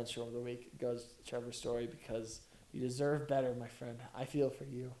actual bench warmer of the week goes to Trevor Story because you deserve better, my friend. I feel for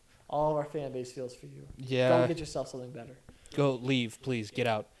you. All of our fan base feels for you. Yeah. Go get yourself something better. Go leave, please. Get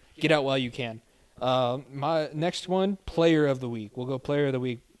out. Get out while you can. My next one, player of the week. We'll go player of the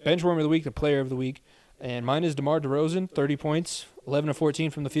week. Bench warmer of the week, the player of the week. And mine is DeMar DeRozan, 30 points, 11 of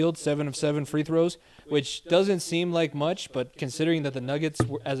 14 from the field, 7 of 7 free throws, which doesn't seem like much, but considering that the Nuggets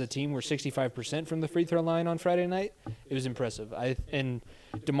as a team were 65% from the free throw line on Friday night, it was impressive. And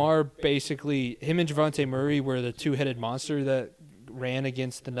DeMar basically, him and Javonte Murray were the two-headed monster that ran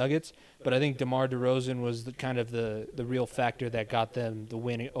against the Nuggets, but I think DeMar DeRozan was the real factor that got them the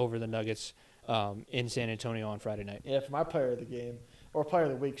win over the Nuggets in San Antonio on Friday night. Yeah, for my player of the game, or player of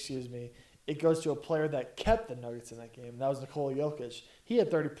the week, excuse me, it goes to a player that kept the Nuggets in that game. That was Nikola Jokic. He had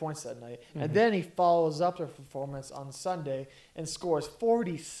 30 points that night. Mm-hmm. And then he follows up their performance on Sunday and scores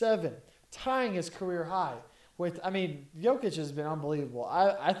 47, tying his career high. Jokic has been unbelievable.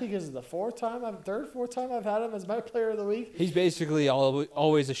 I think this is the fourth time I've had him as my player of the week. He's basically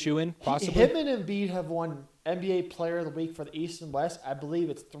always a shoo-in, possibly. Him and Embiid have won NBA player of the week for the East and West. I believe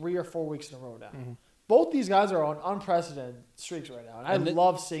it's 3 or 4 weeks in a row now. Mm-hmm. Both these guys are on unprecidented streaks right now, and I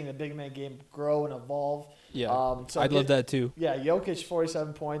love seeing the big man game grow and evolve. Yeah, I'd love that too. Yeah, Jokic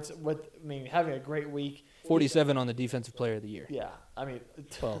 47 points having a great week. 47 on the defensive player of the year. Yeah,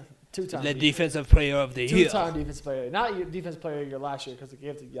 two-time. The defensive player of the year. Two-time defensive player, not your defensive player of the year last year because they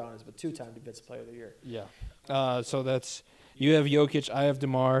gave it to Giannis, but two-time defensive player of the year. Yeah. So that's you have Jokic, I have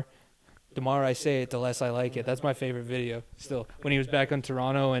DeMar. The more I say it, the less I like it. That's my favorite video still. When he was back in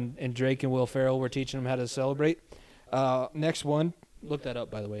Toronto and Drake and Will Ferrell were teaching him how to celebrate. Next one, look that up,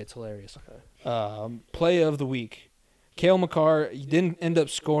 by the way. It's hilarious. Okay. Play of the week. Cale Makar, he didn't end up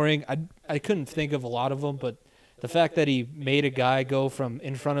scoring. I couldn't think of a lot of them, but the fact that he made a guy go from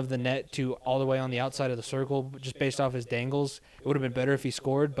in front of the net to all the way on the outside of the circle just based off his dangles, it would have been better if he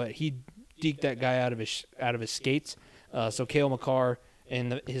scored, but he deked that guy out of his skates. So Cale Makar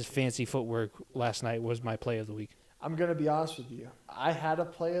and his fancy footwork last night was my play of the week. I'm going to be honest with you. I had a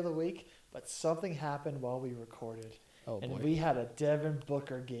play of the week, but something happened while we recorded. We had a Devin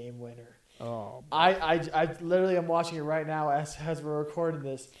Booker game winner. Oh, boy. I literally am watching it right now as we're recording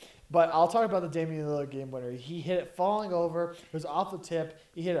this. But I'll talk about the Damian Lillard game winner. He hit it falling over. It was off the tip.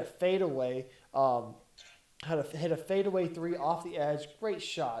 He hit a fadeaway. Hit a fadeaway three off the edge. Great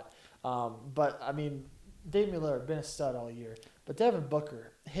shot. Damian Lillard been a stud all year. But Devin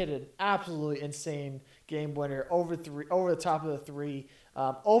Booker hit an absolutely insane game winner over the top of the three,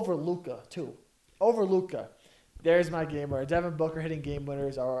 over Luka too. Over Luka. There's my game winner. Devin Booker hitting game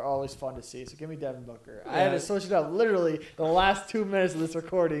winners are always fun to see. So give me Devin Booker. Yeah. I had to switch it up literally the last 2 minutes of this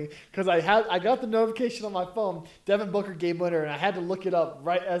recording because I got the notification on my phone, Devin Booker game winner, and I had to look it up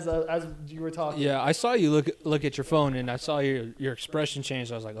right as you were talking. Yeah, I saw you look at your phone and I saw your expression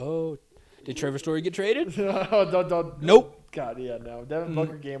change. I was like, oh, did Trevor Story get traded? Don't. Nope. God, yeah, no. Devin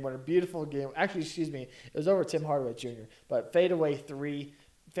Booker game winner. Beautiful game. Actually, excuse me. It was over Tim Hardaway Jr. But fadeaway three.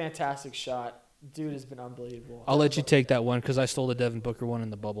 Fantastic shot. Dude has been unbelievable. I'll let you take that one because I stole the Devin Booker one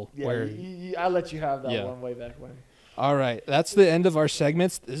in the bubble. Yeah, I'll let you have that one way back when. All right. That's the end of our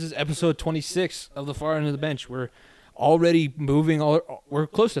segments. This is episode 26 of The Far End of the Bench. We're already moving. We're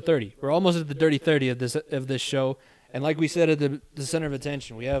close to 30. We're almost at the dirty 30 of this show. And like we said at the center of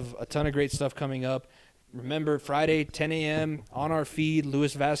attention, we have a ton of great stuff coming up. Remember, Friday, 10 a.m. on our feed,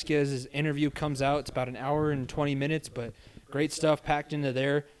 Luis Vasquez's interview comes out. It's about an hour and 20 minutes, but great stuff packed into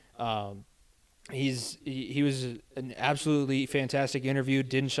there. He was an absolutely fantastic interview,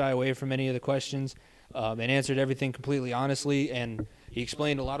 didn't shy away from any of the questions, and answered everything completely honestly. And he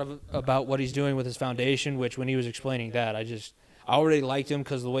explained a lot about what he's doing with his foundation, which when he was explaining that, I already liked him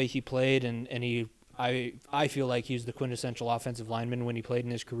because of the way he played, and I feel like he's the quintessential offensive lineman when he played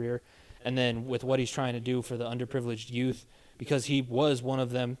in his career. And then with what he's trying to do for the underprivileged youth, because he was one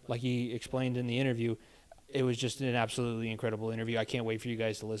of them, like he explained in the interview. It was just an absolutely incredible interview. I can't wait for you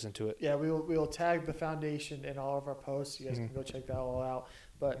guys to listen to it. Yeah, we will tag the foundation in all of our posts. You guys can go check that all out.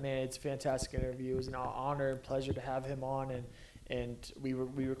 But, man, it's a fantastic interview. It was an honor and pleasure to have him on. And we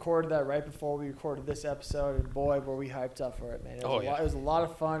recorded that right before we recorded this episode. And, boy, were we hyped up for it, man. It was a lot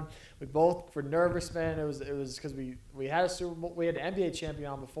of fun. We both were nervous, man. It was because we had a Super Bowl. We had an NBA champion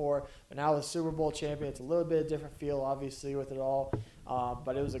on before, but now with Super Bowl champion, it's a little bit different feel, obviously, with it all.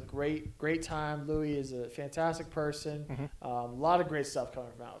 But it was a great time. Louis is a fantastic person. A lot of great stuff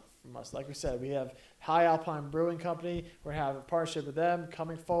coming from us. Like we said, we have High Alpine Brewing Company. We're going to have a partnership with them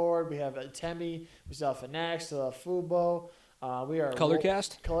coming forward. We have Temi. We still have Fanatics. Still have Fubo. We are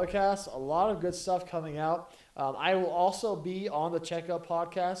Colorcast. A lot of good stuff coming out. I will also be on the Checkup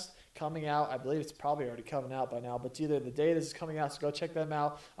podcast coming out. I believe it's probably already coming out by now, but it's either the day this is coming out, so go check them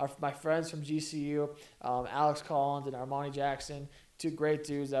out. My friends from GCU, Alex Collins and Armani Jackson, two great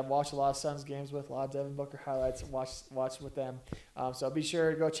dudes I've watched a lot of Suns games with, a lot of Devin Booker highlights, watched with them. So be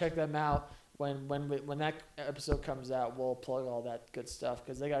sure to go check them out. When that episode comes out, we'll plug all that good stuff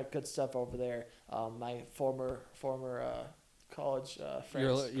because they got good stuff over there. My former college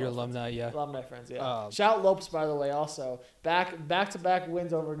friends. Your alumni, yeah. Alumni friends, yeah. Shout Lopes, by the way, also. Back-to-back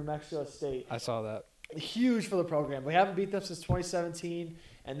wins over New Mexico State. I saw that. Huge for the program. We haven't beat them since 2017,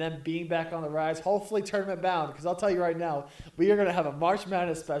 and then being back on the rise, hopefully tournament bound, because I'll tell you right now, we are going to have a March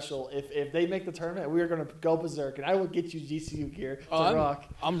Madness special. If they make the tournament, we are going to go berserk, and I will get you GCU gear to rock.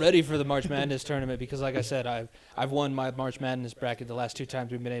 I'm ready for the March Madness tournament because, like I said, I've won my March Madness bracket the last 2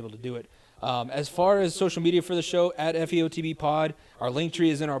 times we've been able to do it. As far as social media for the show, at FEOTB Pod, our link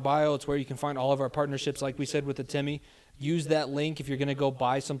tree is in our bio. It's where you can find all of our partnerships, like we said with the Temi. Use that link if you're going to go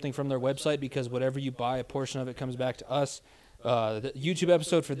buy something from their website because whatever you buy, a portion of it comes back to us. The YouTube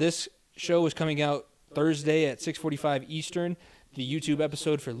episode for this show is coming out Thursday at 6:45 Eastern. The YouTube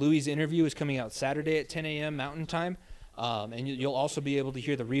episode for Louis' interview is coming out Saturday at 10 a.m. Mountain Time. And you'll also be able to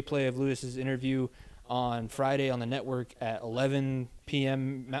hear the replay of Louis' interview on Friday on the network at 11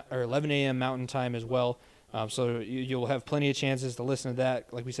 p.m. or 11 a.m. Mountain Time as well. So you'll have plenty of chances to listen to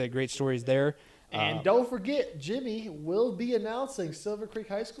that. Like we said, great stories there. And don't forget, Jimmy will be announcing Silver Creek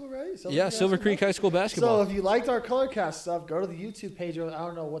High School, right? Silver Creek High School basketball. So if you liked our Colorcast stuff, go to the YouTube page. I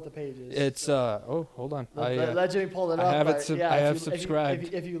don't know what the page is. It's hold on. Let Jimmy pull it up. I have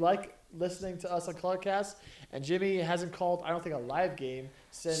subscribed. If you like listening to us on Colorcast, and Jimmy hasn't called, I don't think, a live game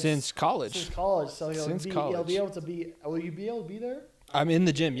since college. So he'll be able to be. Will you be able to be there? I'm in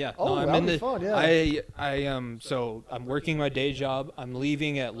the gym, yeah. Oh, that'll be fun, yeah. So I'm working my day job. I'm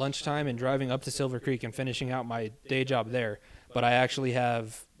leaving at lunchtime and driving up to Silver Creek and finishing out my day job there. But I actually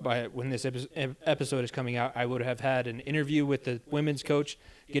have, when this episode is coming out, I would have had an interview with the women's coach,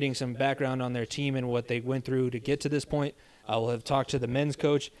 getting some background on their team and what they went through to get to this point. I will have talked to the men's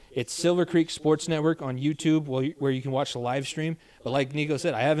coach. It's Silver Creek Sports Network on YouTube where you can watch the live stream. But like Nico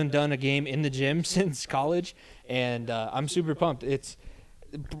said, I haven't done a game in the gym since college, and I'm super pumped. It's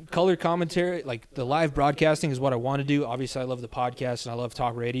color commentary, like the live broadcasting is what I want to do. Obviously, I love the podcast and I love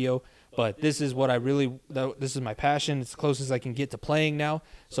talk radio, but this is what this is my passion. It's the closest I can get to playing now.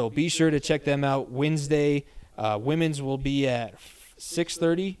 So be sure to check them out. Wednesday, women's will be at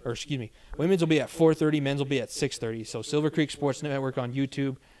 6:30, or excuse me, women's will be at 4:30, men's will be at 6:30. So Silver Creek Sports Network on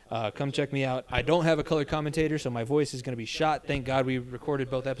YouTube. Come check me out. I don't have a color commentator, so my voice is going to be shot. Thank God we recorded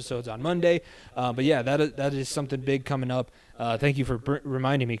both episodes on Monday. But yeah, that is something big coming up. Thank you for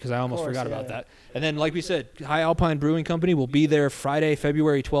reminding me because I almost forgot about that. And then, like we said, High Alpine Brewing Company will be there Friday,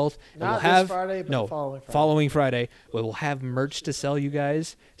 February 12th. Not this Friday, but following Friday. We will have merch to sell you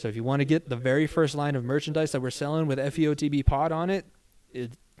guys. So if you want to get the very first line of merchandise that we're selling with FEOTB Pod on it,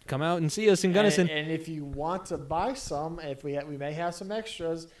 come out and see us in Gunnison. And if you want to buy some, we may have some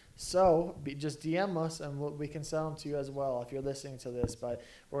extras. So just DM us and we can sell them to you as well if you're listening to this. But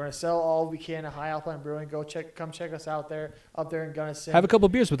we're gonna sell all we can at High Alpine Brewing. Come check us out there, up there in Gunnison. Have a couple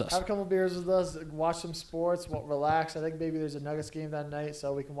beers with us. Watch some sports. Relax. I think maybe there's a Nuggets game that night,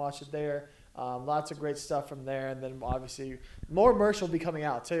 so we can watch it there. Lots of great stuff from there, and then obviously more merch will be coming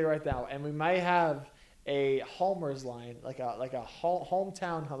out. I'll tell you right now, and we might have a Homers line, like a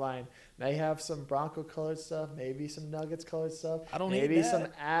hometown line. May have some Bronco colored stuff, maybe some Nuggets colored stuff. I don't hate that. Maybe some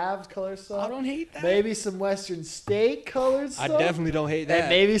Avs colored stuff. I don't hate that. Maybe some Western State colored stuff. I definitely don't hate that. And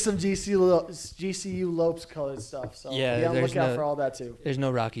maybe some GCU Lopes colored stuff. So be on the lookout for all that too. There's no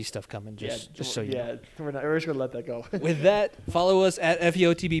Rocky stuff coming, just so you know. Yeah, we're just gonna let that go. With that, follow us at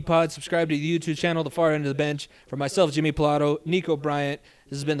FEOTB Pod. Subscribe to the YouTube channel, The Far End of the Bench. For myself, Jimmy Pilato, Nico Bryant.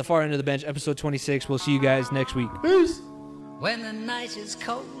 This has been The Far End of the Bench, episode 26. We'll see you guys next week. Peace. When the night is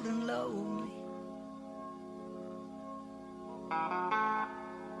cold and lonely,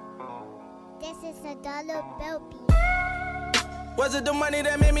 This is a dollar bill. Was it the money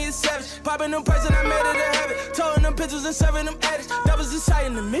that made me a savage? Popping them prices, I made it a habit. Towing them pictures and serving them addicts. That was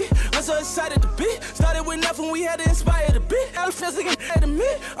exciting to me. I'm so excited to be. Started with nothing, we had to inspire the beat. All the fans looking at me.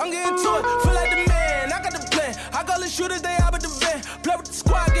 I'm getting to it, feel like the man. I got the plan. I call the shooters, they out with the van. Play with the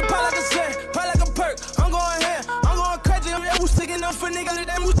squad, get pop like a sand. Pop like a perk. I'm going ham. I'm going crazy. I'm sticking up for niggas. Like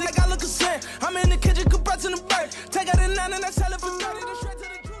that music, like I look a sand. I'm in the kitchen, compressing the bird. Take out a 9 and I sell it for 30. The straight to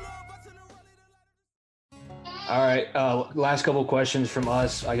the All right, last couple questions from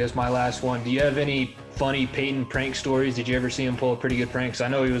us. I guess my last one. Do you have any funny Peyton prank stories? Did you ever see him pull a pretty good prank? 'Cause I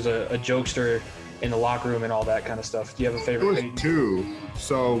know he was a jokester in the locker room and all that kind of stuff. Do you have a favorite? It was two.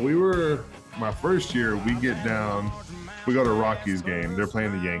 So my first year, we go to Rockies game. They're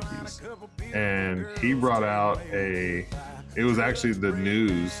playing the Yankees. And he brought out it was actually the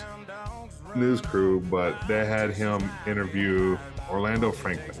news crew, but they had him interview Orlando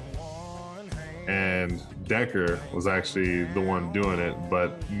Franklin. And Decker was actually the one doing it,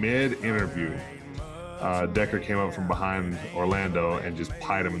 but mid-interview, Decker came up from behind Orlando and just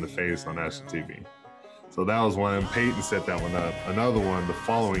pied him in the face on national TV. So that was one, and Peyton set that one up. Another one, the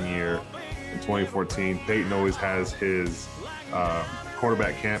following year, in 2014, Peyton always has his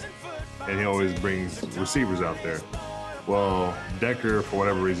quarterback camp, and he always brings receivers out there. Well, Decker, for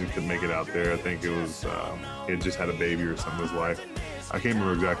whatever reason, couldn't make it out there. I think it was, he had just had a baby or something with his wife. I can't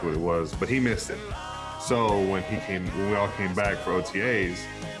remember exactly what it was, but he missed it. So when we all came back for OTAs,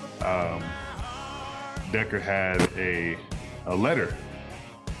 Decker had a letter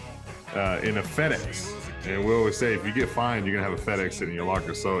in a FedEx. And we always say, if you get fined, you're gonna have a FedEx sitting in your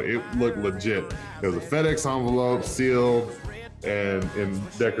locker. So it looked legit. There was a FedEx envelope sealed, and in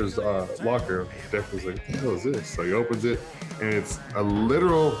Decker's locker, Decker's like, what the hell is this? So he opens it, and it's a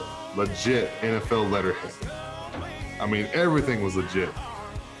literal, legit NFL letterhead. I mean, everything was legit.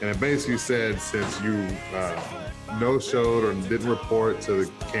 And it basically said, since you no-showed or didn't report to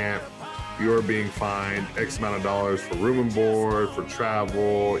the camp, you are being fined X amount of dollars for room and board, for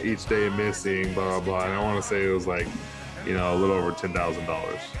travel, each day missing, blah, blah, blah. And I want to say it was like, a little over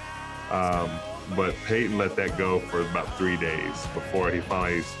 $10,000. But Peyton let that go for about 3 days before he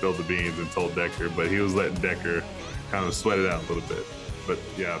finally spilled the beans and told Decker. But he was letting Decker kind of sweat it out a little bit. But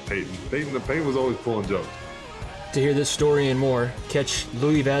yeah, Peyton was always pulling jokes. To hear this story and more, catch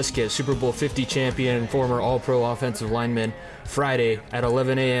Louis Vasquez, Super Bowl 50 champion and former All-Pro offensive lineman, Friday at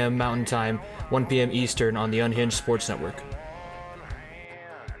 11 a.m. Mountain Time, 1 p.m. Eastern on the Unhinged Sports Network.